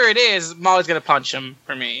 whoever it is, Molly's gonna punch him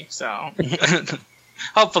for me. So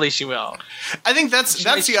hopefully she will. I think that's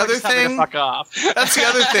the other thing. Fuck off. That's the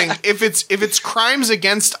other thing. If it's crimes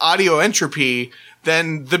against audio entropy,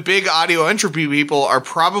 then the big audio entropy people are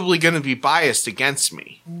probably going to be biased against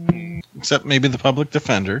me. Except maybe the public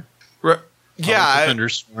defender.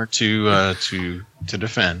 Defenders are to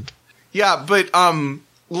defend. Yeah, but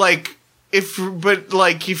if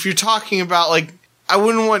you're talking about like, I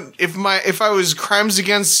wouldn't want if I was crimes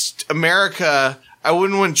against America, I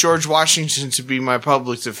wouldn't want George Washington to be my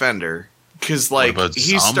public defender because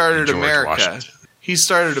he started America. He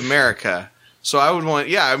started America. So I would want,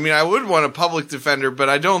 I would want a public defender, but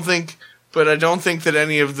I don't think that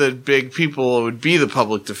any of the big people would be the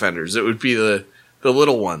public defenders. It would be the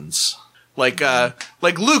little ones, like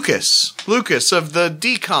Lucas of the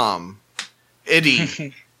DCOM,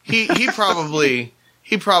 Eddie. he probably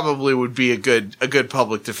would be a good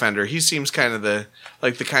public defender. He seems kind of the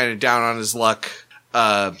kind of down on his luck,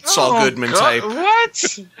 Saul Goodman type.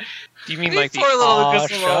 What? Do you mean like the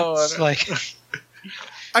Lucas like?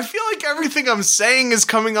 I feel like everything I'm saying is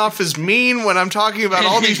coming off as mean when I'm talking about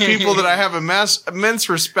all these people that I have immense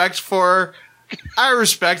respect for. I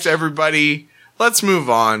respect everybody. Let's move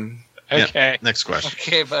on. Okay. Yeah, next question.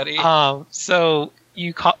 Okay, buddy. So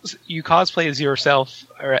you cosplay as yourself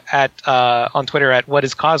on Twitter at What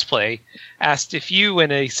Is Cosplay, asked if you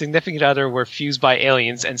and a significant other were fused by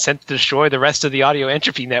aliens and sent to destroy the rest of the audio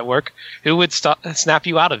entropy network, who would snap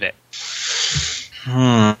you out of it?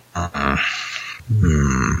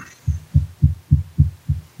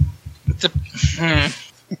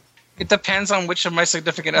 It depends on which of my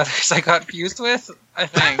significant others I got fused with, I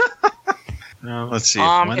think. Let's see.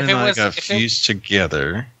 When and I got fused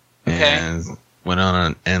together and went on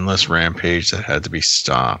an endless rampage that had to be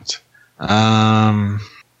stopped. I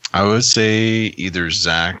would say either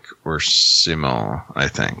Zach or Simon, I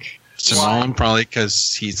think. Simon, probably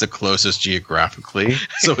because he's the closest geographically,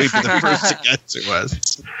 so he'd be the first to get to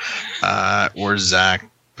us. Or Zach,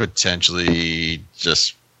 potentially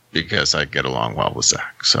just because I get along well with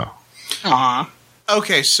Zach. So,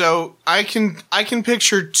 okay, so I can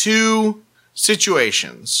picture two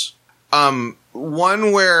situations.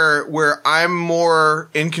 One where I'm more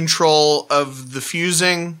in control of the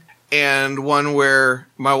fusing, and one where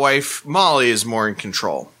my wife Molly is more in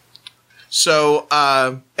control. So,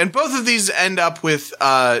 and both of these end up with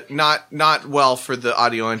not well for the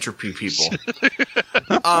audio entropy people.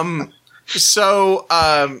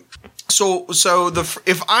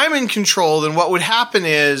 If I'm in control, then what would happen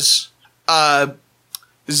is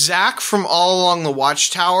Zach from All Along the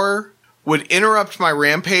Watchtower would interrupt my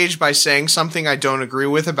rampage by saying something I don't agree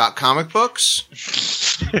with about comic books,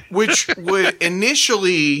 which would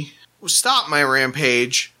initially stop my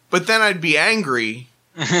rampage, but then I'd be angry,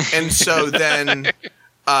 and so then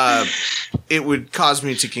it would cause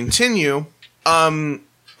me to continue. And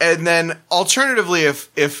then alternatively,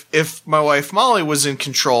 if my wife Molly was in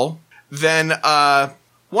control, then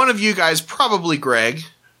one of you guys, probably Greg,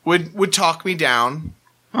 would talk me down.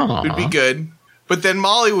 Aww. It'd be good. But then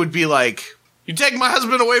Molly would be like, "You take my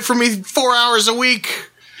husband away from me 4 hours a week."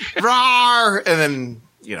 Rawr! And then,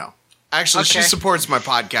 actually she supports my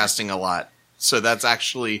podcasting a lot. So that's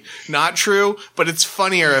actually not true, but it's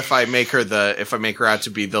funnier if I make her out to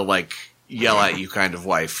be the yell at you kind of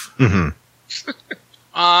wife. Mm-hmm.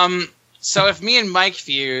 So if me and Mike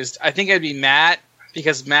fused, I think it'd be Matt,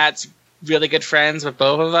 because Matt's really good friends with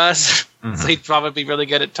both of us. Mm-hmm. So he'd probably be really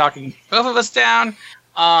good at talking both of us down.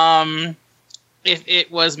 If it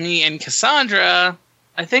was me and Cassandra,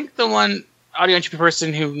 I think the one audio entry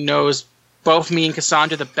person who knows both me and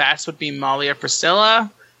Cassandra the best would be Molly or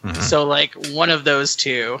Priscilla. Mm-hmm. So one of those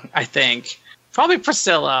two, I think. Probably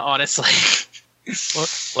Priscilla, honestly.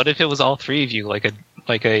 What if it was all three of you, like a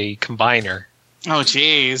combiner? Oh,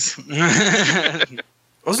 jeez.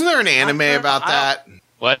 Wasn't there an anime about that?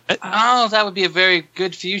 What? Oh, that would be a very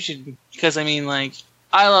good fusion. Because,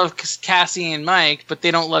 I love Cassie and Mike, but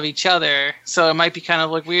they don't love each other. So it might be kind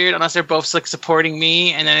of weird, unless they're both supporting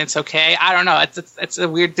me, and then it's okay. I don't know. It's a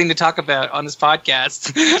weird thing to talk about on this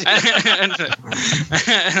podcast.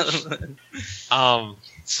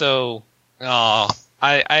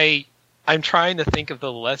 I'm trying to think of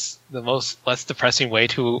the less depressing way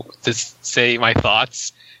to say my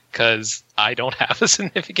thoughts, because I don't have a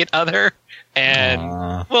significant other, and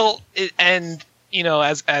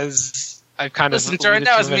as I've kind of Jordan,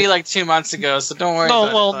 that was me 2 months ago, so don't worry.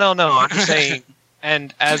 No, I'm just saying,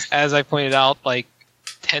 and as I pointed out,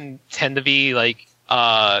 tend to be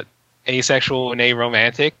asexual and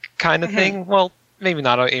aromantic kind of thing. Well, maybe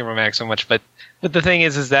not aromantic so much, but the thing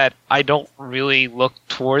is that I don't really look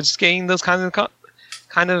towards getting those kind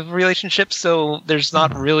of relationships. So there's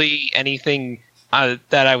not really anything that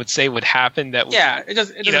I would say would happen that would, it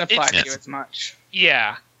doesn't apply to you as much.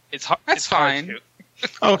 Yeah, it's hard. That's fine.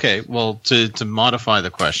 Okay, well, to modify the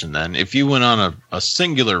question then, if you went on a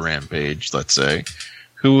singular rampage, let's say,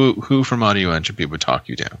 who from Audio Entropy would talk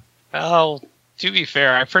you down? Well, to be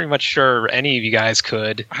fair, I'm pretty much sure any of you guys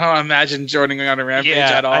could. I don't imagine Jordan going on a rampage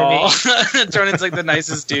at all. Jordan's the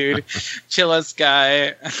nicest dude, chillest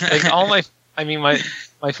guy.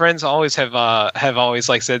 My friends always have always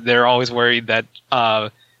said they're always worried that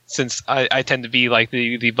since I tend to be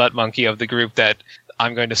the butt monkey of the group, that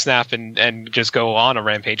I'm going to snap and just go on a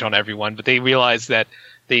rampage on everyone. But they realized that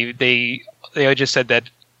they just said that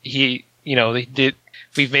we've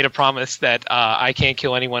made a promise that I can't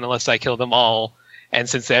kill anyone unless I kill them all. And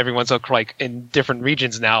since everyone's in different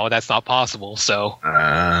regions now, that's not possible. So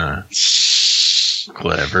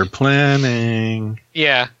clever planning.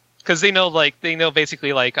 Yeah, because they know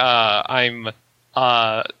basically I'm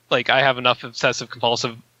I have enough obsessive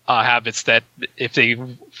compulsive habits that if they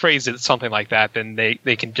phrase it something like that, then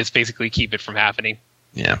they can just basically keep it from happening.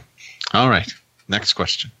 Yeah. All right. Next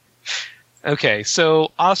question. Okay,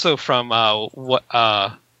 so also from what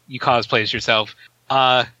you cosplays yourself,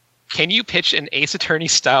 can you pitch an Ace Attorney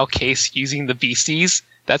style case using the Beasties?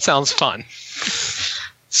 That sounds fun.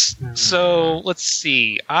 So let's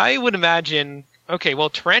see. I would imagine. Okay, well,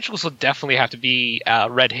 tarantulas will definitely have to be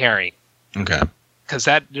red herring. Okay. Because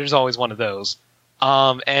there's always one of those.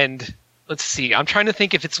 And let's see. I'm trying to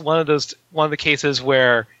think if it's one of the cases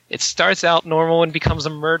where it starts out normal and becomes a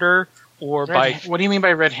murder, or What do you mean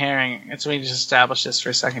by red herring? It's when you just establish this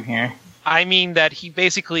for a second here. I mean that he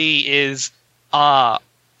basically is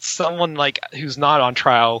someone who's not on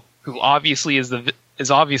trial, who obviously is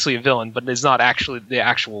obviously a villain, but is not actually the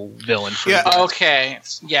actual villain. Okay.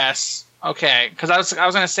 Yes. Okay. Because I was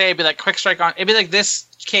gonna say it'd be Quick Strike on. It'd be this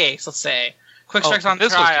case. Let's say Quick Strike's on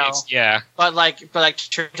trial. Case, yeah. But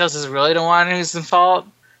Tritos is really the one who's in fault.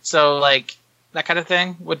 So that kind of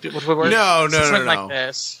thing would work. No. Like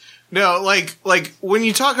this. No, when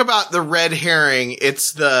you talk about the red herring,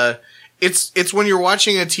 it's the it's when you're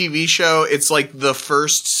watching a TV show, it's like the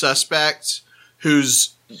first suspect who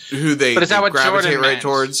they, But is that they what gravitate Jordan right meant?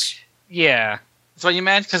 towards. Yeah. That's what you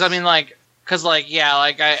meant? Because I mean, I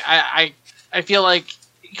feel like,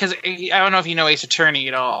 because I don't know if you know Ace Attorney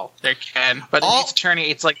at all, there, Ken, but in Ace Attorney,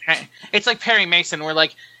 it's like Perry Mason, where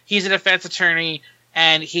like he's a defense attorney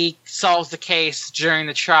and he solves the case during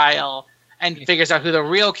the trial and figures out who the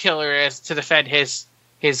real killer is to defend his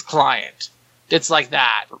client. It's like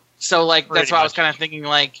that. So like that's Pretty why I was much. kind of thinking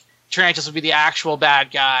like Tarantulas would be the actual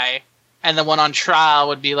bad guy, and the one on trial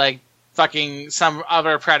would be like fucking some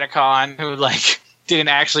other Predacon who like didn't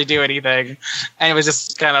actually do anything, and it was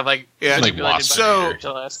just kind of like Like manipulated by Wasp. So-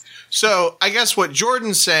 Tarantulas. So I guess what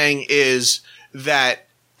Jordan's saying is that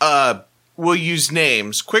we'll use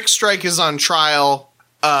names. Quick Strike is on trial,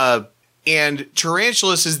 and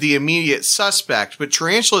Tarantulas is the immediate suspect, but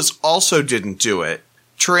Tarantulas also didn't do it.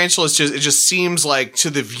 Tarantulas it just seems like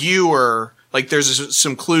to the viewer, like there's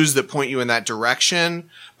some clues that point you in that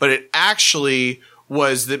direction, but it actually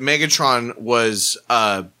was that Megatron was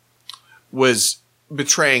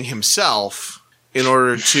betraying himself in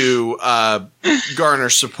order to garner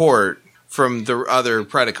support from the other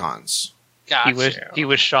Predacons. He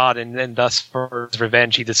was shot, and then thus for his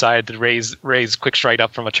revenge, he decided to raise Quick Strike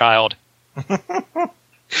up from a child.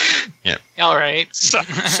 All right.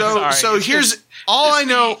 So here's all I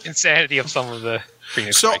know. Insanity of some of the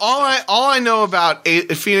Phoenix So Strikes. all I know about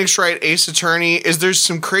Phoenix Wright Ace Attorney is there's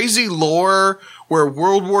some crazy lore where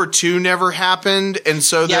World War II never happened, and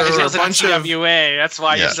so Yeah, there because are it a was bunch an of TWA. That's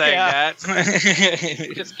why Yeah. you're saying Yeah. that.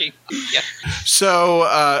 Just keep-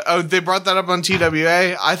 so they brought that up on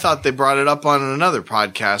TWA. I thought they brought it up on another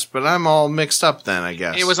podcast, but I'm all mixed up then, I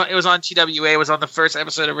guess. It was on TWA. It was on the first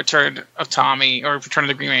episode of Return of Tommy, or Return of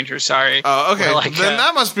the Green Ranger. Sorry. Oh, okay. Or like, Then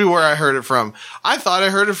that must be where I heard it from. I thought I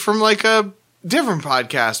heard it from like a different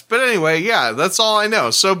podcast. But anyway, yeah, that's all I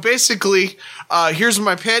know. So basically, here's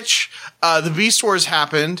my pitch. The Beast Wars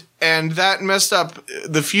happened, and that messed up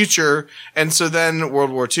the future. And so then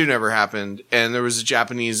World War II never happened, and there was a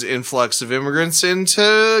Japanese influx of immigrants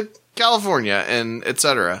into California, and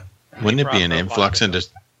etc. Wouldn't it be an influx into?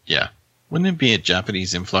 Yeah. Wouldn't it be a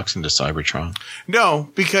Japanese influx into Cybertron?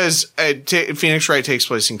 No, because Phoenix Wright takes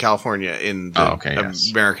place in California in the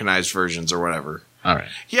yes. Americanized versions or whatever. All right.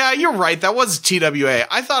 Yeah, you're right. That was TWA.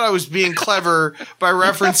 I thought I was being clever by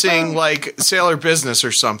referencing like Sailor Business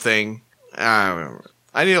or something.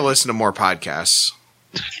 I need to listen to more podcasts.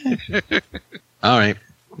 All right.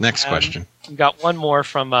 Next question. We got one more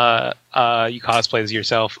from you cosplay as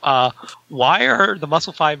yourself. Why are the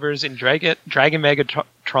muscle fibers in Dragon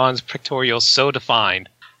Megatron's pectorals so defined?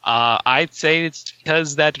 I'd say it's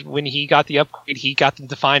because that when he got the upgrade, he got to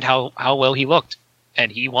define how well he looked,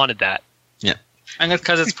 and he wanted that. Yeah. And it's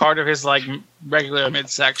because it's part of his like regular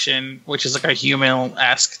midsection, which is like a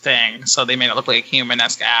human-esque thing. So they made it look like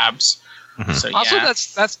human-esque abs. Mhm. So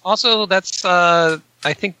Also, that's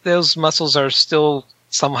I think those muscles are still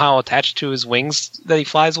somehow attached to his wings that he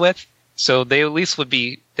flies with. So they at least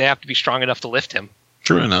they have to be strong enough to lift him.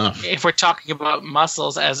 True enough. if we're talking about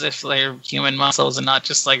muscles as if they're human muscles and not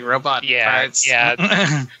just like robot parts.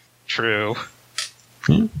 Yeah. True.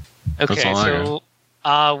 Hmm. Okay, That's all I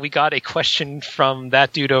so we got a question from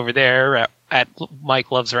that dude over there at Mike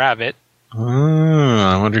Loves Rabbit,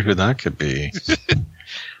 I wonder who that could be.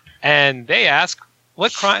 and they ask,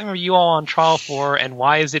 "What crime are you all on trial for, and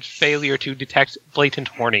why is it failure to detect blatant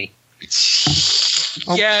horny?"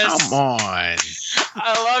 Oh, Yes. come on.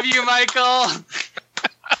 I love you, Michael.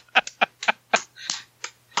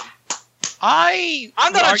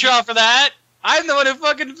 I'm not on trial for that. I'm the one who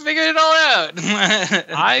fucking figured it all out.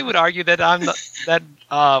 I would argue that I'm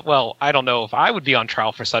well, I don't know if I would be on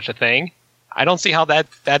trial for such a thing. I don't see how that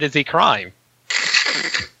is a crime.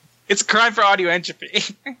 It's a crime for audio entropy.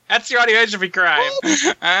 That's your audio entropy crime.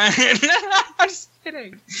 I'm just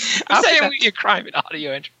kidding. How can that be a crime in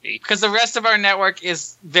audio entropy? Because the rest of our network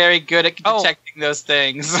is very good at detecting those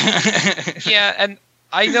things. Yeah, and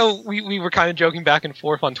I know we were kind of joking back and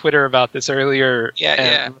forth on Twitter about this earlier.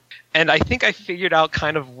 Yeah. And I think I figured out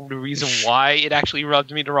kind of the reason why it actually rubbed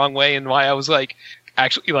me the wrong way and why I was like,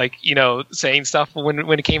 actually, like, you know, saying stuff when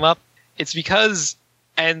it came up. It's because,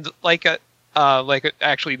 and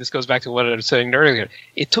actually, this goes back to what I was saying earlier.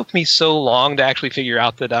 It took me so long to actually figure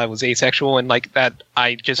out that I was asexual and like that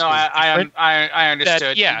I just no, was different. I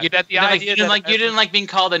understood. You didn't like being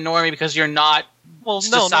called a normie because you're not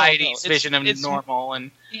society's vision of it's normal,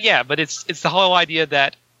 and yeah, but it's the whole idea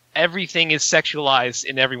that everything is sexualized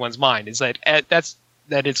in everyone's mind. Is that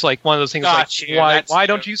it's like one of those things. Got you. Why That's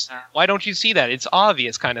don't true. you see that? It's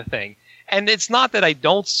obvious kind of thing. And it's not that I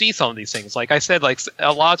don't see some of these things. Like I said, like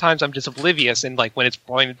a lot of times I'm just oblivious, and like when it's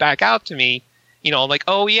pointed back out to me, you know, I'm like,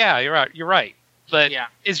 oh yeah, you're right. But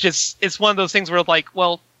it's one of those things where like,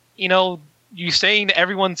 well, you know, you're saying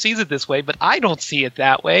everyone sees it this way, but I don't see it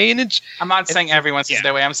that way. And I'm not saying everyone sees it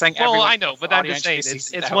that way. I'm saying everyone. Well, I know, but I'm just saying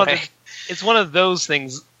it's one of those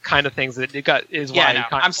things, kind of things that is why. No,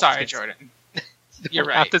 I'm sorry, Jordan. You're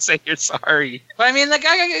right. Have to say you're sorry. But I mean, like,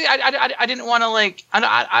 I didn't want to like.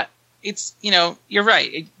 It's, you know, you're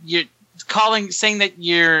right. You're saying that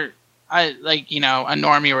you're like, you know, a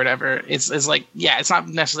normie or whatever. Is like, yeah, it's not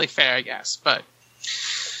necessarily fair, I guess.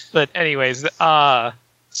 But anyways,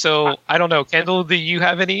 so I don't know, Kendall. Do you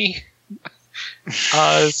have any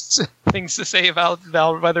things to say about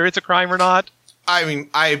whether it's a crime or not? I mean,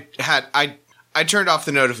 I turned off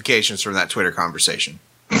the notifications from that Twitter conversation.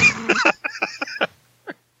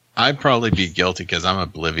 I'd probably be guilty because I'm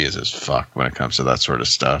oblivious as fuck when it comes to that sort of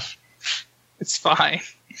stuff. It's fine.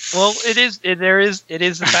 Well, it is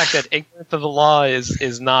the fact that ignorance of the law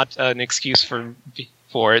is not an excuse for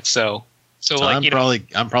it. So like,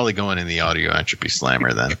 I'm probably going in the audio entropy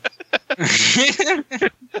slammer then.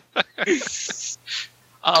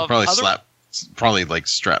 Probably like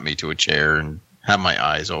strap me to a chair and have my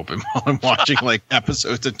eyes open while I'm watching like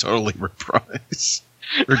episodes of Totally Reprise.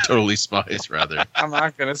 Or Totally Spies, rather. I'm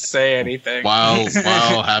not going to say anything. While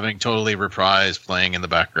having Totally Reprise playing in the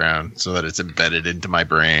background so that it's embedded into my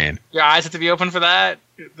brain. Your eyes have to be open for that?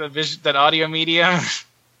 That audio medium?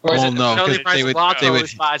 Well, no, because they would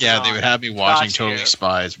have me watching Totally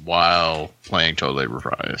Spies while playing Totally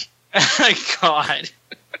Reprise. Oh my God.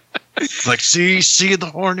 It's like, see the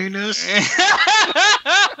horniness?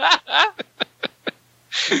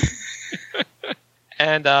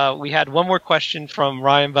 And we had one more question from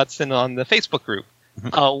Ryan Butson on the Facebook group.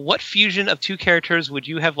 What fusion of two characters would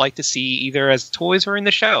you have liked to see either as toys or in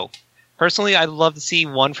the show? Personally, I'd love to see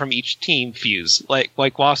one from each team fuse. Like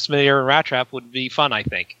Waspinator and Rat Trap would be fun, I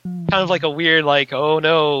think. Kind of like a weird, like, oh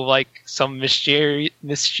no, like some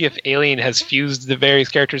mischief alien has fused the various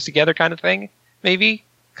characters together kind of thing, maybe?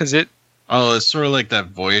 Because it... Oh, it's sort of like that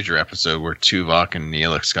Voyager episode where Tuvok and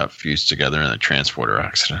Neelix got fused together in a transporter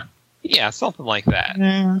accident. Yeah, something like that.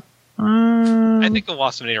 Yeah. I think the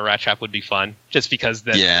Waspinator Rat Trap would be fun, just because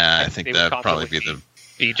I think that'd probably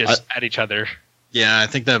be just at each other. Yeah, I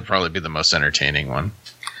think that'd probably be the most entertaining one.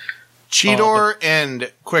 Cheetor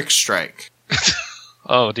and Quick Strike.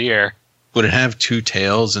 Oh dear. Would it have two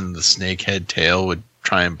tails and the snakehead tail would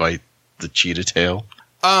try and bite the cheetah tail?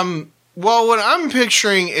 Well, what I'm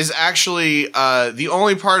picturing is actually the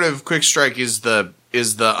only part of Quick Strike is the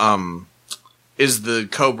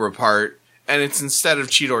Cobra part, and it's instead of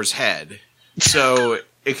Cheetor's head. So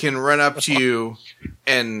it can run up to you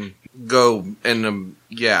and go and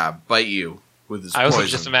bite you with his poison. I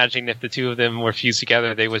was just imagining if the two of them were fused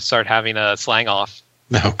together, they would start having a slang off.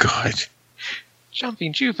 Oh God.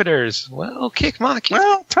 Jumping Jupiters. Well, kick my kick.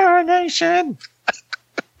 Well, tarnation.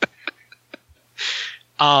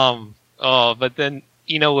 But then,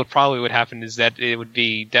 you know what probably would happen is that it would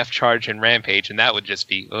be Death Charge and Rampage, and that would just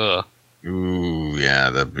be, ugh. Ooh,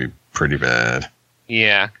 yeah, that'd be pretty bad.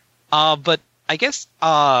 Yeah. But I guess,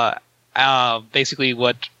 basically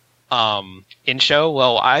what, in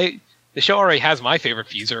show, the show already has my favorite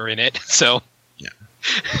fuser in it, so. Yeah.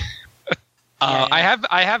 I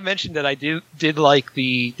have mentioned that I did like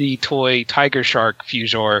the toy Tiger Shark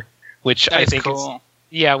Fusor, which I think cool.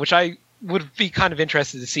 Which I would be kind of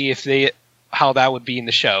interested to see how that would be in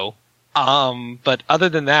the show. But other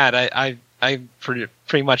than that, I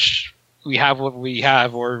pretty much we have what we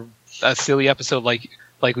have, or a silly episode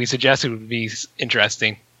like we suggested would be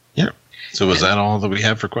interesting. Yeah. So was that all that we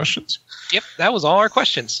have for questions? Yep, that was all our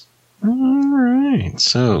questions. All right.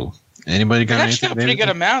 So anybody got anything? Actually, a pretty good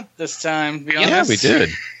amount this time. To be honest. Yeah, we did.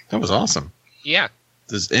 That was awesome. Yeah.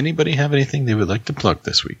 Does anybody have anything they would like to plug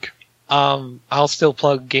this week? I'll still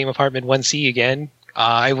plug Game Apartment 1C again.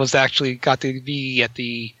 I was actually got to be at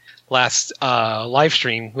the last live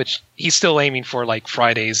stream, which he's still aiming for like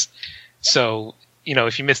Fridays. So, you know,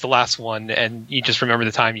 if you missed the last one and you just remember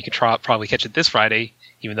the time, you could probably catch it this Friday,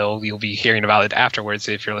 even though you'll be hearing about it afterwards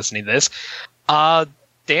if you're listening to this.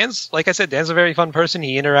 Dan's, like I said, Dan's a very fun person.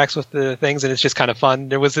 He interacts with the things, and it's just kind of fun.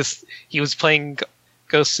 There was he was playing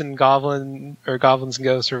Ghosts and Goblins, or Goblins and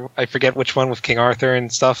Ghosts, or I forget which one, with King Arthur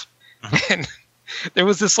and stuff. And there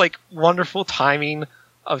was this like wonderful timing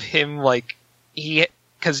of him, like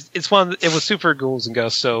because it was Super Ghouls and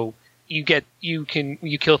Ghosts, so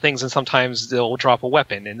you kill things, and sometimes they'll drop a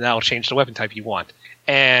weapon, and that'll change the weapon type you want.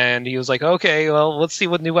 And he was like, okay, well, let's see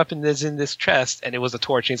what new weapon is in this chest. And it was a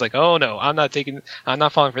torch. And he's like, oh no, I'm not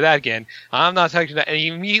falling for that again. I'm not taking that. And he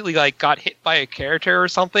immediately like got hit by a character or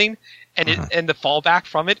something, and and the fallback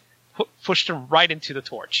from it pushed him right into the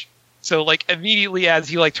torch. So like immediately as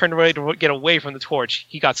he like turned away to get away from the torch,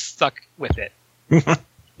 he got stuck with it.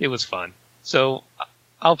 It was fun. So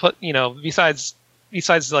I'll put, besides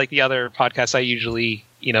like the other podcasts I usually,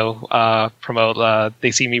 promote, They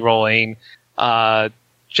See Me Rolling,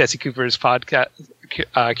 Jesse Cooper's podcast,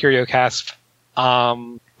 CurioCast.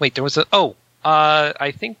 Wait, there was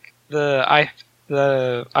I think I've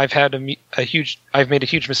made a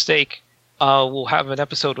huge mistake. We'll have an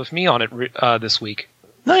episode with me on it this week.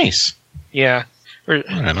 Nice. Yeah. Right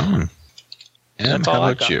on. And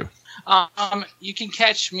how about you? You can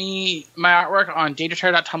catch my artwork on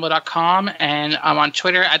dataterror.tumblr.com, and I'm on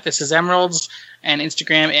Twitter at This Is Emeralds, and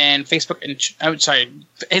Instagram and Facebook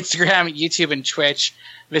Instagram, YouTube, and Twitch.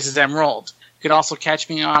 This is Emerald. You can also catch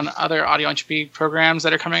me on other audio entropy programs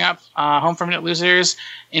that are coming up: Home for Minute Losers,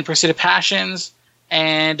 In Pursuit of Passions,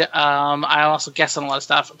 and I also guest on a lot of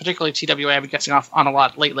stuff, particularly TWA. I've been guesting on a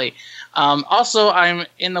lot lately. Also, I'm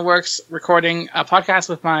in the works recording a podcast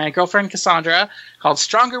with my girlfriend Cassandra called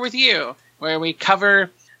Stronger With You, where we cover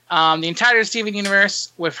the entire Steven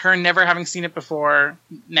universe with her never having seen it before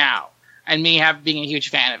now, and me being a huge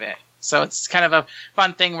fan of it. So it's kind of a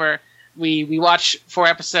fun thing where we watch 4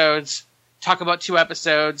 episodes, talk about 2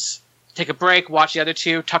 episodes, take a break, watch the other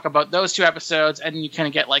 2, talk about those 2 episodes, and you kind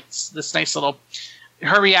of get like this nice little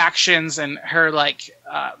her reactions and her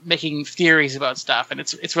making theories about stuff, and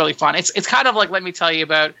it's really fun. It's kind of like Let Me Tell You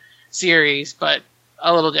About series, but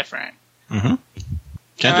a little different. Mm-hmm.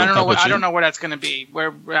 I don't know where that's going to be.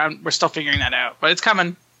 We're still figuring that out, but it's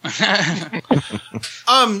coming.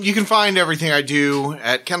 You can find everything I do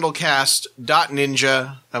at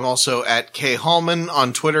kendallcast.ninja. I'm also at khallman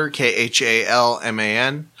on Twitter,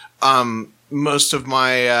 KHALMAN. Most of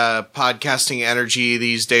my podcasting energy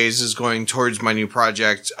these days is going towards my new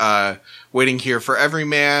project, Waiting Here for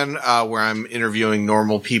Everyman, where I'm interviewing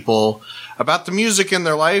normal people about the music in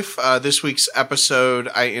their life. This week's episode,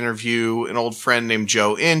 I interview an old friend named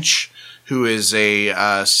Joe Inch, who is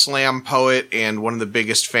a slam poet and one of the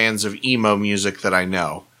biggest fans of emo music that I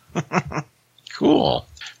know. Cool.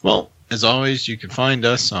 Well, as always, you can find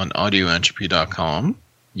us on audioentropy.com.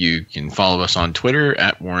 You can follow us on Twitter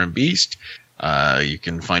at Warren Beast. You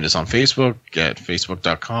can find us on Facebook at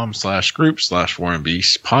facebook.com/group/Warren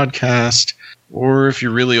Beast podcast. Or if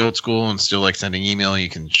you're really old school and still like sending email, you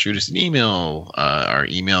can shoot us an email. Our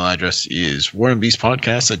email address is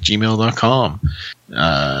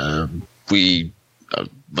warrenbeastpodcast@gmail.com.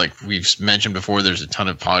 Like we've mentioned before, there's a ton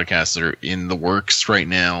of podcasts that are in the works right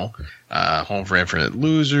now. Home for Infinite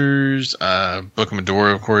Losers, Book of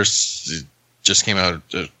Medora, of course, just came out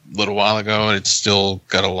a little while ago, and it's still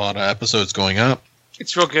got a lot of episodes going up.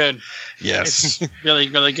 It's real good. Yes. It's really,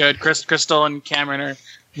 really good. Crystal and Cameron are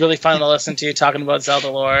really fun to listen to, talking about Zelda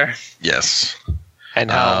lore. Yes.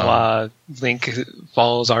 And how Link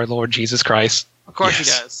follows our Lord Jesus Christ. Of course he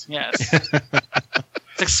does, yes.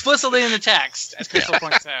 It's explicitly in the text, as Crystal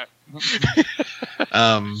points out.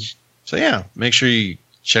 So yeah, make sure you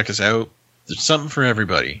check us out. There's something for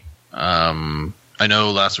everybody. I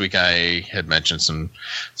know last week I had mentioned some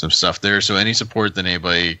stuff there, so any support that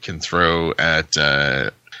anybody can throw at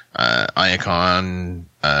Iacon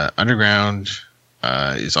Underground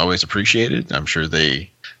is always appreciated. I'm sure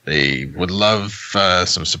they would love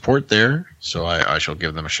some support there, so I shall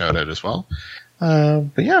give them a shout out as well.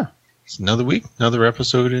 But yeah, it's another week, another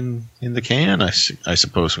episode in the can. I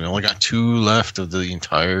suppose we only got 2 left of the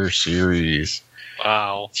entire series.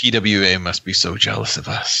 Wow. TWA must be so jealous of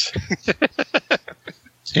us.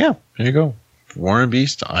 So yeah, there you go. For Warren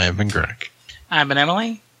Beast, I have been Greg. I've been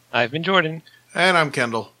Emily. I've been Jordan. And I'm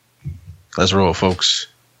Kendall. Let's roll, folks.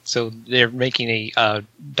 So they're making a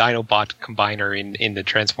Dinobot combiner in the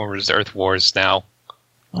Transformers Earth Wars now.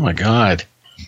 Oh my god.